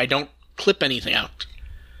it that way. I don't clip anything out.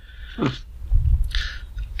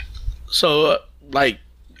 So, I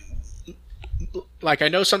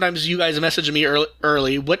know sometimes you guys message me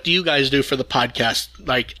early. What do you guys do for the podcast?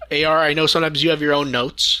 AR, I know sometimes you have your own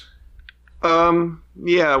notes.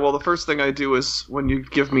 Yeah, well, the first thing I do is when you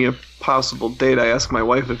give me a possible date, I ask my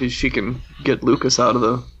wife if she can get Lucas out of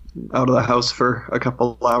the house for a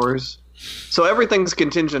couple hours. So everything's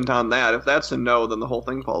contingent on that. If that's a no, then the whole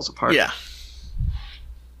thing falls apart. Yeah.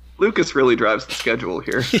 Lucas really drives the schedule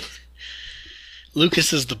here.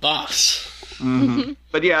 Lucas is the boss. Mm-hmm.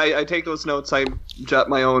 But yeah, I take those notes. I jot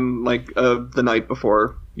my own the night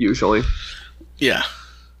before usually. Yeah.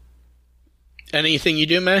 Anything you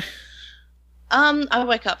do, May? I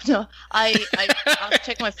wake up. No, I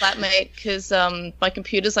check my flatmate because my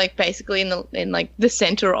computer's basically in the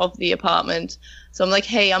center of the apartment. So I'm like,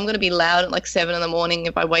 hey, I'm gonna be loud at 7 in the morning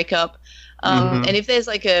if I wake up. And if there's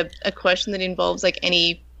a question that involves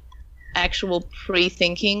any actual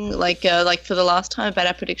pre-thinking, like for the last time about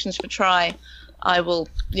our predictions for Try, I will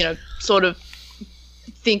sort of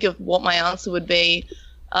think of what my answer would be.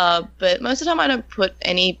 But most of the time I don't put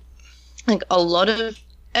a lot of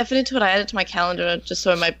effort into it. I add it to my calendar just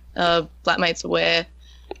so my flatmates are aware.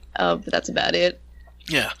 But that's about it.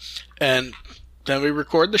 Yeah. And then we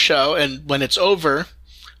record the show, and when it's over,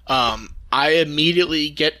 I immediately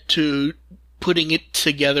get to putting it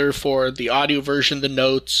together for the audio version, the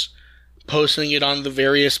notes, posting it on the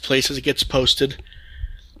various places it gets posted.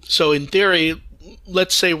 So in theory,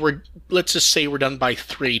 let's just say we're done by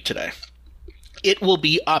 3 today. It will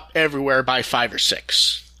be up everywhere by 5 or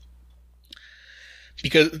 6.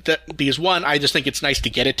 Because one, I just think it's nice to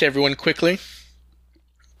get it to everyone quickly.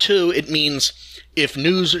 2, it means if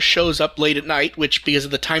news shows up late at night, which because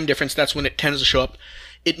of the time difference, that's when it tends to show up,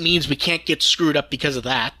 it means we can't get screwed up because of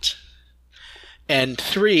that. And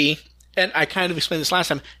 3, and I kind of explained this last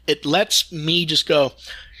time, it lets me just go,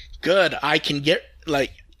 good, I can get,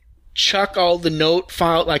 chuck all the note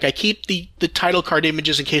file, I keep the title card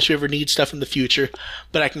images in case we ever need stuff in the future,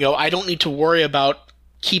 but I can go, I don't need to worry about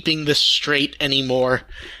keeping this straight anymore.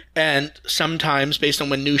 And sometimes, based on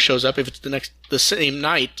when news shows up, if it's the same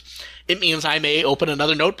night, it means I may open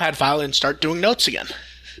another notepad file and start doing notes again.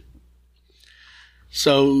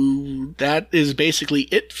 So that is basically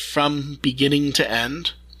it from beginning to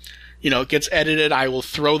end. It gets edited. I will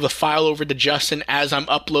throw the file over to Justin as I'm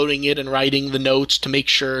uploading it and writing the notes to make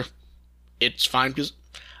sure it's fine, because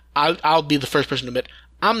I'll be the first person to admit,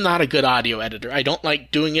 I'm not a good audio editor. I don't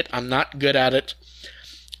like doing it. I'm not good at it.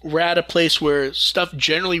 We're at a place where stuff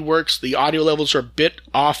generally works. The audio levels are a bit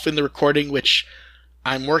off in the recording, which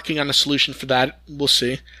I'm working on a solution for that. We'll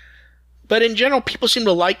see. But in general, people seem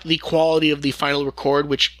to like the quality of the final record,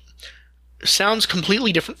 which sounds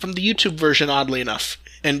completely different from the YouTube version, oddly enough.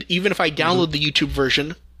 And even if I download the YouTube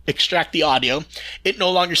version, extract the audio, it no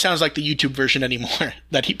longer sounds like the YouTube version anymore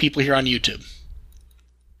that people hear on YouTube.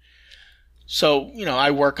 So, I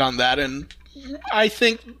work on that, and I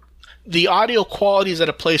think the audio quality is at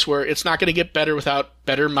a place where it's not going to get better without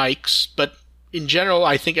better mics, but in general,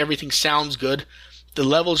 I think everything sounds good. The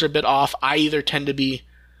levels are a bit off. I either tend to be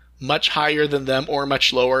much higher than them or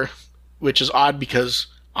much lower, which is odd because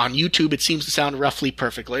on YouTube it seems to sound roughly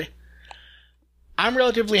perfectly. I'm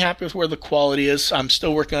relatively happy with where the quality is. I'm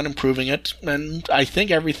still working on improving it, and I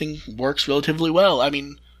think everything works relatively well. I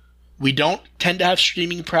mean, we don't tend to have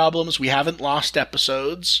streaming problems. We haven't lost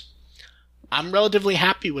episodes. I'm relatively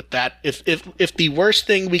happy with that. If the worst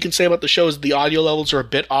thing we can say about the show is the audio levels are a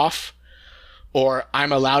bit off, or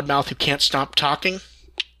I'm a loudmouth who can't stop talking,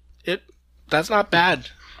 that's not bad.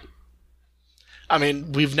 I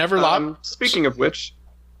mean, we've never lost. Speaking of which,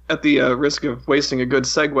 at the risk of wasting a good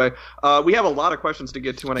segue, we have a lot of questions to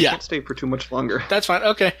get to, and I can't stay for too much longer. That's fine.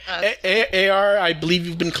 Okay. AR, I believe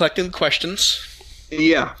you've been collecting questions.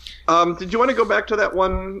 Yeah. Did you want to go back to that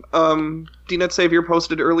one DNet Savior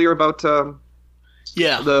posted earlier about about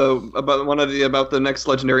the next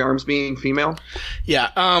legendary arms being female?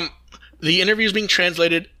 Yeah. The interview is being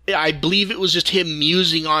translated. I believe it was just him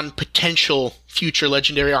musing on potential future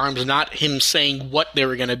legendary arms, not him saying what they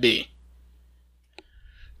were going to be.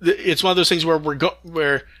 It's one of those things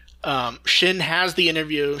where Shin has the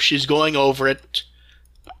interview. She's going over it.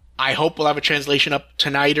 I hope we'll have a translation up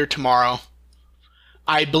tonight or tomorrow.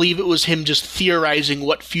 I believe it was him just theorizing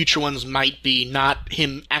what future ones might be, not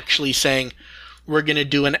him actually saying, we're going to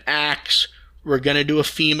do an axe, we're going to do a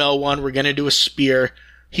female one, we're going to do a spear.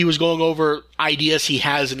 He was going over ideas he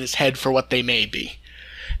has in his head for what they may be.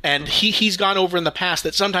 And he's gone over in the past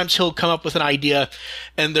that sometimes he'll come up with an idea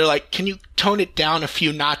and they're like, can you tone it down a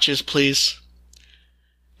few notches, please?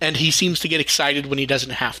 And he seems to get excited when he doesn't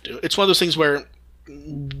have to. It's one of those things where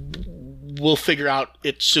we'll figure out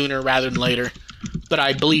it sooner rather than later. But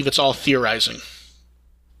I believe it's all theorizing.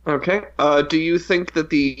 Okay. Do you think that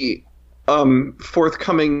the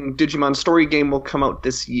forthcoming Digimon story game will come out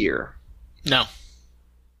this year? No.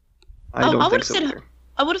 I don't think so either.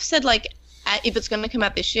 I would have said, if it's going to come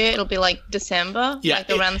out this year, it'll be December,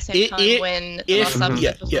 around the same time when the last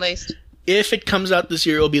episode was released. If it comes out this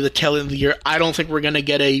year, it'll be the tail end of the year. I don't think we're going to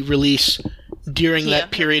get a release during that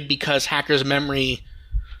period because Hacker's Memory,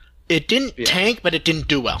 it didn't tank, but it didn't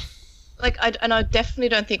do well. I definitely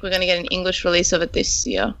don't think we're going to get an English release of it this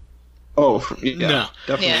year. Oh, yeah. No.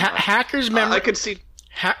 Definitely. Yeah. Hacker's Memory... I could see...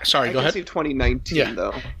 Sorry, go ahead. I could see 2019,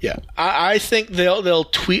 though. Yeah. I think they'll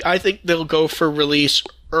tweet... I think they'll go for release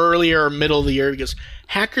earlier or middle of the year because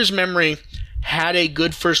Hacker's Memory had a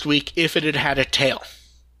good first week if it had had a tail.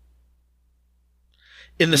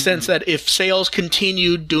 In the sense that if sales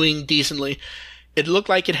continued doing decently, it looked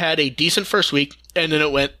like it had a decent first week, and then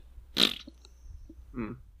it went...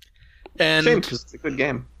 And shame, because it's a good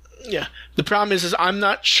game. Yeah. The problem is I'm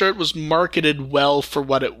not sure it was marketed well for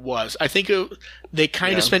what it was. I think they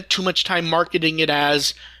kind of spent too much time marketing it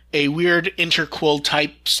as a weird interquel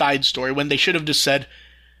type side story when they should have just said,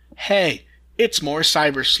 "Hey, it's more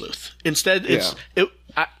Cyber Sleuth." Instead,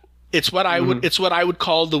 it's what I would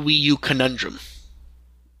call the Wii U conundrum.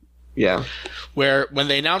 Yeah. Where when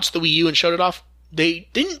they announced the Wii U and showed it off, they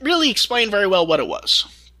didn't really explain very well what it was.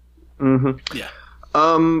 Mm-hmm. Yeah.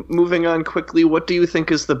 Moving on quickly, what do you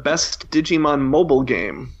think is the best Digimon mobile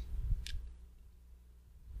game?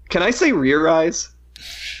 Can I say Rear Eyes?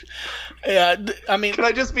 Yeah, I mean... Can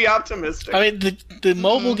I just be optimistic? I mean, the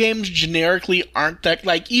mobile games generically aren't that...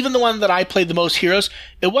 Like, even the one that I played the most, Heroes,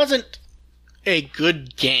 it wasn't a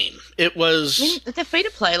good game. It was... I mean, they're free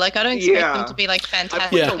to play. Like, I don't expect them to be, like,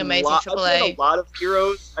 fantastic, amazing AAA. I've played a lot of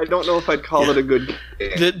Heroes. I don't know if I'd call it a good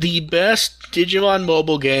game. The best Digimon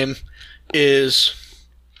mobile game is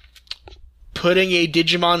putting a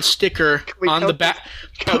Digimon sticker on the back...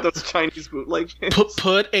 Count those Chinese bootleg games?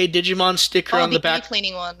 Put a Digimon sticker on the back... the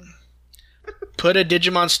cleaning one. Put a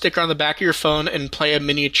Digimon sticker on the back of your phone and play a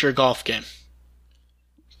miniature golf game.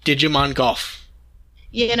 Digimon Golf.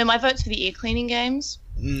 Yeah, no, my vote's for the ear cleaning games.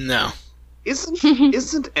 No.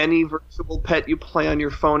 Isn't any virtual pet you play on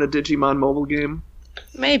your phone a Digimon mobile game?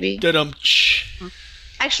 Maybe. Da-dum-tsh.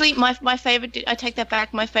 Actually, my favorite, I take that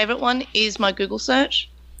back, my favorite one is my Google search.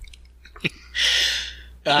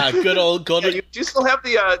 Good old. Do you still have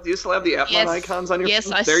the Appmon icons on your phone?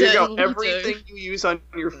 Yes, I There you go. Everything do. you use on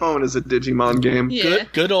your phone is a Digimon game. Yeah.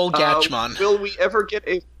 Good old Gatchmon. Will we ever get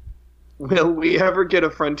a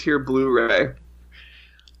Frontier Blu-ray?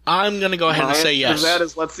 I'm gonna go ahead and say yes. That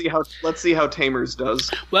is, let's see how Tamers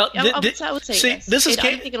does. Well, I would say yes. This is I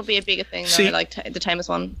don't think it'll be a bigger thing though, like the Tamers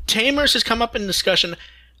one. Tamers has come up in discussion.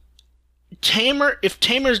 If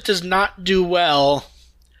Tamers does not do well,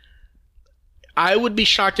 I would be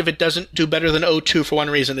shocked if it doesn't do better than O2 for one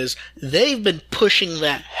reason, is they've been pushing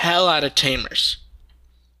the hell out of Tamers.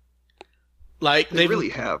 Like they really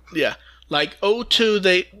have. Yeah. Like O2,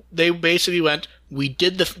 they basically went, we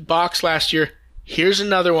did the box last year, here's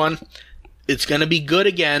another one. It's going to be good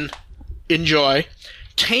again. Enjoy.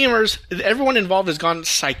 Tamers, everyone involved has gone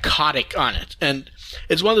psychotic on it. And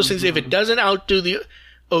it's one of those things, if it doesn't outdo the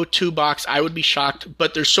O2 box, I would be shocked.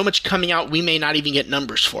 But there's so much coming out, we may not even get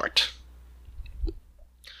numbers for it.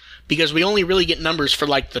 Because we only really get numbers for,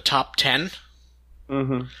 like, the top 10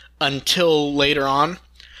 until later on.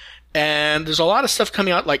 And there's a lot of stuff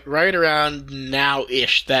coming out, like, right around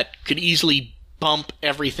now-ish that could easily bump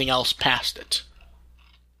everything else past it.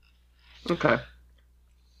 Okay.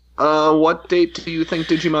 What date do you think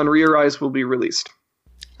Digimon Rear Eyes will be released?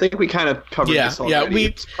 I think we kind of covered this already. Yeah,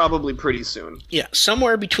 it's probably pretty soon. Yeah,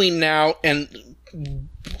 somewhere between now and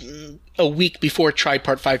a week before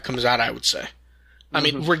Tripart 5 comes out, I would say. I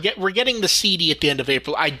mean, we're getting the CD at the end of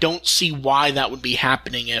April. I don't see why that would be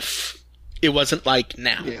happening if it wasn't like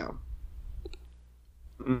now. Yeah.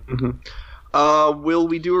 Will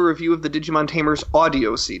we do a review of the Digimon Tamers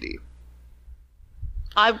audio CD?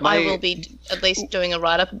 I will be at least doing a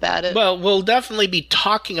write-up about it. Well, we'll definitely be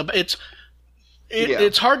talking about it.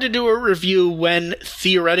 It's hard to do a review when,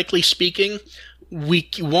 theoretically speaking, we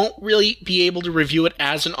won't really be able to review it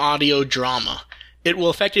as an audio drama. It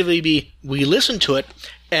will effectively be, we listen to it,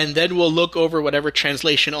 and then we'll look over whatever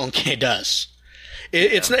translation Onke does.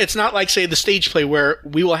 It's not like, say, the stage play where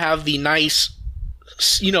we will have the nice,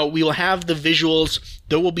 we will have the visuals,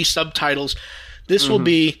 there will be subtitles. This will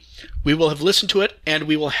be, we will have listened to it, and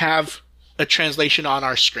we will have a translation on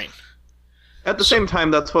our screen. At the same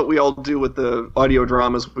time, that's what we all do with the audio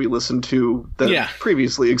dramas we listen to that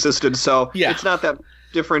previously existed, so it's not that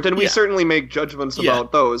different, and we certainly make judgments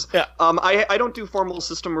about those. Yeah. I don't do formal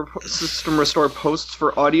system restore posts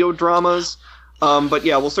for audio dramas, but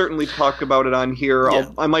yeah, we'll certainly talk about it on here.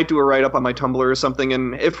 Yeah. I might do a write up on my Tumblr or something,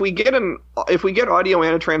 and if we get audio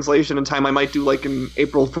and a translation in time, I might do like an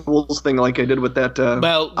April Fool's thing, like I did with that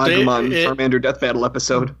Agumon Charmander Death Battle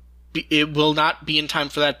episode. It will not be in time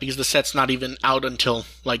for that because the set's not even out until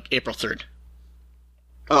like April 3rd.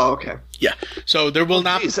 Oh, okay. Yeah. So there will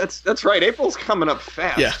not. Geez, that's right. April's coming up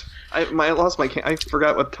fast. Yeah. I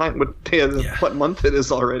forgot what month it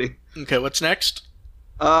is already. Okay. What's next?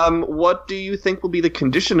 What do you think will be the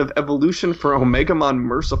condition of evolution for Omegamon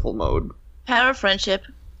Merciful Mode? Power of friendship.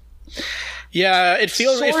 Yeah, it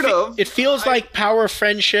feels It feels like power,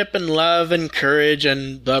 friendship, and love, and courage,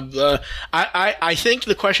 and blah blah. I think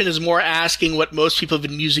the question is more asking what most people have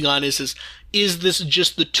been musing on is this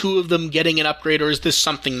just the two of them getting an upgrade, or is this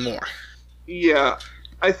something more? Yeah,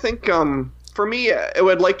 I think for me, I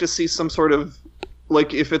would like to see some sort of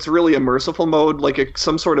like if it's really a merciful mode, like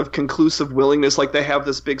some sort of conclusive willingness, like they have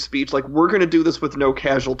this big speech, like we're going to do this with no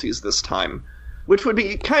casualties this time, which would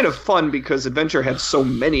be kind of fun because Adventure had so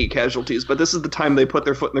many casualties, but this is the time they put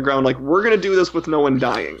their foot in the ground, like we're going to do this with no one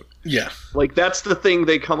dying. Yeah. Like that's the thing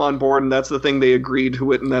they come on board, and that's the thing they agree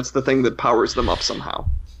to it, and that's the thing that powers them up somehow.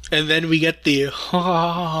 And then we get the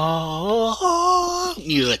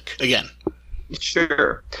music again.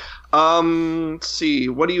 Sure. Let's see.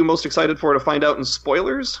 What are you most excited for to find out in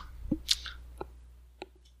spoilers?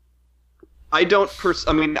 I don't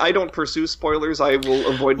pursue spoilers. I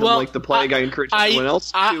will avoid them like the plague. I encourage everyone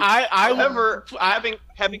else to. However,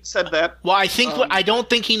 having said that, well, I think I don't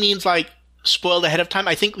think he means like spoiled ahead of time.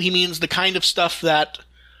 I think he means the kind of stuff that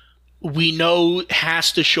we know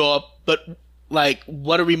has to show up, but like,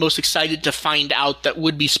 what are we most excited to find out that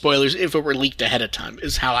would be spoilers if it were leaked ahead of time,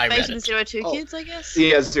 is how I read it. Based on 02 Kids, I guess?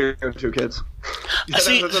 Yeah, 02 Kids.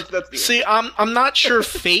 See, I'm not sure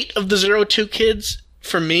fate of the 02 Kids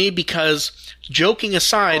for me, because joking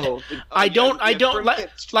aside, I don't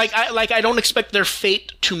expect their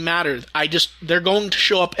fate to matter. They're going to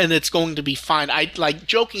show up and it's going to be fine.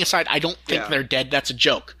 Joking aside, I don't think they're dead. That's a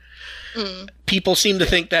joke. Mm. People seem to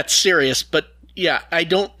think that's serious, but yeah, I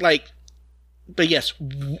don't like... But yes,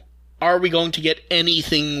 are we going to get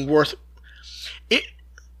anything worth it?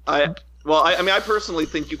 I personally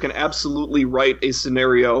think you can absolutely write a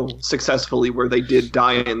scenario successfully where they did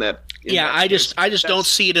die in that. I just don't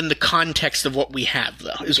see it in the context of what we have,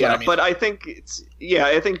 though. Is what I mean. But I think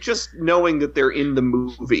I think just knowing that they're in the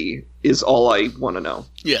movie is all I want to know.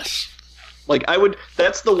 Yes. Like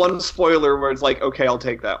that's the one spoiler where it's like, okay, I'll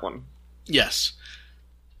take that one. Yes.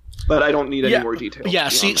 But I don't need any more details. Yeah,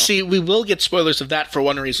 see, we will get spoilers of that for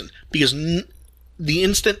one reason. Because the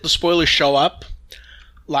instant the spoilers show up,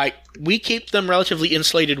 like, we keep them relatively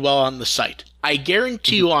insulated well on the site. I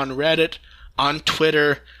guarantee you on Reddit, on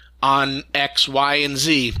Twitter, on X, Y, and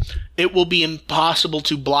Z, it will be impossible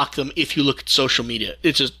to block them if you look at social media.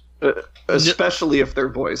 It's just... especially if they're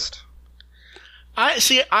voiced. I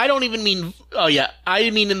don't even mean... Oh, yeah.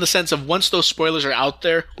 I mean in the sense of once those spoilers are out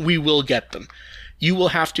there, we will get them. You will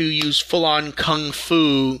have to use full-on kung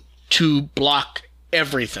fu to block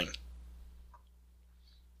everything.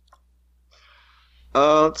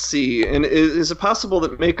 Let's see. And is it possible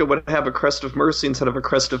that Mako would have a crest of mercy instead of a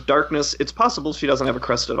crest of darkness? It's possible she doesn't have a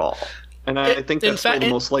crest at all. And I think that's still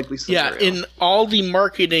the most likely scenario. Yeah, in all the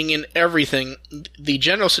marketing and everything, the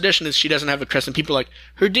general suggestion is she doesn't have a crest, and people are like,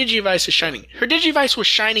 her Digivice is shining. Her Digivice was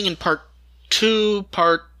shining in part 2,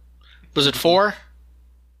 was it 4?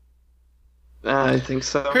 I think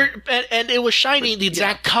so. And it was shining the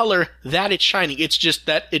exact color that it's shining. It's just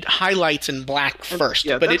that it highlights in black first.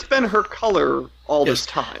 Yeah, but it's been her color all this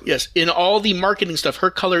time. Yes, in all the marketing stuff,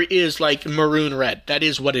 her color is like maroon red. That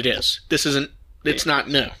is what it is. It's not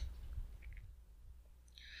new.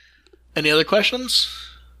 Any other questions?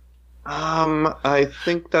 I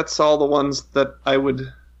think that's all the ones that I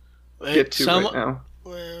would get to right now.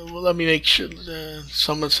 Well, let me make sure.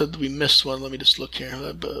 Someone said that we missed one. Let me just look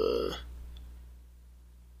here.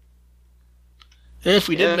 If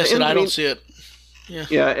we did miss it, I don't see it.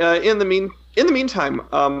 Yeah. In the meantime,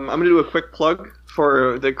 I'm going to do a quick plug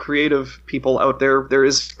for the creative people out there. There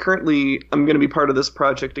is currently, I'm going to be part of this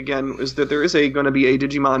project again, is that there is going to be a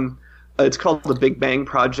Digimon. It's called the Big Bang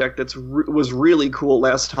Project. It was really cool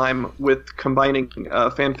last time with combining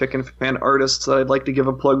fanfic and fan artists that I'd like to give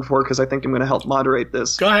a plug for because I think I'm going to help moderate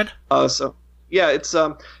this. Go ahead. If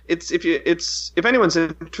anyone's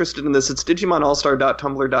interested in this, it's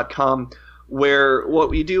digimonallstar.tumblr.com. Where what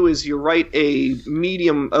we do is you write a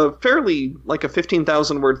fairly like a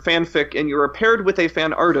 15,000 word fanfic, and you're paired with a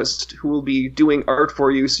fan artist who will be doing art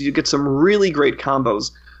for you, so you get some really great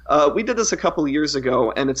combos. We did this a couple of years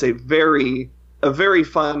ago, and it's a very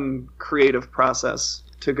fun, creative process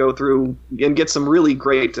to go through and get some really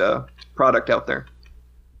great product out there.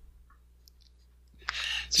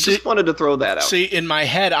 Just wanted to throw that out. See, in my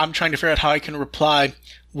head, I'm trying to figure out how I can reply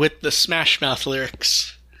with the Smash Mouth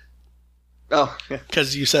lyrics. Oh, yeah.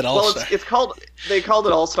 Because you said All Star. Well, they called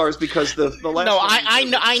it All Stars because the last. No,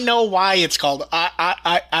 I know why it's called.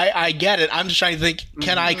 I get it. I'm just trying to think.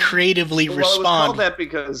 Can I creatively respond? Well,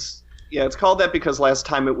 it's called that because last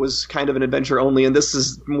time it was kind of an adventure only, and this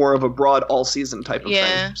is more of a broad all season type of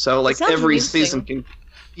thing. So like every season can.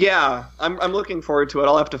 Yeah, I'm looking forward to it.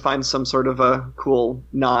 I'll have to find some sort of a cool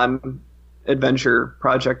non-adventure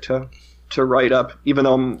project to write up, even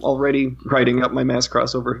though I'm already writing up my mass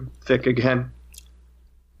crossover fic again.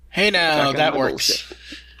 Hey now, that works.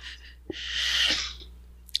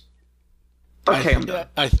 Okay, I'm done.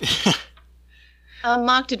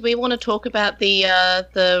 Mark, did we want to talk about the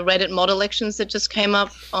Reddit mod elections that just came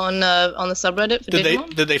up on the subreddit for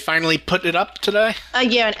Digimon? Did they finally put it up today?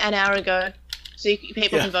 Yeah, an hour ago. So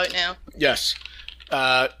people can vote now. Yes.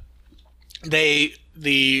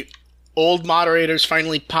 The old moderators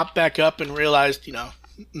finally popped back up and realized,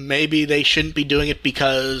 maybe they shouldn't be doing it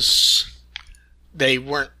because they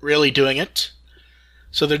weren't really doing it.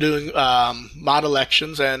 So they're doing mod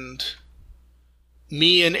elections, and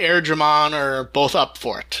me and Airdramon are both up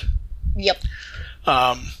for it. Yep.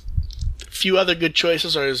 A few other good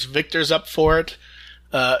choices are Victor's up for it.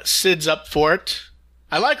 Sid's up for it.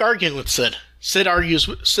 I like arguing with Sid. Sid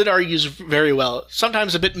argues very well.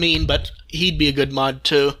 Sometimes a bit mean, but he'd be a good mod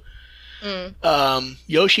too.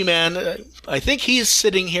 Yoshi Man, I think he's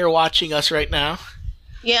sitting here watching us right now.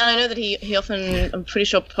 Yeah, I know that he often, I'm pretty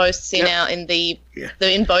sure, posts in in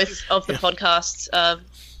both of the podcasts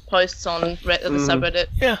posts on the subreddit.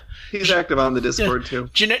 Yeah, he's active on the Discord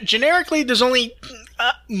too. Generically, there's only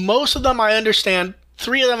most of them I understand.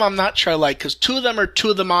 3 of them I'm not sure I like, because 2 of them are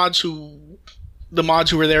 2 of the mods who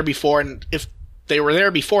were there before, and if they were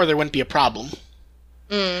there before, there wouldn't be a problem.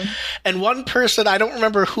 And one person, I don't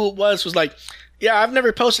remember who it was like, yeah, I've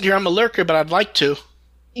never posted here, I'm a lurker, but I'd like to.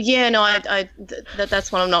 Yeah, no,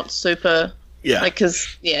 that's one I'm not super... Yeah. Like,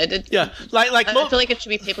 because, I feel like it should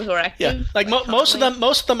be people who are active. Yeah, like most of them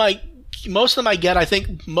I get, I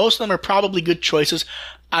think most of them are probably good choices.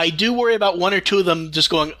 I do worry about 1 or 2 of them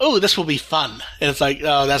just going, oh, this will be fun. And it's like,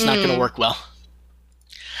 oh, that's not going to work well.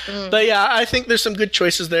 But yeah, I think there's some good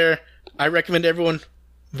choices there. I recommend everyone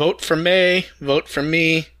vote for May, vote for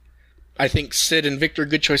me. I think Sid and Victor are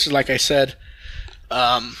good choices, like I said.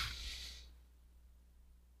 AR's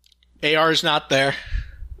not there.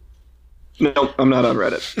 No, I'm not on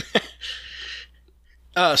Reddit.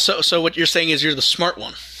 So what you're saying is you're the smart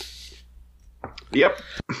one. Yep.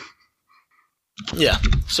 Yeah.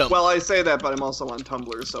 So. Well, I say that, but I'm also on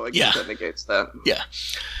Tumblr, so I guess that negates that. Yeah.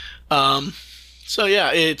 So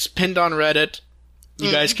yeah, it's pinned on Reddit.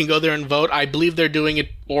 You guys can go there and vote. I believe they're doing it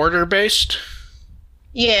order-based.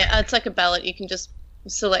 Yeah, it's like a ballot. You can just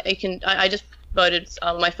select. I just voted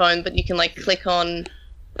on my phone, but you can click on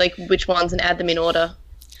which ones and add them in order.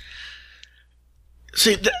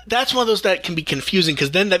 See, that's one of those that can be confusing,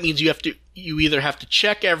 because then that means you either have to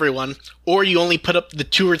check everyone, or you only put up the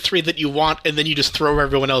 2 or 3 that you want, and then you just throw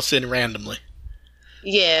everyone else in randomly.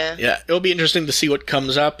 Yeah. Yeah, it'll be interesting to see what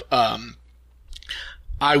comes up.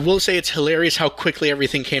 I will say it's hilarious how quickly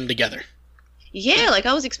everything came together. Yeah,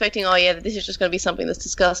 I was expecting, this is just going to be something that's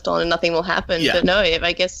discussed on and nothing will happen. Yeah. But no,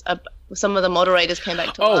 I guess some of the moderators came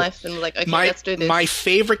back to life and were like, okay, let's do this. My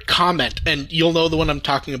favorite comment, and you'll know the one I'm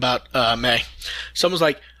talking about, May. Someone's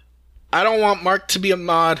like, I don't want Mark to be a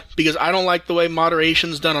mod because I don't like the way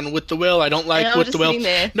moderation's done on With the Will. I don't like With the Will.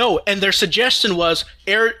 No, and their suggestion was,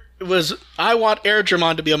 I want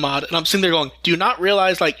Airdramon to be a mod. And I'm sitting there going, do you not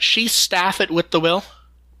realize, she's staff at With the Will?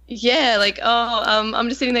 Yeah, I'm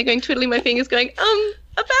just sitting there twiddling my fingers going,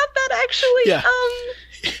 about that actually. Yeah.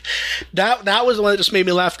 That was the one that just made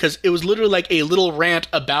me laugh, because it was literally a little rant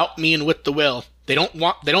about me and With the Will. They don't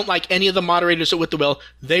like any of the moderators at With the Will.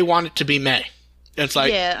 They want it to be May. And it's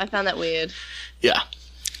yeah, I found that weird. Yeah.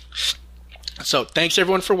 So thanks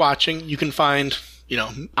everyone for watching. You can find,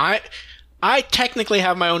 I technically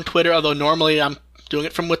have my own Twitter, although normally I'm doing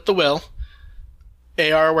it from With the Will.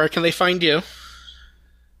 AR, where can they find you?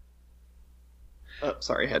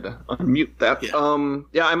 Sorry, I had to unmute that. Yeah,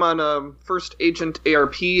 I'm on First Agent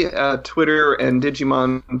ARP Twitter, and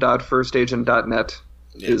Digimon.firstagent.net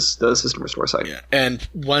is the System Restore site. Yeah. And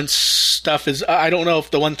once stuff is, I don't know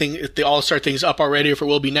if the All-Star thing is up already, or if it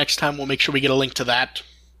will be next time. We'll make sure we get a link to that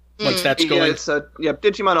once that's going. Yeah, it's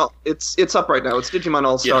Digimon. It's up right now. It's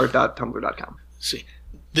DigimonAllStar.tumblr.com. See,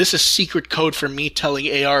 this is secret code for me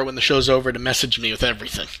telling AR when the show's over to message me with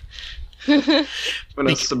everything. I'm going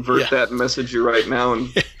to subvert that and message you right now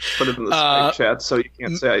and put it in the Skype chat so you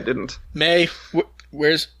can't say I didn't. May,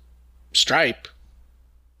 where's Stripe?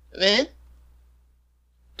 Eh?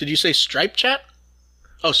 Did you say Stripe chat?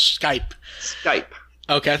 Oh, Skype. Skype.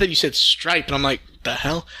 Okay, I thought you said Stripe, and I'm like, the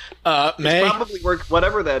hell? May? It probably works,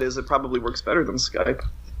 whatever that is, it probably works better than Skype.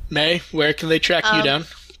 May, where can they track you down?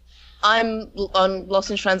 I'm on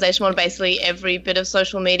Lost in Translation on basically every bit of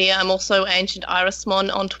social media. I'm also Ancient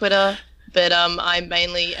Irismon on Twitter. But I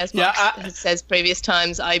mainly, as Mark says previous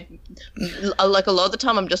times, I a lot of the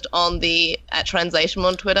time I'm just on the @Translation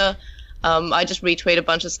on Twitter. I just retweet a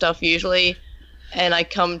bunch of stuff usually, and I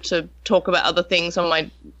come to talk about other things on my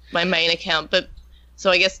main account. But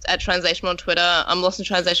so I guess @Translation on Twitter, I'm Lost in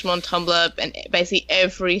Translation on Tumblr, and basically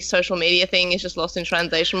every social media thing is just Lost in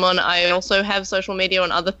Translation on. I also have social media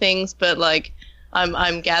on other things, but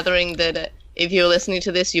I'm gathering that if you're listening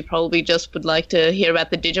to this, you probably just would like to hear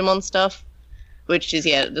about the Digimon stuff, which is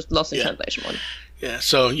just lost in translation one. Yeah.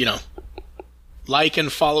 So like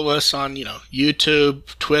and follow us on YouTube,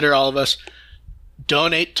 Twitter, all of us.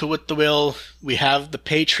 Donate to With the Will. We have the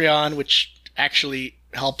Patreon, which actually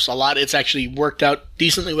helps a lot. It's actually worked out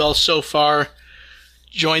decently well so far.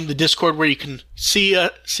 Join the Discord where you can see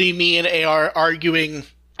me and AR arguing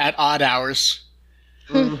at odd hours.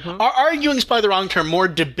 Mm-hmm. Arguing is probably the wrong term, more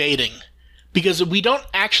debating. Because we don't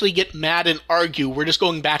actually get mad and argue, we're just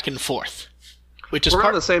going back and forth. Which is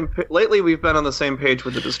on the same. Lately, we've been on the same page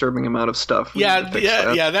with a disturbing amount of stuff.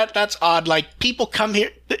 That's odd. Like, people come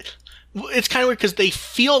here. It's kind of weird because they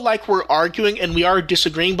feel like we're arguing and we are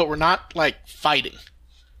disagreeing, but we're not like fighting.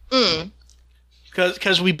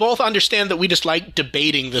 Because we both understand that we just like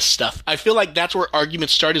debating this stuff. I feel like that's where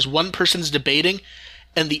arguments start: is one person's debating,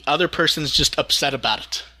 and the other person's just upset about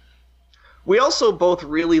it. We also both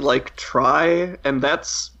really like try, and that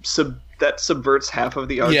subverts half of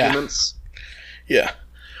the arguments. Yeah.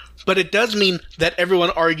 But it does mean that everyone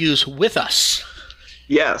argues with us.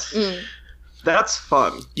 Yes. That's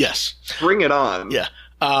fun. Yes. Bring it on. Yeah.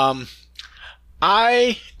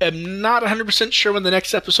 I am not 100% sure when the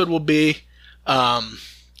next episode will be.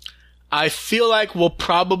 I feel like we'll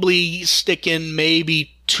probably stick in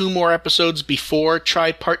maybe 2 more episodes before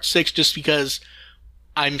Try Part 6, just because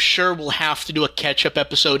I'm sure we'll have to do a catch-up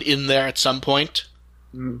episode in there at some point.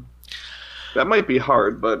 That might be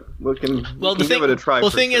hard, but we can give it a try. Well,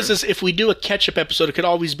 the thing is if we do a catch-up episode, it could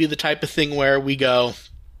always be the type of thing where we go,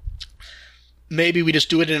 maybe we just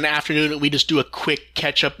do it in an afternoon and we just do a quick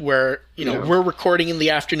catch-up where, we're recording in the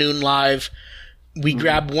afternoon live. We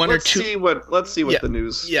grab one or two. Let's see what the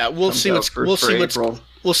news. Yeah, we'll see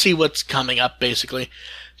what's coming up, basically.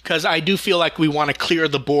 Because I do feel like we want to clear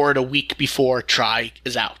the board a week before Try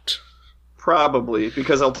is out. Probably,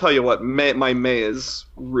 because I'll tell you what, my May is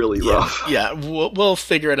really rough. Yeah, we'll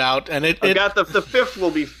figure it out, and I've got the 5th will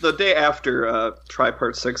be the day after Try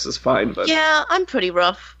Part 6 is fine, but yeah, I'm pretty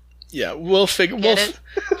rough. Yeah, we'll figure.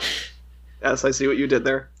 Yes, I see what you did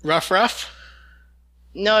there. Rough.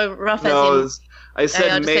 No, rough. No, I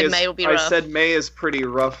said May will be rough. I said May is pretty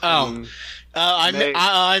rough. I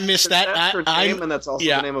missed that. That's her name, and that's also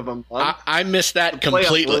the name of a month. I missed that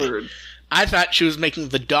completely. I thought she was making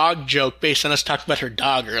the dog joke based on us talking about her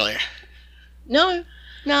dog earlier. No.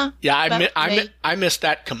 Yeah, I missed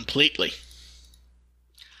that completely.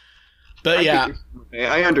 But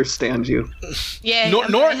I understand you. Yeah, I'm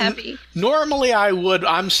very happy. Normally I would.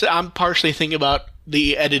 I'm partially thinking about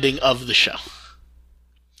the editing of the show.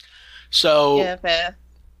 So yeah, fair.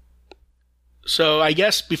 So I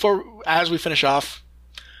guess as we finish off,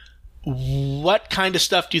 what kind of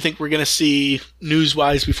stuff do you think we're going to see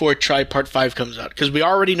news-wise before Try Part 5 comes out? Because we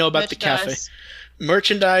already know about the cafe.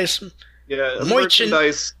 Merchandise. Yeah,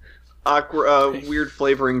 merchandise, weird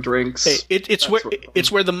flavoring drinks. Hey, it's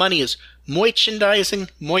where the money is. Merchandising.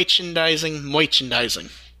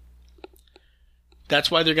 That's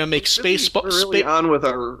why they're going to make Spaceballs. We're really on with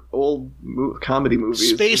our old comedy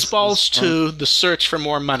movies. Spaceballs 2, The Search for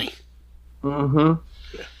More Money. Mm-hmm.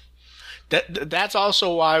 That's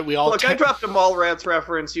also why we all... Look, I dropped a Mallrats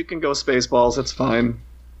reference. You can go Spaceballs. It's fine.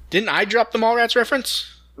 Didn't I drop the Mallrats reference?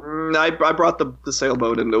 I brought the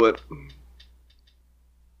sailboat into it.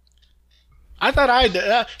 I thought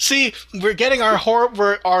I see. We're getting our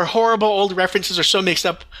horrible old references are so mixed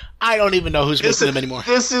up. I don't even know who's making them anymore.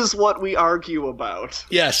 This is what we argue about.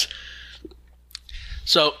 Yes.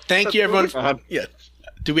 So thank you, everyone. Yeah.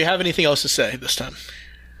 Do we have anything else to say this time?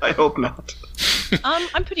 I hope not.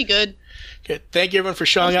 I'm pretty good. Okay. Thank you, everyone, for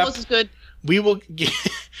showing up. Plus is good. We will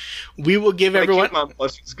give everyone. Mom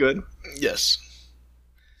Plus is good. Yes.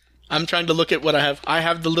 I'm trying to look at what I have. I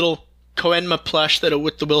have the little Koenma plush that a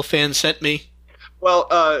With the Will fan sent me. Well,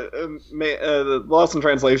 the Lost in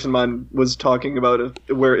Translation man was talking about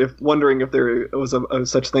wondering if there was a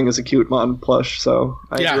such thing as a cute Mon plush, so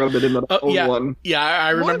I rubbed it in the old one. Yeah,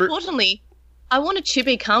 I remember. More importantly, I want a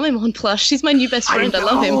Chibi Kamemon plush. He's my new best friend. I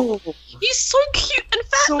love him. He's so cute and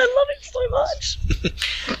fat, and I love him so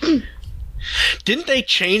much. Didn't they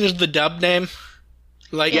change the dub name?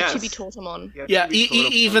 Chibi Tortamon. Yeah,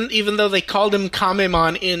 even though they called him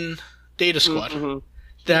Kamemon in Data Squad. Mm-hmm.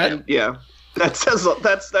 That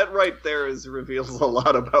right there reveals a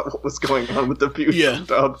lot about what was going on with the Fusion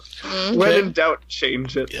dub. Mm-hmm. When in doubt,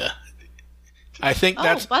 change it. Yeah. I think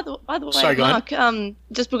that's... by the way, sorry, Mark,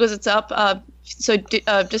 just because it's up, I'm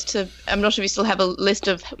not sure if you still have a list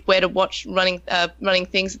of where to watch running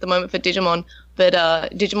things at the moment for Digimon, but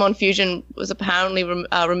Digimon Fusion was apparently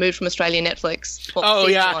removed from Australian Netflix.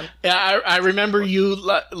 I remember you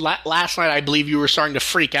last night. I believe you were starting to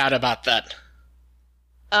freak out about that.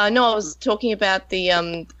 No, I was talking about the.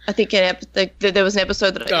 I think there was an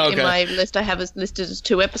episode that in my list I have listed as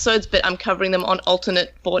 2 episodes, but I'm covering them on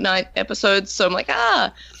alternate fortnight episodes. So I'm like,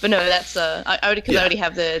 but no, that's I already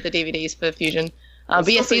have the DVDs for Fusion. But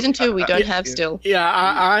yeah, season 2 we don't have still. Yeah,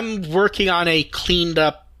 I'm working on a cleaned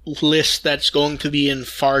up list that's going to be in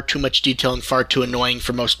far too much detail and far too annoying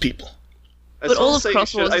for most people. But all of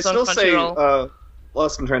Cross Wars is on Crunchyroll.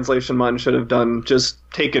 Lost in Translation Mon should have done just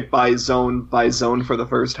take it by zone for the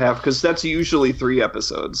first half, because that's usually 3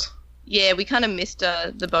 episodes. Yeah, we kind of missed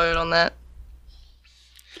the boat on that.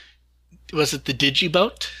 Was it the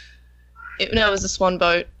Digiboat? No, it was the Swan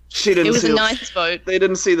boat. It was a nice boat. They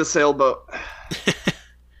didn't see the sailboat.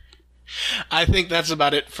 I think that's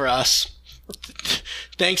about it for us.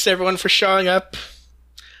 Thanks everyone for showing up.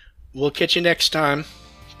 We'll catch you next time.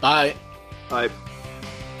 Bye. Bye.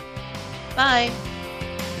 Bye.